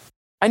ball.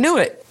 I knew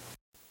it.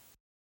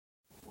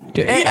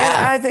 Yeah.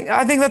 And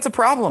I think that's a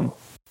problem.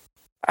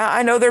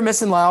 I know they're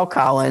missing Lyle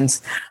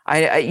Collins.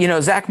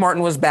 Zach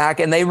Martin was back,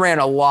 and they ran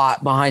a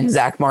lot behind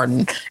Zach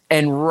Martin,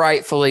 and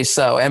rightfully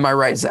so. Am I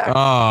right, Zach?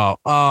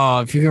 Oh,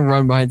 if you can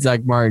run behind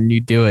Zach Martin, you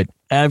do it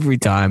every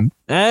time.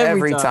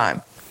 Every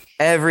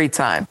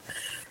time.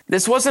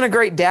 This wasn't a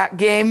great Dak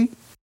game.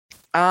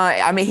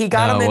 I mean, he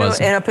got them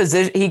in a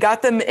position. He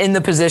got them in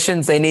the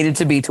positions they needed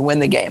to be to win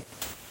the game.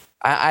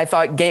 I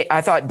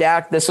thought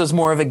Dak. This was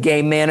more of a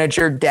game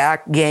manager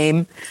Dak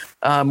game.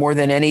 More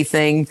than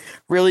anything,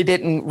 really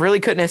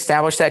couldn't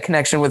establish that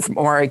connection with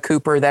Amari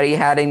Cooper that he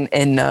had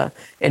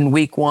in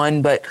week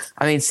one. But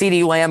I mean,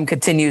 CeeDee Lamb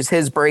continues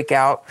his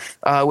breakout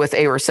with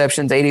 8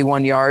 receptions,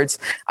 81 yards.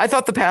 I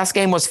thought the pass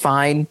game was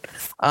fine.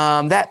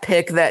 That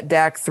pick that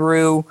Dak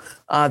threw,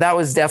 that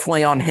was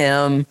definitely on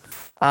him.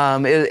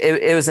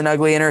 It was an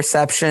ugly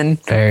interception.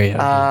 Very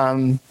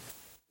ugly.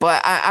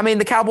 But I mean,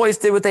 the Cowboys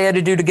did what they had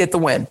to do to get the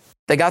win.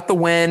 They got the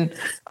win.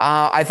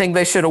 I think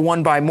they should have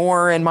won by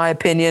more, in my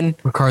opinion.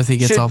 McCarthy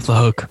gets off the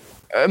hook.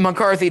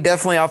 McCarthy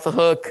definitely off the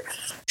hook.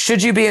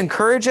 Should you be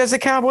encouraged as a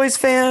Cowboys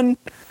fan?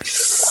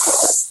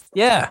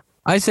 Yeah,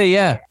 I say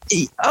yeah.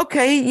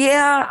 Okay,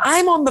 yeah,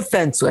 I'm on the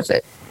fence with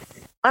it.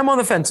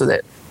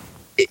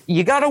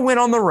 You got to win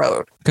on the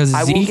road.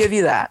 I will give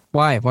you that.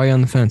 Why? Why are you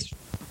on the fence?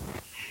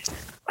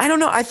 I don't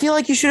know. I feel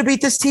like you should have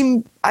beat this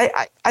team.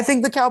 I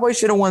think the Cowboys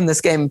should have won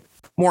this game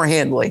more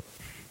handily.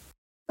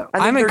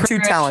 I think they're too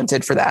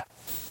talented for that.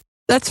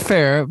 That's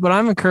fair, but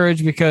I'm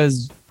encouraged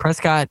because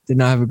Prescott did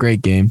not have a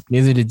great game.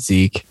 Neither did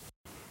Zeke.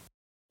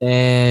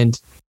 And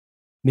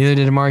neither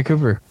did Amari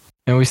Cooper.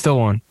 And we still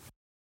won.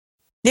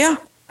 Yeah.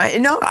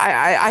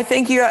 I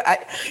think you...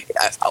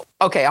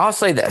 okay, I'll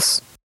say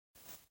this.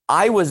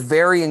 I was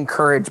very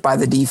encouraged by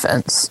the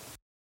defense.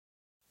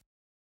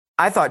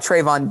 I thought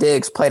Trayvon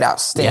Diggs played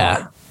outstanding.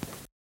 Yeah.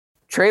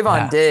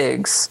 Trayvon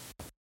Diggs...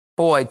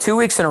 Boy, 2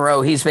 weeks in a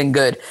row, he's been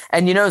good.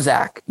 And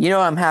Zach,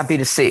 I'm happy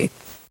to see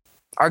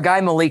our guy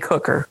Malik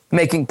Hooker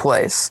making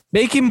plays.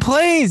 Making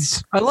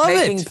plays. I love it.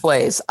 Making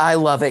plays. I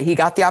love it. He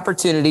got the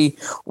opportunity.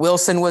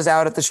 Wilson was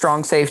out at the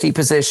strong safety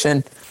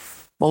position.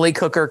 Malik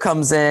Hooker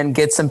comes in,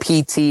 gets some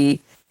PT,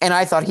 and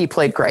I thought he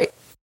played great.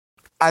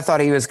 I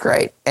thought he was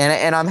great.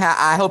 And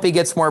I hope he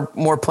gets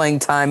more playing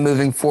time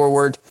moving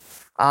forward.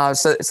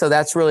 So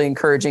that's really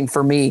encouraging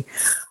for me.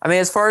 I mean,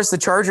 as far as the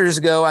Chargers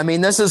go, I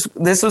mean, this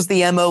was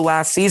the MO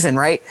last season,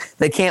 right?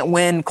 They can't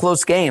win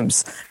close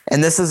games,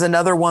 and this is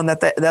another one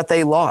that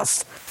they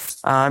lost.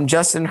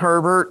 Justin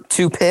Herbert,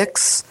 2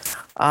 picks.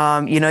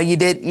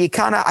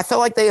 I felt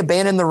like they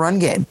abandoned the run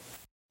game.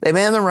 They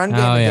abandoned the run game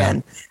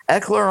again.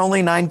 Eckler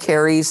only 9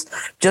 carries.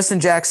 Justin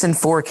Jackson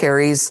 4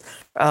 carries.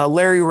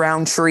 Larry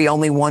Roundtree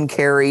only 1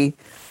 carry.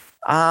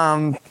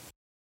 I'd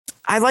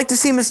like to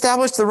see him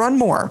establish the run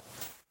more.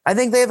 I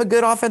think they have a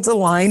good offensive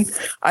line.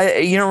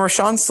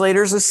 Rashawn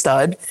Slater's a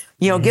stud.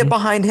 Get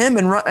behind him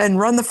and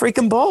run the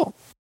freaking ball.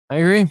 I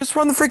agree. Just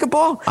run the freaking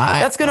ball.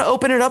 That's going to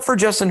open it up for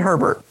Justin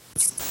Herbert.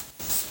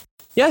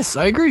 Yes,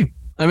 I agree.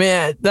 I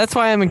mean, that's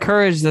why I'm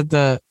encouraged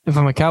if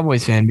I'm a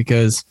Cowboys fan,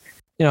 because,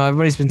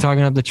 everybody's been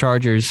talking up the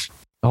Chargers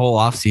the whole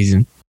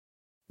offseason.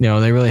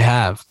 They really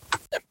have.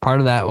 Part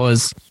of that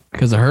was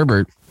because of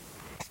Herbert.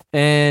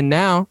 And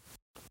now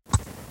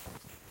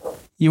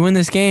you win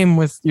this game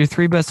with your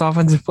 3 best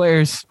offensive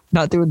players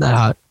not doing that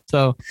hot.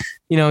 So,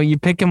 you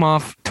pick him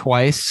off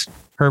twice,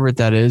 Herbert,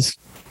 that is.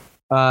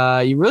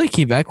 You really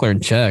keep Eckler in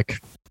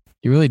check.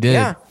 You really did.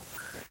 Yeah.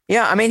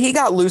 Yeah, I mean, he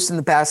got loose in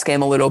the pass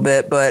game a little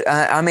bit, but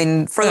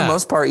for the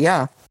most part,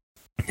 yeah.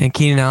 And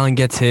Keenan Allen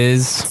gets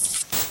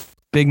his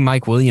big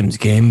Mike Williams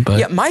game,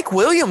 but Mike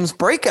Williams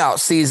breakout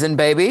season,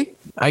 baby.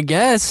 I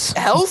guess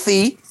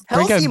healthy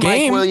Mike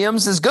game.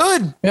 Williams is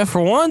good. Yeah,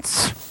 for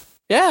once.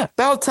 Yeah,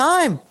 about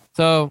time.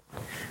 So,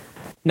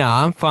 no,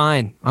 I'm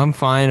fine. I'm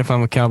fine if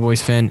I'm a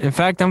Cowboys fan. In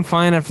fact, I'm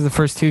fine after the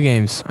first 2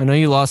 games. I know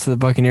you lost to the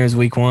Buccaneers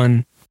week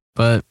 1,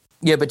 but.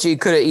 Yeah, but you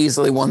could have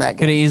easily won that game.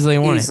 Could have easily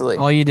won it.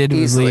 All you did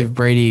was leave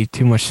Brady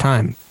too much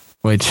time,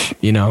 which,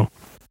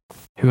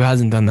 who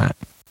hasn't done that?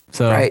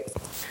 So right.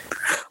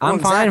 I'm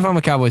fine if I'm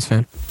a Cowboys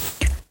fan.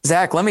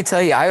 Zach, let me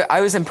tell you, I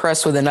was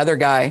impressed with another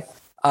guy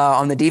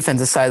on the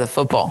defensive side of the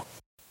football.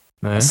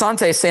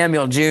 Asante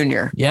Samuel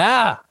Jr.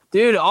 Yeah,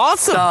 dude,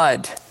 awesome.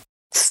 Stud.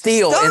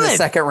 Steal in the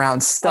second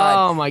round. Stud.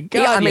 Oh, my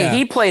God.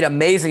 He played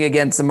amazing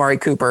against Amari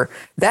Cooper.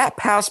 That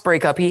pass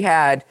breakup he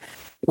had,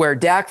 where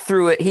Dak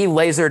threw it, he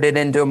lasered it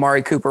into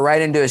Amari Cooper,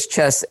 right into his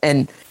chest,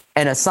 and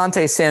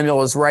Asante Samuel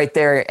was right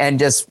there and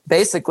just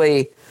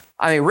basically,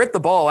 ripped the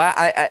ball out.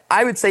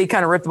 I would say he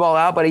kind of ripped the ball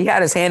out, but he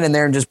had his hand in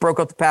there and just broke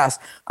up the pass.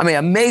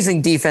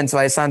 Amazing defense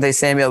by Asante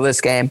Samuel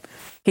this game.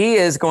 He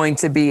is going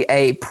to be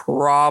a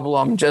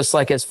problem, just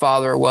like his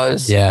father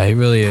was. Yeah, he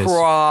really is.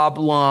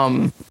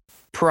 Problem.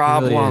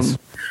 Really is.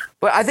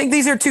 But I think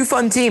these are 2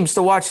 fun teams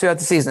to watch throughout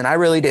the season. I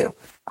really do.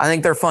 I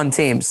think they're fun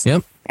teams.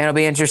 Yep. And it'll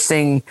be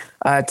interesting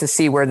to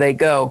see where they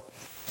go.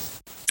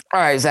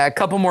 All right, Zach, a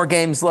couple more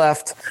games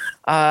left.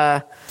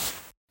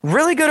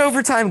 Really good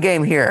overtime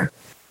game here.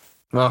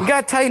 We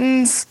got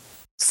Titans,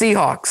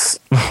 Seahawks.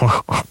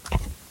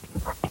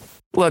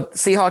 Look,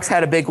 Seahawks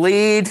had a big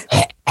lead.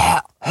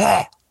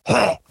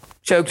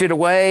 Choked it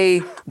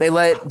away. They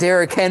let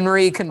Derrick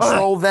Henry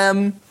control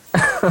them.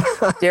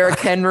 Derrick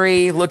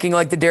Henry looking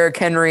like the Derrick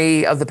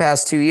Henry of the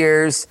past 2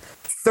 years.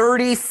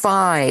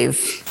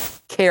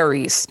 35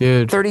 carries.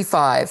 Dude.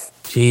 35.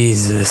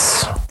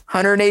 Jesus.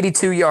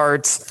 182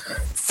 yards,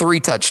 3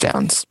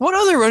 touchdowns. What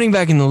other running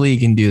back in the league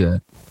can do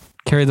that?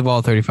 Carry the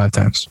ball 35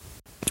 times.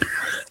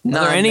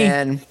 None, are there any?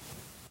 Man.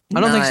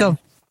 I don't think so.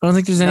 I don't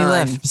think there's any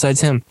left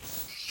besides him.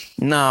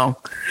 No.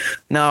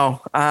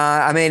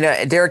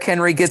 Derrick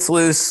Henry gets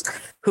loose.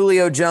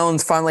 Julio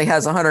Jones finally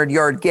has a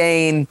 100-yard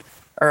gain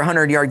or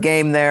 100-yard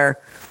game there.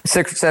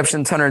 6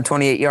 receptions,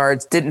 128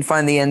 yards. Didn't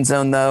find the end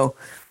zone, though.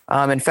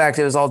 In fact,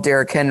 it was all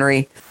Derrick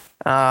Henry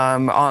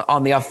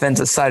on the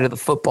offensive side of the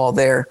football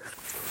there.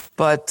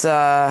 But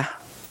a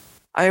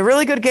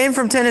really good game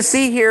from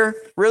Tennessee here.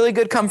 Really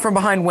good come from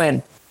behind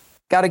win.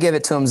 Got to give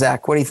it to him,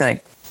 Zach. What do you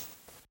think?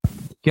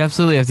 You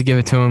absolutely have to give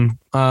it to him.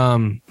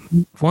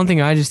 One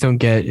thing I just don't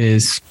get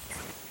is,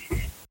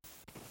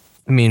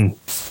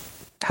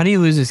 how do you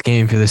lose this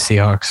game for the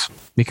Seahawks?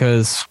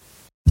 Because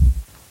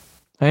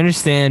I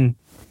understand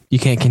you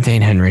can't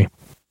contain Henry.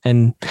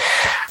 And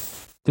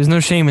there's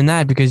no shame in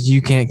that because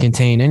you can't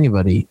contain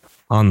anybody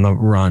on the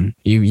run.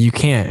 You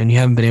can't, and you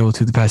haven't been able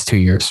to the past 2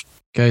 years.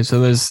 Okay,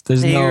 so there's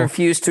you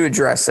refuse to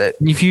address it.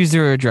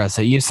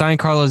 You sign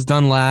Carlos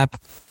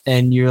Dunlap,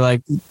 and you're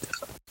like,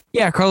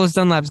 yeah, Carlos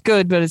Dunlap's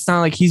good, but it's not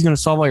like he's going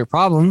to solve all your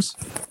problems.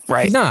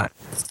 Right. He's not.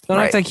 Don't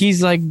act like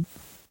he's like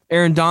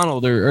Aaron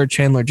Donald or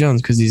Chandler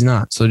Jones, because he's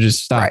not. So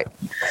just stop. Right.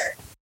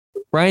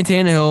 Ryan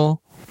Tannehill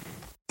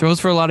throws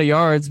for a lot of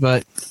yards,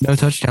 but no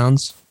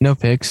touchdowns, no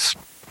picks.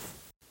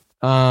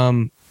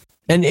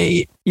 And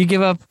you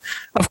give up,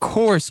 of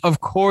course,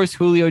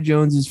 Julio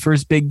Jones'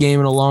 first big game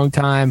in a long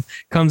time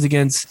comes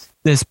against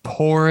this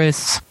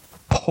porous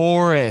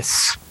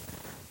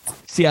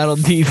Seattle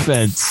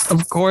defense.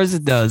 Of course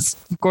it does.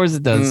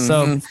 Mm-hmm.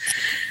 So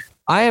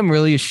I am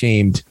really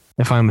ashamed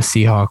if I'm a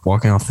Seahawk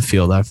walking off the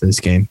field after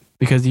this game,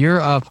 because you're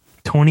up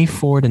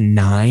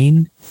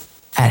 24-9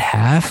 at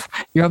half.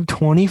 You're up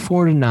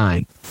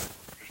 24-9.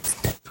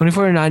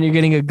 24-9. You're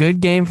getting a good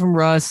game from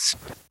Russ.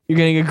 You're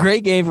getting a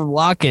great game from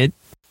Lockett.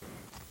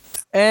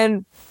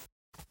 And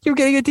you're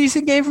getting a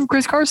decent game from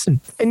Chris Carson.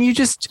 And you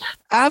just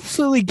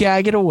absolutely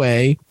gag it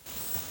away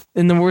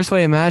in the worst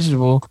way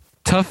imaginable.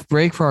 Tough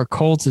break for our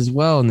Colts as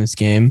well in this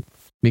game,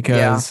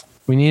 because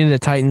we needed a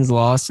Titans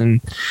loss. And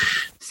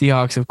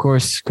Seahawks, of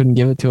course, couldn't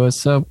give it to us.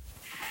 So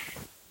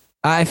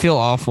I feel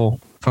awful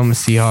from a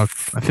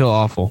Seahawk. I feel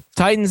awful.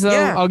 Titans, though,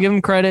 I'll give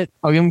them credit.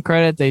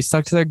 They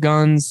stuck to their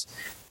guns.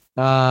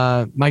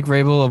 Mike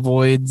Vrabel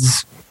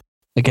avoids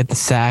get the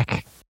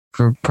sack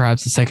for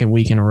perhaps the second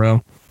week in a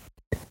row.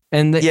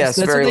 And that's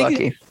very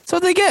lucky. That's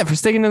what they get for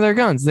sticking to their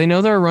guns. They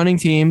know they're a running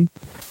team.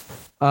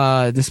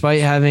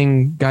 Despite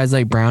having guys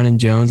like Brown and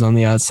Jones on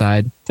the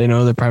outside, they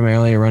know they're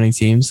primarily a running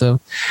team. So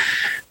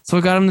that's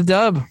what got them the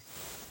dub.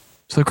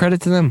 So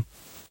credit to them.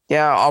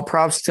 Yeah, all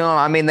props to them.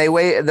 I mean, the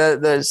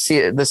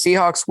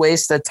Seahawks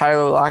waste the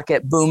Tyler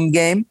Lockett boom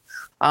game.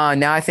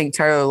 Now I think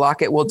Tyler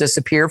Lockett will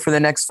disappear for the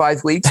next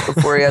 5 weeks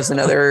before he has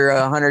another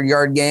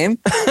 100-yard game.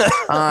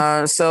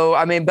 So,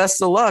 I mean,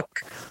 best of luck.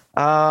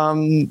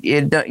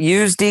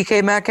 Use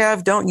DK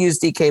Metcalf. Don't use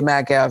DK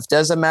Metcalf.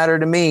 Doesn't matter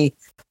to me,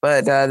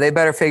 but they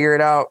better figure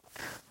it out.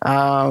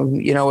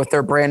 With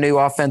their brand new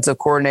offensive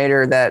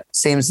coordinator that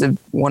seems to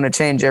want to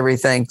change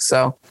everything.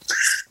 So,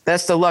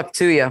 best of luck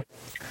to you.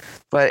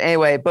 But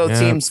anyway, both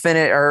teams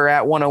are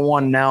at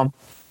 101 now.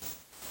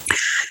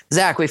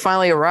 Zach, we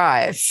finally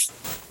arrive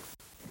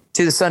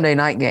to the Sunday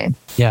night game.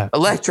 Yeah.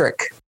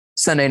 Electric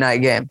Sunday night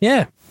game.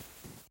 Yeah.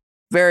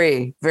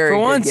 Very, very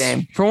good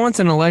game. For once,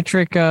 an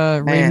electric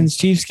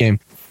Ravens-Chiefs game.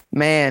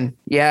 Man,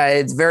 yeah,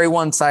 it's very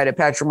one-sided.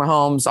 Patrick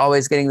Mahomes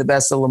always getting the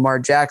best of Lamar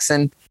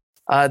Jackson.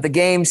 The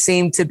game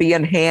seemed to be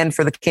in hand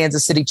for the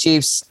Kansas City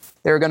Chiefs.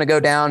 They were going to go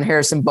down.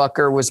 Harrison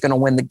Butker was going to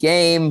win the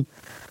game.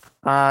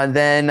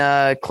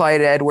 Then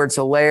Clyde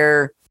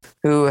Edwards-Helaire,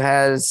 who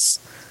has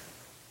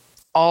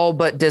all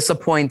but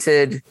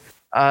disappointed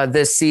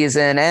this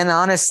season and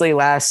honestly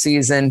last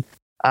season,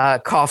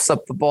 coughs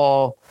up the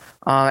ball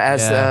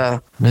as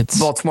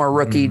Baltimore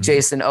rookie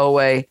Jason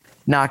Owe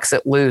knocks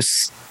it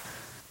loose.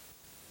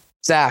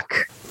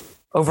 Zach,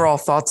 overall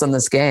thoughts on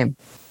this game?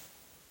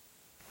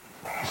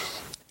 I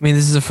mean,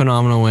 this is a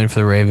phenomenal win for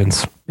the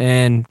Ravens.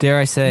 And dare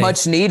I say...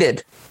 Much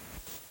needed.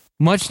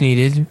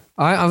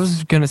 I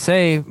was going to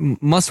say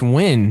must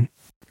win.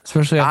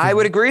 Especially after I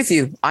would agree with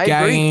you.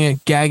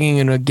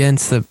 Gagging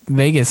against the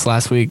Vegas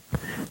last week.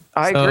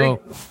 I agree.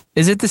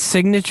 Is it the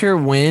signature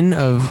win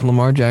of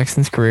Lamar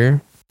Jackson's career?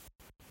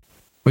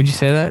 Would you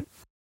say that?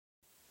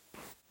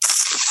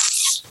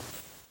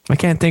 I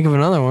can't think of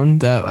another one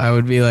that I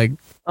would be like,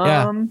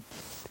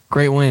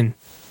 great win.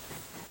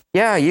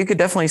 Yeah, you could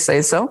definitely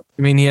say so.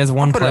 I mean, he has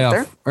one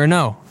playoff. Or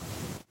no,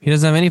 he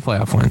doesn't have any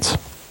playoff wins.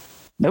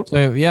 Nope.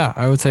 So, yeah,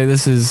 I would say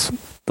this is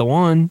the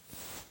one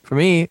for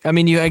me. I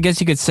mean, I guess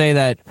you could say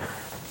that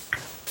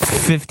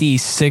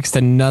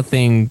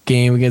 56-0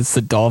 game against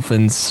the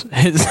Dolphins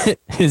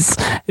is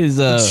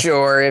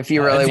sure, if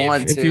you really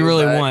want to. If you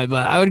really want,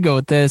 but I would go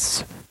with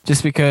this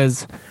just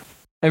because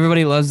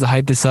everybody loves to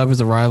hype this up as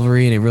a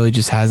rivalry, and it really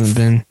just hasn't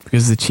been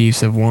because the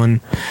Chiefs have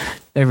won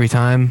every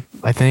time,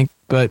 I think.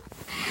 But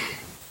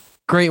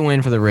great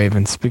win for the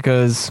Ravens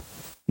because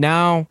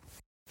now,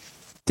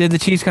 did the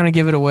Chiefs kind of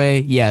give it away?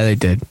 Yeah, they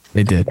did.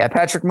 Yeah,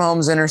 Patrick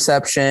Mahomes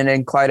interception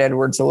and Clyde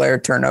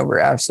Edwards-Helaire turnover,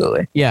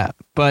 absolutely. Yeah,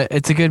 but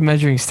it's a good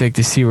measuring stick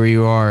to see where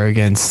you are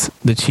against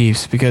the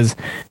Chiefs because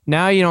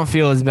now you don't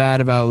feel as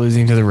bad about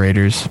losing to the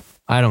Raiders.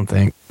 I don't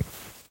think.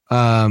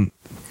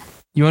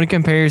 You want to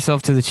compare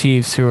yourself to the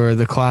Chiefs, who are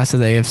the class of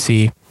the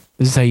AFC.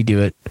 This is how you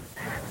do it.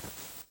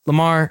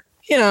 Lamar,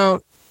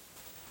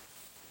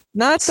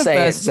 not the say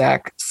best. It,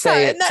 Zach.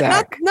 Say it,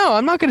 Zach. No,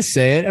 I'm not going to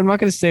say it. I'm not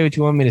going to say what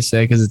you want me to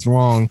say because it's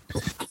wrong.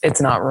 It's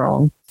not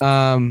wrong.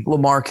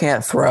 Lamar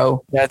can't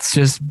throw. That's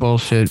just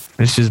bullshit.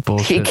 It's just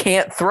bullshit. He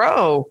can't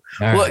throw.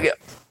 Look,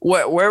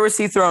 where was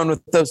he throwing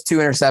with those 2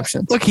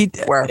 interceptions? Look,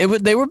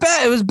 they were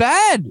bad. It was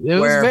bad.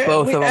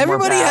 Both of them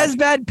everybody were bad. has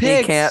bad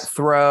picks. He can't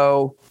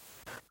throw.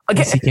 Okay,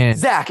 yes, he can.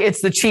 Zach,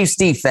 it's the Chiefs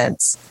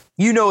defense.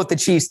 You know what the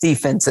Chiefs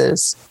defense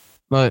is.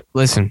 But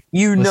listen.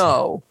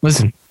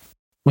 Listen.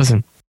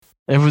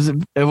 It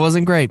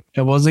wasn't great.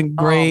 It wasn't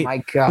great. Oh my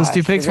God. Those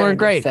 2 picks weren't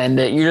great.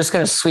 You're just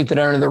going to sweep it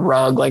under the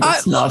rug like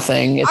it's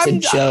nothing. It's a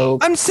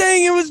joke. I'm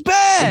saying it was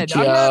bad.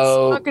 I'm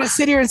not going to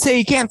sit here and say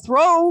he can't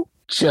throw.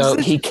 Joke.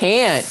 He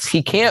can't.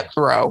 He can't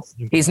throw.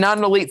 He's not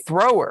an elite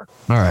thrower.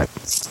 All right.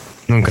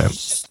 Okay.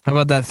 How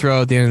about that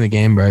throw at the end of the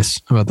game,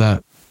 Bryce? How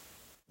about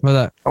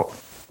that? Oh,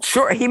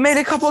 sure. He made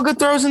a couple of good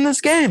throws in this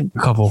game. A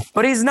couple.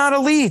 But he's not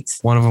elite.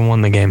 One of them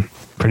won the game,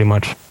 pretty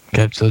much.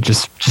 Okay, so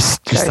just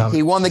stop.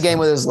 He won the game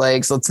with his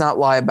legs. Let's not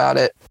lie about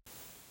it.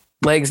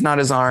 Legs, not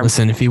his arm.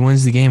 Listen, if he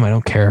wins the game, I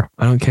don't care.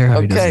 I don't care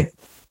how he does it.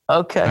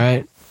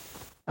 Okay.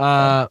 All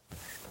right.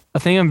 A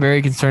thing I'm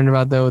very concerned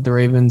about, though, with the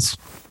Ravens,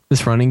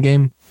 this running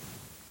game.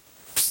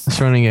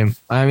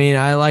 I mean,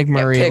 I like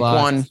Murray a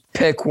lot.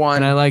 Pick one.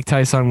 And I like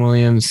Tyson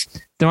Williams.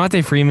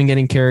 Devontae Freeman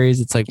getting carries.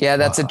 It's like, yeah,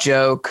 that's a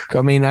joke.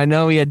 I mean, I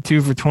know he had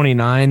 2 for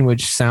 29,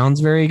 which sounds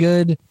very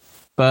good,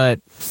 but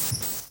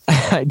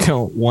I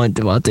don't want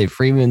Devontae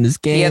Freeman in this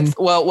game.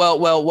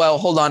 Well,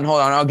 hold on.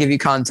 I'll give you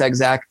context,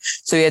 Zach.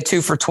 So he had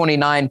 2 for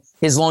 29.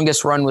 His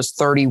longest run was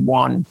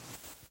 31,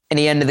 and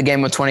he ended the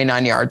game with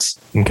 29 yards.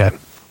 Okay.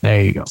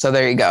 There you go. So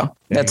there you go.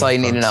 That's all you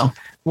need to know.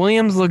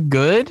 Williams looked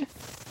good.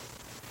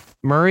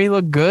 Murray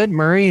looked good.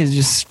 Murray is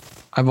just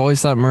I've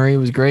always thought Murray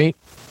was great.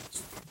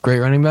 Great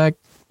running back.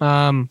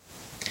 And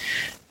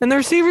the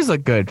receivers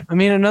look good. I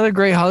mean, another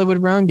great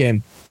Hollywood Brown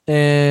game.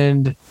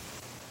 And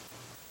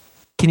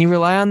can you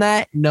rely on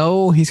that?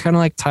 No, he's kind of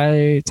like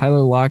Tyler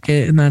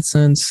Lockett in that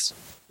sense.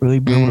 Really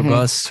boom or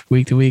bust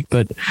week to week.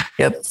 But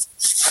Yep.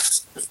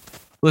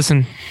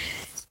 Listen,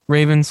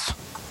 Ravens,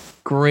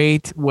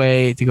 great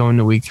way to go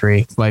into week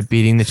 3 by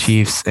beating the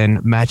Chiefs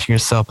and matching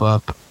yourself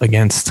up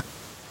against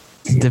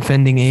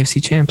defending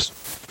AFC champs.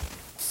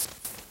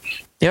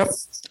 Yep.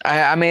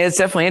 I mean, it's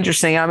definitely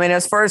interesting. I mean,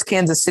 as far as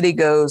Kansas City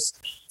goes,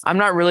 I'm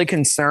not really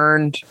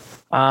concerned.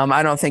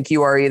 I don't think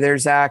you are either,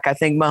 Zach. I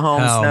think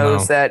Mahomes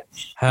knows that.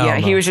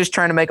 He was just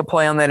trying to make a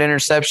play on that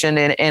interception,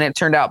 and it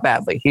turned out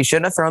badly. He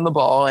shouldn't have thrown the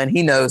ball, and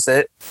he knows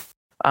it.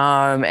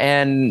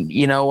 And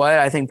you know what?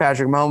 I think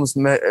Patrick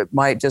Mahomes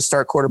might just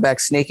start quarterback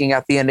sneaking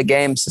at the end of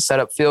games to set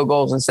up field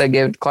goals instead of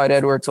give Clyde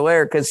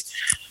Edwards-Helaire, because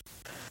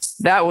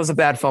that was a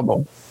bad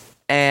fumble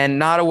and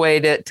not a way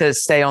to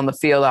stay on the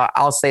field.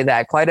 I'll say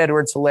that. Clyde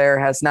Edwards-Helaire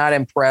has not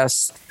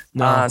impressed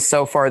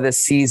so far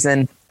this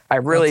season. I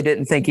really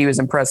didn't think he was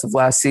impressive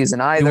last season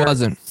either. He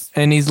wasn't.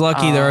 And he's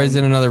lucky there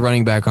isn't another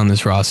running back on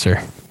this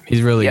roster.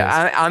 He's really is.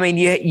 I mean,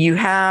 you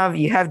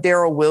have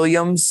Darrell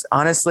Williams.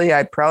 Honestly,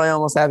 I'd probably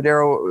almost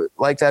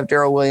like to have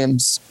Darrell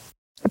Williams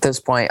at this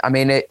point. I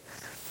mean,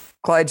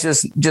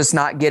 Clyde's just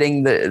not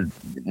getting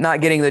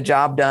the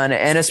job done,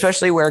 and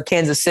especially where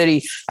Kansas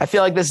City, I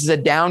feel like this is a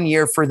down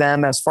year for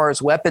them as far as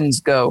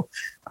weapons go.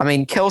 I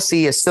mean,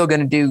 Kelsey is still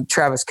going to do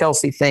Travis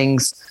Kelsey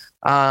things.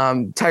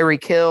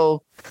 Tyreek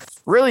Hill.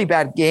 Really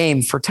bad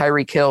game for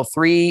Tyreek Hill.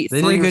 They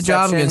did a good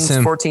job against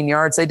him. 14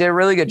 yards. They did a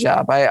really good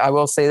job. I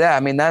will say that. I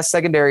mean, that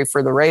secondary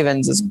for the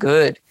Ravens is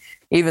good,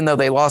 even though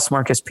they lost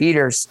Marcus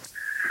Peters.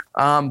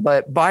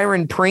 But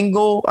Byron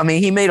Pringle, I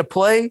mean, he made a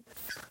play.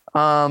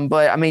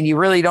 But I mean, you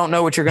really don't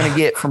know what you're going to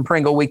get from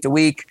Pringle week to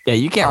week. Yeah,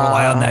 you can't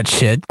rely on that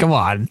shit. Come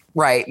on.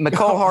 Right.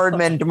 McCole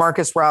Hardman,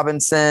 Demarcus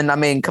Robinson. I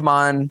mean, come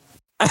on.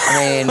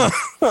 I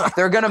mean,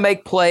 they're going to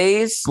make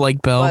plays.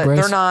 Blake Bell, but Bryce.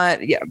 They're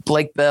not. Yeah,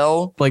 Blake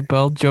Bell,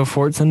 Joe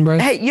Fortson,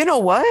 Bryce. Hey, you know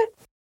what?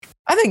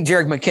 I think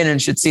Jerick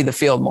McKinnon should see the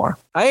field more.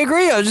 I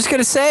agree. I was just going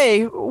to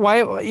say,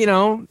 why,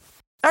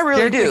 I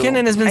really do.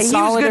 McKinnon has been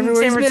solid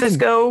everywhere in San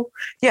Francisco.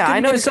 Yeah,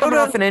 I know he's coming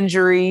off an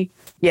injury.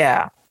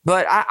 Yeah,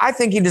 but I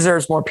think he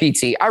deserves more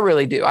PT. I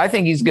really do. I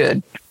think he's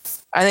good.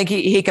 I think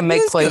he can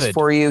make plays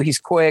for you. He's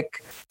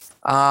quick.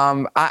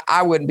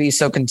 I wouldn't be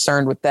so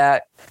concerned with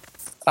that.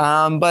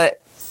 But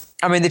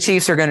I mean, the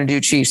Chiefs are going to do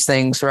Chiefs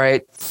things,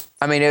 right?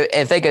 I mean,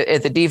 if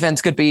the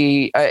defense could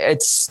be,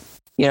 it's,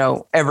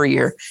 every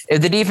year.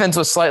 If the defense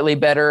was slightly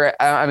better,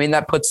 I mean,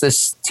 that puts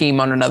this team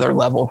on another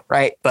level,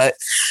 right? But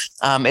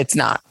it's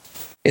not.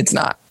 It's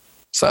not.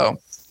 So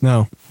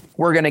no,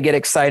 we're going to get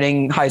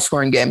exciting,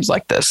 high-scoring games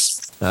like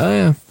this. Oh,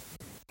 yeah.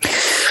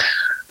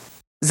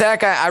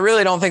 Zach, I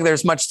really don't think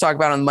there's much to talk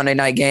about on the Monday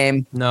night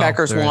game. No,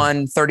 Packers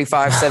won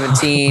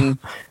 35-17.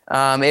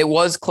 It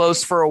was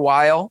close for a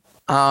while.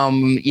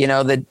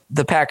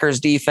 The Packers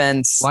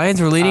defense. Lions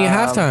were leading at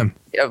halftime.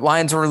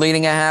 Lions were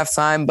leading at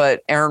halftime,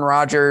 but Aaron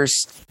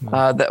Rodgers,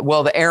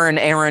 the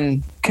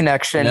Aaron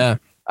connection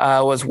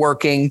was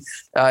working.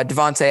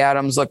 Devontae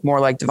Adams looked more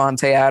like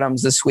Devontae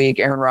Adams this week.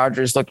 Aaron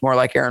Rodgers looked more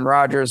like Aaron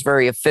Rodgers,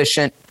 very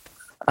efficient,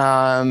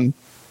 and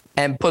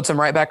puts him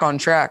right back on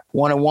track.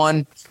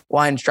 1-1.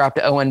 Lions dropped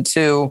to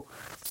 0-2.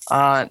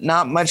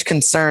 Not much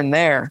concern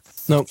there.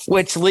 Nope.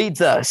 Which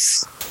leads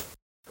us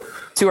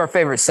to our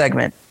favorite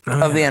segment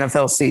of the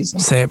NFL season.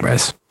 Say it,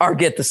 Bryce. Our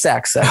Get the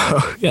Sack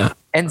segment. Oh, yeah.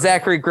 And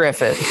Zachary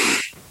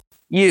Griffith,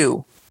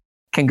 you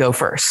can go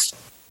first.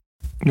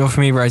 Go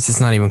for me, Bryce.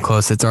 It's not even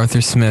close. It's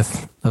Arthur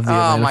Smith of the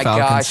Atlanta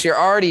Falcons. Gosh, you're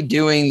already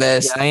doing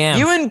this. Yeah, I am.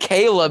 You and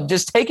Caleb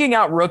just taking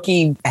out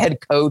rookie head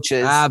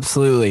coaches.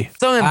 Absolutely.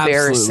 So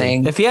embarrassing.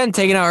 Absolutely. If he hadn't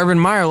taken out Urban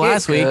Meyer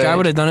last week, I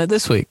would have done it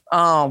this week.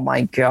 Oh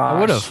my gosh. I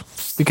would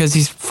have, because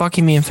he's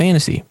fucking me in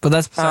fantasy. But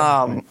that's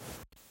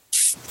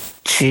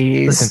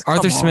jeez. Listen,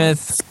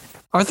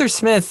 Arthur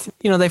Smith,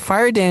 they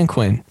fired Dan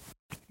Quinn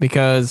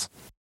because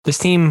this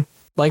team,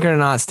 like it or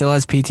not, still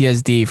has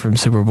PTSD from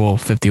Super Bowl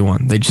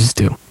 51. They just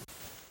do.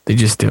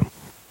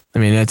 I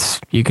mean,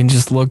 you can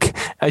just look.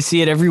 I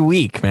see it every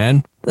week,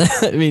 man.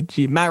 I mean,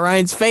 Matt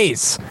Ryan's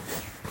face.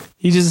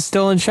 He's just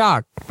still in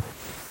shock.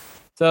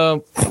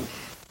 So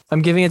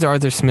I'm giving it to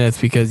Arthur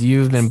Smith because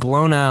you've been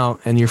blown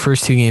out in your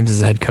first 2 games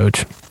as a head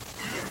coach.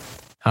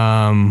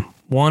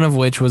 One of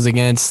which was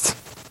against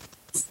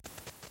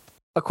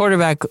a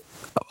quarterback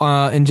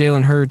in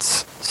Jalen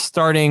Hurts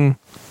starting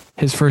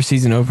his first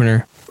season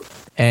opener,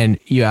 and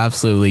you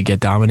absolutely get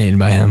dominated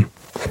by him.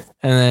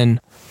 And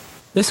then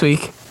this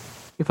week,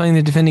 you're playing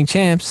the defending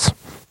champs,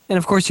 and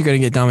of course you're going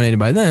to get dominated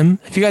by them.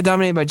 If you got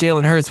dominated by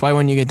Jalen Hurts, why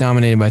wouldn't you get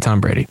dominated by Tom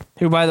Brady,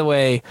 who, by the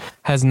way,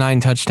 has 9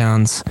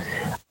 touchdowns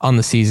on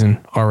the season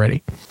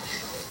already?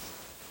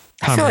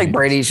 I feel like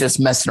Brady's just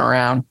messing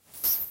around.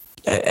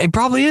 He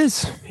probably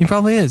is.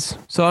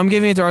 So I'm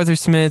giving it to Arthur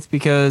Smith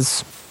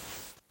because,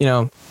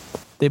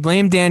 they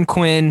blame Dan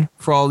Quinn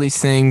for all these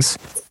things,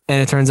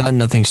 and it turns out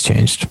nothing's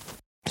changed.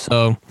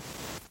 So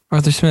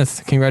Arthur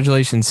Smith,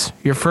 congratulations.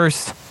 Your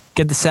first,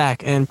 get the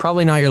sack, and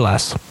probably not your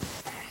last.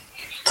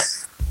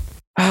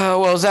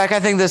 Well, Zach, I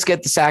think this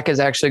get the sack is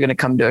actually going to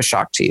come to a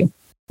shock to you.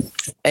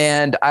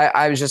 And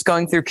I was just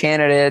going through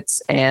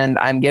candidates, and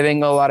I'm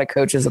giving a lot of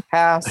coaches a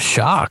pass. A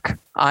shock.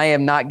 I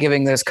am not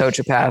giving this coach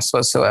a pass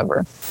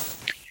whatsoever.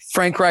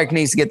 Frank Reich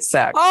needs to get the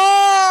sack.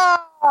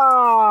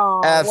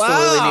 Oh,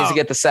 absolutely needs to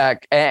get the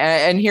sack.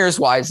 And here's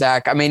why,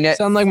 Zach. I mean,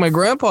 sound like my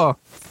grandpa.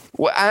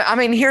 I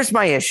mean, here's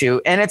my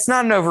issue, and it's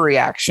not an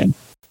overreaction.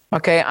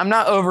 Okay, I'm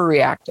not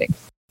overreacting.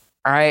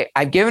 All right,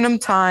 I've given him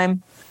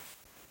time.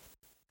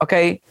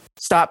 Okay,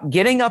 stop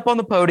getting up on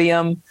the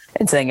podium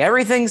and saying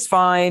everything's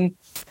fine,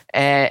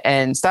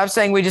 and stop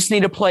saying we just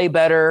need to play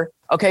better.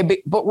 Okay,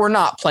 but we're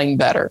not playing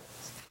better.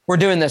 We're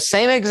doing the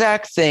same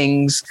exact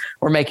things.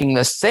 We're making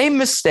the same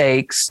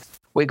mistakes.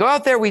 We go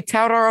out there, we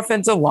tout our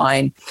offensive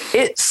line.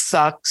 It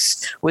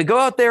sucks. We go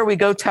out there, we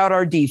go tout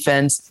our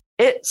defense.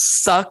 It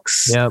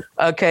sucks. Yep.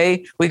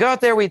 Okay. We go out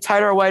there, we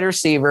tout our wide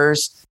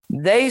receivers.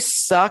 They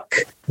suck.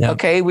 Yep.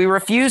 Okay. We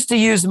refuse to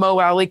use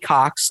Mo Alley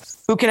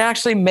Cox, who can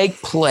actually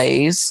make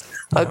plays.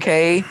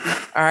 Okay.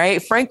 All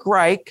right. Frank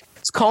Reich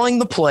is calling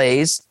the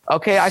plays.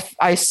 Okay.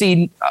 I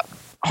see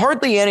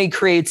hardly any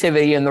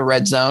creativity in the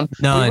red zone.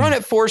 None. We run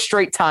it 4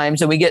 straight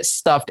times and we get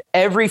stuffed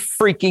every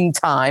freaking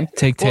time.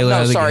 Take Taylor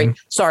out of the game.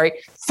 Sorry.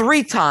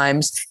 3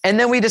 times. And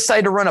then we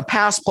decide to run a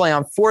pass play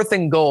on 4th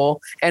and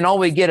goal, and all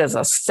we get is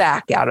a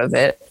sack out of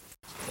it.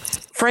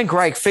 Frank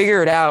Reich,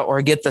 figure it out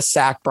or get the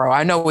sack, bro.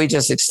 I know we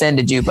just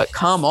extended you, but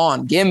come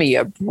on, give me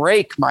a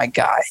break, my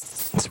guy.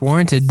 It's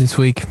warranted this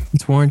week.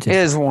 It's warranted. It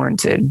is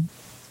warranted.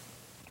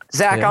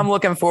 Zach, yeah. I'm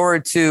looking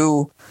forward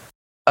to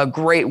a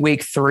great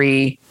week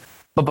 3.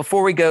 But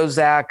before we go,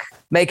 Zach,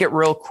 make it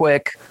real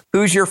quick.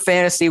 Who's your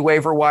fantasy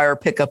waiver wire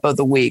pickup of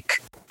the week?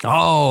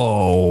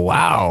 Oh,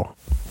 wow.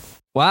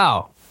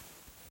 Wow.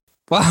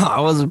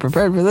 I wasn't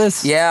prepared for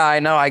this. Yeah, I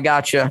know. I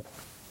got you.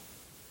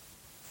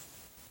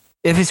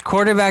 If his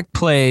quarterback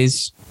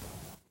plays,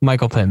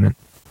 Michael Pittman.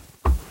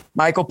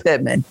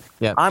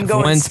 Yeah. I'm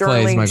going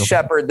Sterling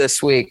Shepard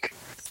this week.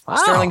 Wow.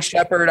 Sterling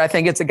Shepard, I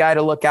think it's a guy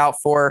to look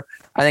out for.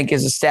 I think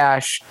is a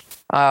stash.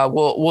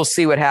 We'll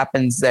see what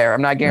happens there.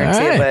 I'm not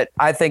guaranteeing it, but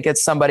I think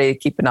it's somebody to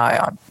keep an eye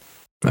on.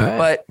 Right.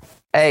 But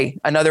hey,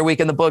 another week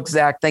in the books,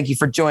 Zach. Thank you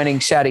for joining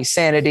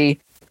ShaddaySanity.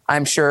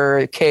 I'm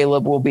sure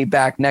Caleb will be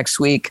back next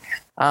week.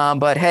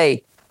 But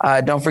hey,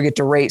 don't forget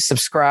to rate,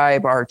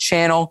 subscribe our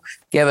channel,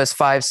 give us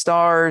 5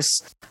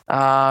 stars,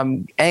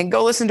 and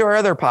go listen to our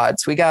other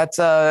pods. We got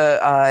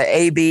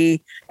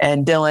AB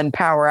and Dylan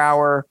Power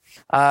Hour.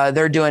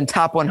 They're doing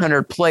top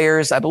 100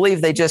 players. I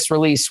believe they just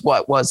released,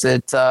 what was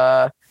it?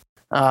 I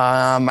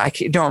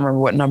don't remember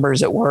what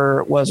numbers it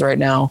was right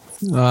now.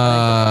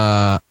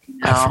 I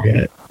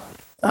forget.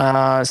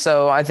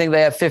 So I think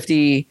they have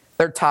 50,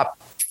 their top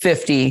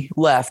 50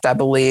 left, I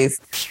believe.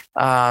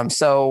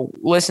 So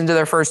listen to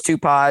their first 2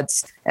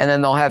 pods, and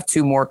then they'll have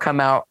 2 more come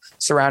out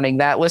surrounding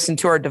that. Listen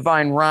to our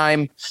Divine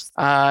Rhyme.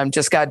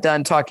 Just got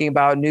done talking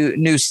about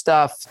new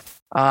stuff.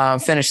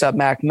 Finished up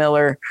Mac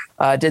Miller.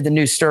 Did the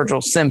new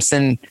Sturgill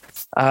Simpson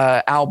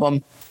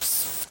album.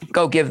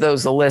 Go give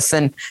those a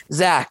listen.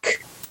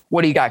 Zach,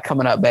 what do you got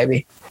coming up,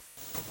 baby?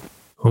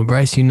 Well,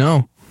 Bryce,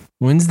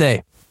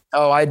 Wednesday.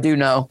 Oh, I do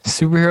know.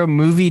 Superhero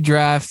movie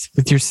draft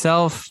with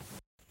yourself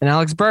and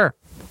Alex Burr.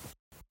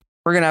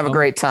 We're going to have a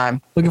great time.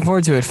 Looking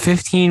forward to it.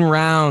 15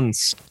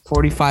 rounds,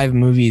 45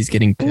 movies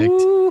getting picked.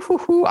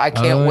 Ooh, I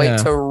can't wait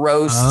to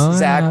roast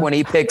Zach when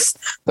he picks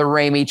the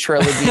Raimi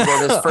trilogy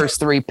with his first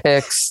 3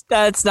 picks.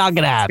 That's not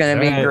going to happen. It's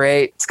going to be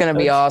great. It's going to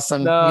be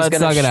awesome. No, he's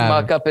going to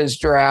schmuck up his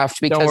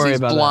draft because he's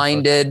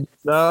blinded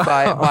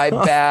by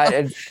bad.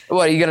 And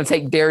what, are you going to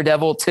take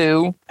Daredevil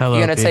too? Hello,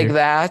 you're going to Peter. take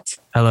that?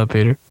 Hello,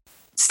 Peter.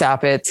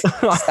 Stop it.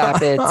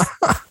 Stop it.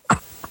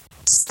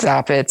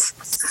 Stop it.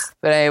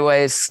 But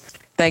anyways,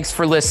 thanks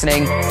for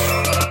listening,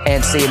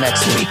 and see you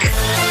next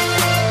week.